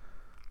 Yes.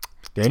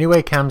 The only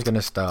way Cam's going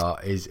to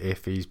start is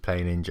if he's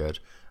playing injured,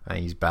 and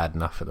he's bad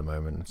enough at the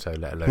moment. So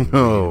let alone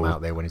him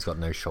out there when he's got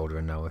no shoulder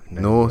and no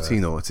naughty.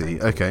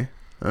 Ankle.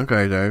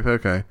 Okay, Dave.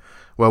 Okay.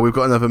 Well, we've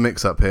got another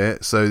mix-up here.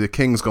 So the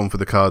King's gone for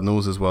the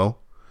Cardinals as well.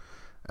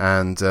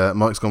 And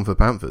Mike's gone for the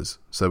Panthers.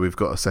 So we've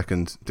got a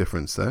second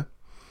difference there.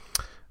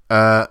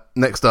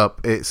 Next up,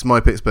 it's my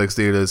Pittsburgh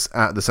Steelers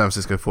at the San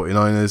Francisco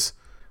 49ers,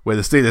 where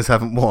the Steelers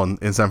haven't won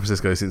in San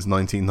Francisco since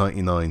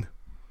 1999.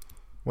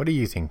 What do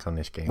you think on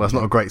this game? Well, it's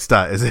not a great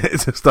stat, is it,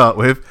 to start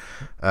with?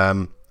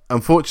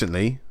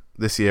 Unfortunately,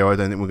 this year I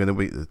don't think we're going to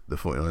beat the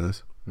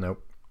 49ers.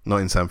 Nope. Not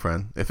in San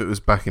Fran. If it was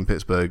back in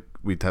Pittsburgh,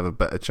 we'd have a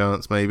better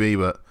chance maybe,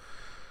 but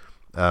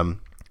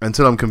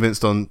until I'm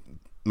convinced on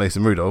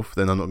Mason Rudolph,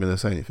 then I'm not going to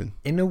say anything.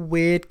 In a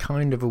weird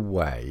kind of a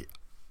way,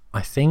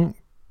 I think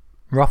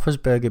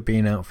Roethlisberger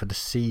being out for the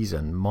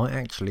season might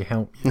actually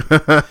help you.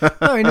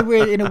 No,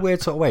 in a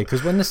weird sort of way,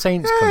 because when the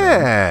Saints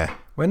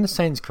when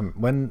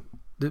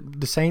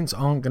the Saints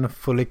aren't going to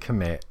fully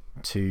commit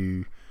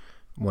to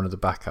one of the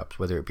backups,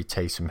 whether it be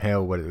Taysom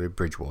Hill, whether it be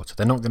Bridgewater,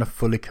 they're not going to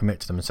fully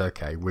commit to them and say,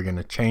 okay, we're going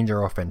to change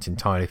our offense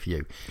entirely for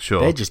you. Sure.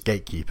 They're just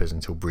gatekeepers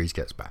until Breeze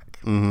gets back,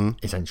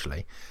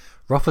 essentially.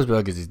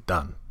 Roethlisberger's is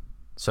done.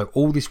 So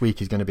all this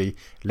week is going to be,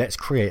 let's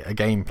create a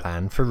game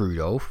plan for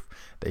Rudolph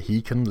that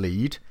he can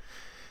lead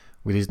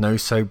with his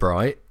nose so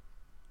bright.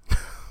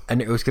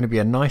 And it was going to be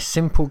a nice,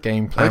 simple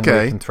game plan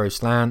where he can throw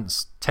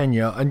slants, 10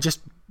 yards, and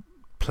just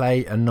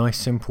play a nice,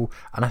 simple...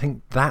 And I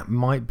think that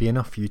might be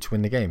enough for you to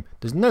win the game.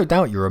 There's no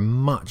doubt you're a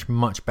much,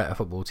 much better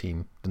football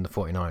team than the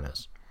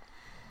 49ers.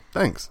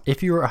 Thanks.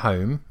 If you were at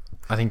home,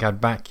 I think I'd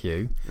back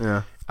you.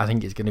 Yeah. I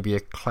think it's going to be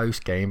a close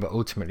game, but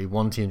ultimately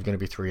one team's going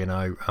to be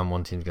 3-0 and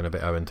one team's going to be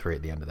 0-3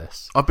 at the end of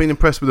this. I've been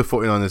impressed with the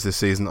 49ers this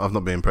season. I've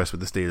not been impressed with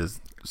the Steelers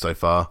so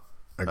far.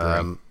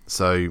 Agree.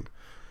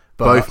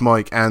 Both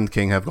Mike and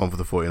King have gone for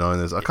the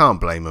 49ers. I can't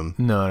blame them.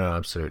 No,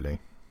 absolutely.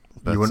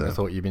 But, you wouldn't have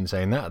thought you'd been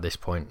saying that at this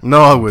point. No,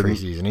 I wouldn't.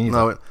 Pre-season either.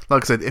 No,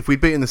 like I said, if we'd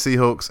beaten the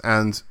Seahawks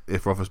and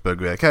if Roethlisberger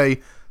were okay,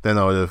 then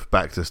I would have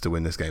backed us to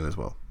win this game as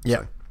well.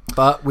 Yeah. So.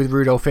 But with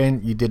Rudolph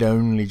in, you did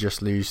only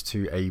just lose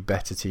to a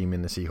better team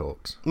in the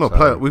Seahawks.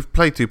 Well, we've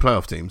played 2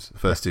 playoff temes,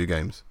 first 2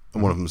 games,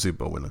 and one of them a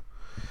Super Bowl winner.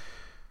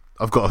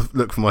 I've got to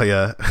look for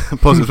my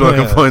positives where I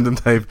can find them,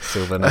 Dave.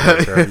 Silver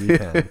nuggets, right? You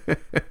can.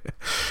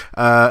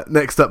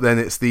 Next up, then,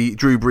 it's the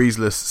Drew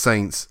Breesless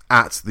Saints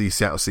at the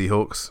Seattle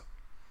Seahawks.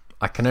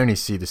 I can only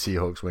see the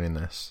Seahawks winning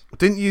this.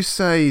 Didn't you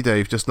say,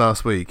 Dave, just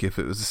last week, if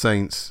it was the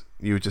Saints,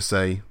 you would just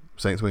say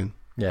Saints win?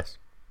 Yes.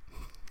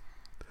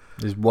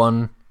 There's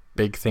one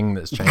big thing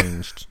that's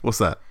changed. What's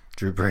that?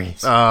 Drew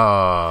Brees.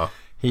 Ah.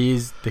 He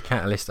is the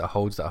catalyst that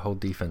holds that whole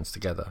defense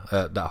together,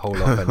 that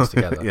whole offense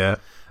together. Yeah.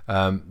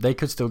 They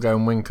could still go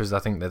and win because I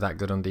think they're that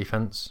good on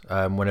defense.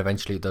 When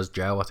eventually it does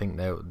gel, I think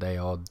they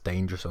are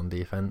dangerous on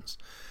defense.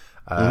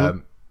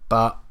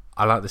 But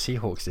I like the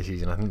Seahawks this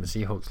season. I think the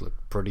Seahawks look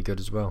pretty good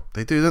as well.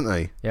 They do, don't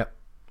they? Yep.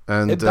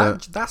 And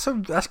that's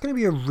going to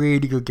be a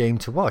really good game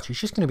to watch. It's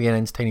just going to be an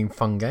entertaining,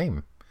 fun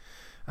game.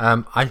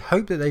 I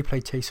hope that they play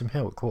Taysom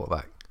Hill at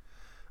quarterback.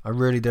 I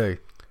really do.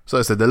 So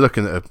I said they're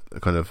looking at a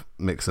kind of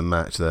mix and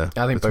match there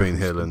between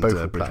Hill and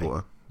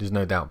Bridgewater. There's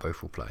no doubt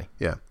both will play.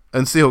 Yeah.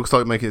 And Seahawks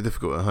like making it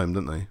difficult at home,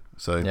 don't they?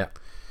 So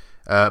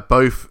yeah.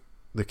 Both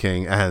the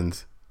King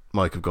and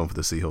Mike have gone for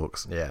the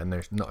Seahawks. Yeah, and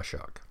there's not a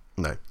shock.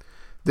 No.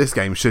 This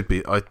game should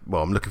be... I'm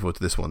looking forward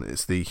to this one.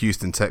 It's the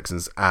Houston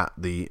Texans at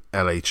the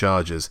LA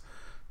Chargers.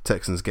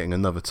 Texans getting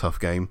another tough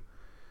game.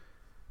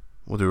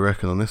 What do we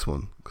reckon on this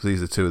one? Because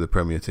these are 2 of the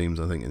premier teams,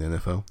 I think, in the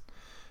NFL.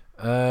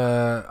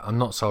 I'm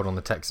not sold on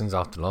the Texans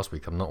after last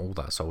week. I'm not all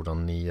that sold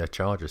on the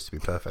Chargers, to be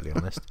perfectly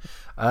honest.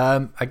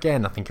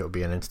 Again, I think it'll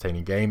be an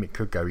entertaining game. It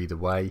could go either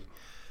way.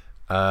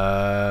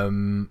 How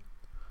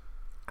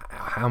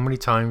many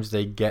times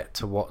they get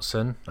to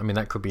Watson? I mean,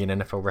 that could be an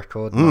NFL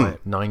record.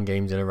 9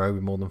 games in a row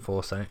with more than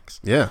 4 sacks.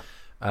 Yeah.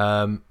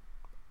 You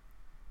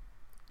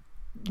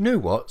know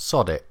what?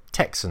 Sod it.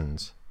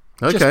 Texans.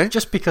 Okay.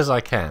 Just because I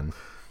can.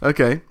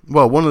 Okay.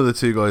 Well, one of the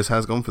two guys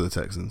has gone for the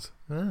Texans.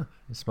 Ah,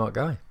 he's a smart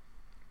guy.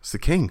 It's the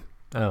King.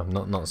 Oh,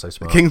 not so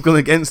smart. The King's gone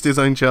against his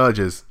own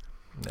Chargers.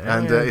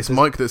 And it's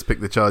Mike that's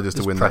picked the Chargers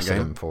to win that game. There's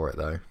precedent for it,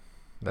 though.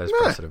 There's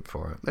precedent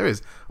for it. There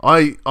is.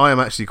 I am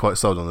actually quite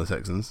sold on the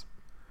Texans.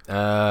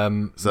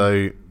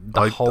 So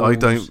I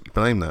don't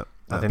blame that.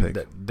 I think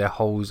that their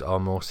holes are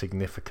more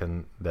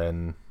significant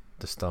than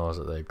the stars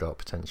that they've got,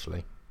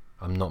 potentially.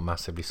 I'm not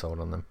massively sold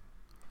on them.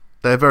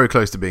 They're very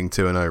close to being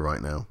 2-0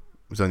 right now.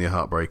 It was only a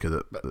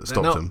heartbreaker that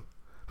stopped them.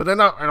 But they're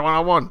not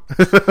 1-1.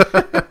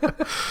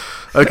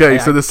 Okay,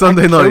 so the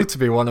Sunday night to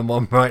be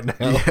 1-1 right now.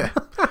 Yeah.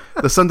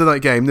 The Sunday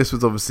night game, this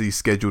was obviously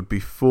scheduled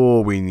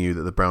before we knew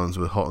that the Browns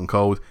were hot and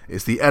cold.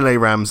 It's the LA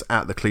Rams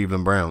at the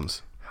Cleveland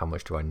Browns. How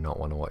much do I not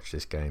want to watch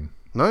this game?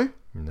 No?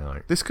 No.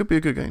 This could be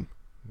a good game.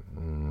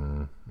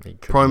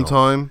 Prime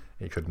time.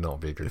 It could not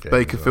be a good game. If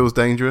Baker feels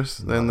dangerous,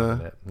 then...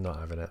 Not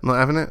having it. Not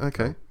having it?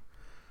 Okay.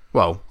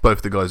 Well,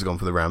 both the guys have gone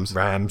for the Rams.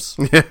 Rams.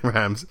 Yeah,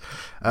 Rams.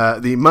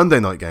 The Monday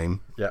night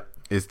game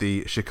is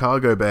the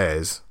Chicago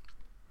Bears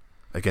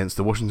against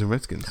the Washington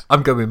Redskins.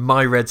 I'm going with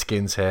my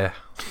Redskins here.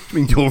 I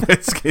mean, your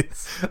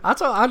Redskins.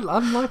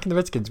 I'm liking the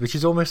Redskins, which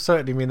is almost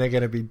certainly mean they're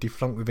going to be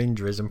deflunked with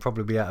injuries and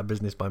probably be out of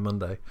business by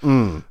Monday.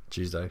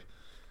 Tuesday.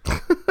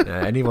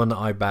 Anyone that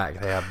I back,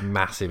 they have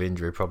massive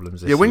injury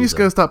problems this when season. you're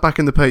going to start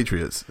backing the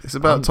Patriots, it's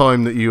about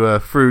time that you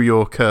threw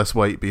your curse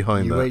weight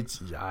behind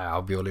that.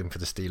 I'll be all in for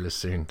the Steelers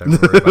soon. Don't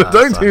worry about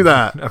Don't do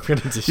that. I'm going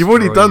to You've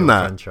already done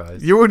that.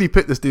 Franchise. You already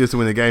picked the Steelers to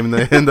win the game and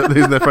they end up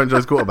losing their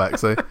franchise quarterback.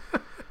 So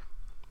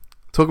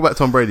talk about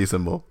Tom Brady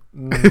some more.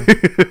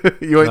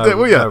 You won't do it,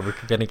 will you? No, we're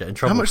going to get in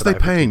trouble. How much are they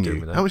paying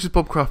you? How much is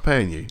Bob Kraft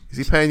paying you? Is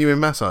he paying you in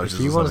massages? If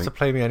he wants to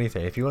play me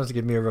anything, if he wants to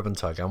give me a rub and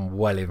tug, I'm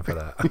well in for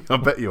that. I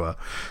bet you are.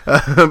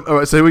 All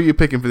right, so who are you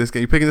picking for this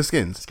game? You picking the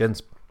Skins?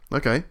 Skins.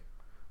 Okay.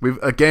 We've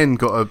again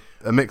got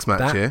a mixed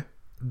match here.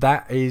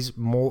 That is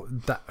more...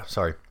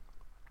 Sorry.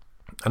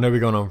 I know we've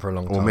gone on for a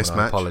long time, and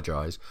I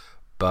apologise,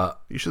 but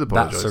you should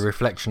apologise. That's a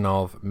reflection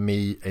of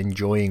me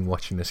enjoying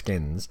watching the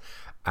Skins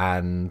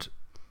and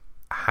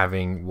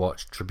having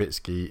watched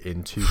Trubisky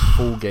in 2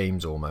 full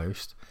games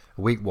almost.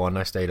 Week 1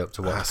 I stayed up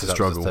to watch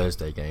the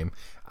Thursday game,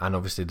 and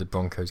obviously the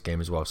Broncos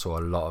game as well, saw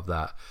a lot of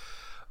that.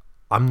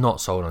 I'm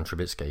not sold on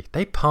Trubisky.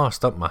 They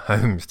passed up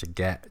Mahomes to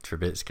get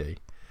Trubisky.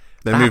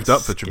 They moved up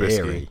for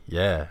Trubisky.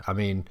 Yeah, I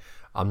mean,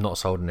 I'm not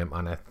sold on him,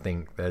 and I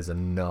think there's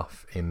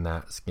enough in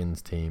that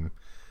Skins team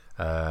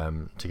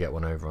to get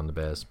one over on the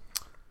Bears.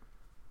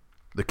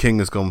 The King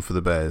has gone for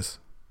the Bears.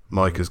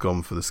 Mike has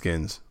gone for the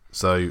Skins.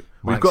 So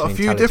we've got a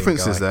few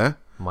differences there.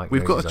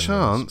 We've got a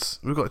chance.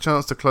 We've got a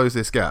chance to close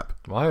this gap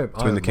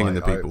between the King and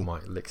the people.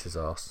 Mike licks his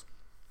ass.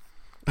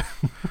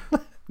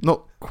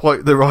 Not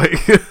quite the right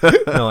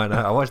no, I know.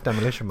 I watched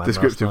Demolition Man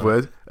descriptive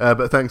word,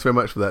 but thanks very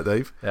much for that,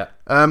 Dave.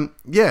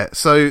 Yeah.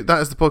 So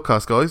that is the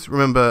podcast, guys.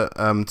 Remember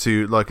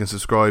to like and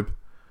subscribe.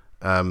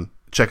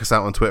 Check us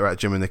out on Twitter at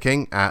Jim and the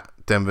King, at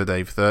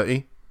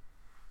DenverDave30.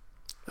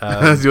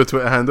 That's your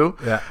Twitter handle.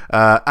 Yeah.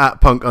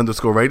 At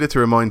Punk_Raider to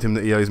remind him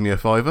that he owes me a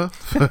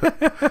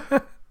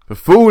 $5 for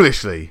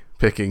foolishly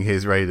picking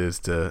his Raiders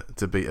to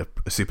beat a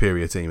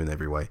superior team in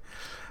every way.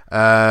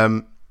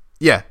 And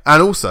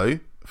also,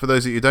 for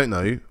those of you who don't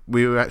know,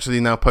 we were actually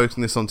now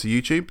posting this onto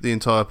YouTube, the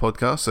entire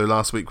podcast. So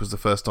last week was the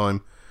first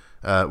time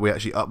we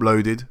actually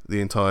uploaded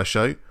the entire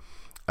show.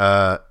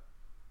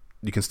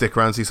 You can stick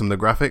around and see some of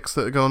the graphics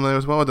that are going on there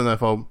as well. I don't know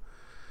if I'll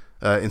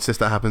insist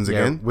that happens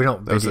again. We're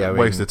not videoing. That was a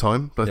waste of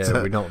time. But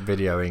we're not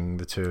videoing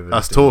the two of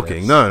us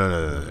talking.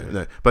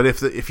 No. But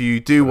if you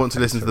do want to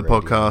listen to the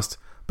podcast,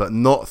 but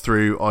not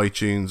through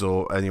iTunes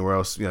or anywhere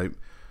else, like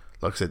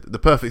I said, the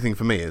perfect thing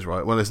for me is,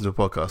 right, when I listen to a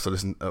podcast, I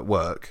listen at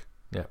work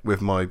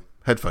with my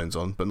headphones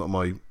on, but not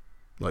my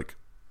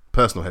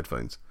personal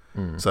headphones.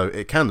 So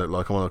it can look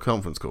like I'm on a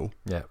conference call.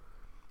 Yeah.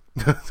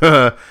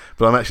 But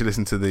I'm actually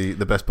listening to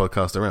the best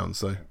podcast around.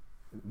 So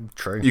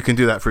true. You can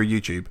do that through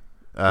YouTube.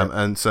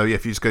 And so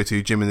if you just go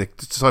to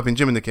type in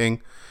Jim and the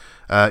King,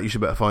 you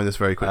should better find us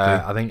very quickly.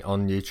 I think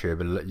on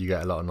YouTube you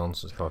get a lot of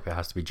nonsense come up. It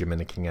has to be Jim and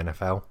the King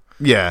NFL.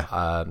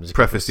 Yeah.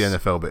 Preface the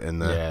NFL bit in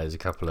there. Yeah, there's a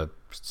couple of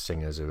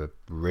singers who are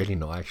really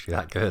not actually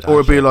that good. Or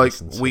it'd be like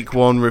Week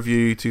 1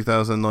 review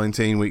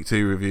 2019, Week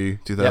 2 review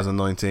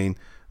 2019.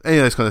 Any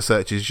of those kind of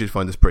searches, you should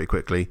find us pretty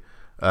quickly.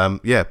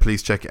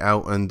 Please check it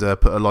out and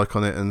put a like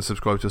on it and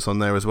subscribe to us on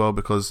there as well,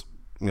 because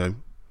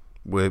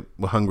we're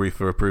hungry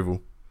for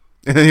approval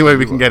in any way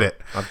we can get it.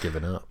 I've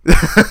given up.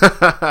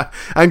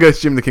 And go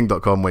to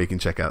jimtheking.com where you can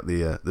check out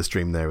the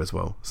stream there as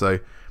well. So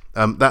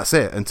that's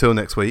it until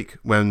next week,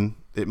 when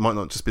it might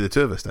not just be the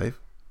two of us, Dave.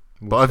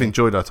 I've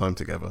enjoyed our time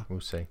together. We'll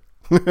see.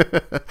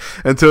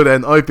 Until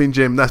then, I've been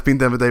Jim, that's been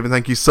Denver Dave, and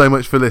thank you so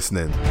much for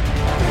listening.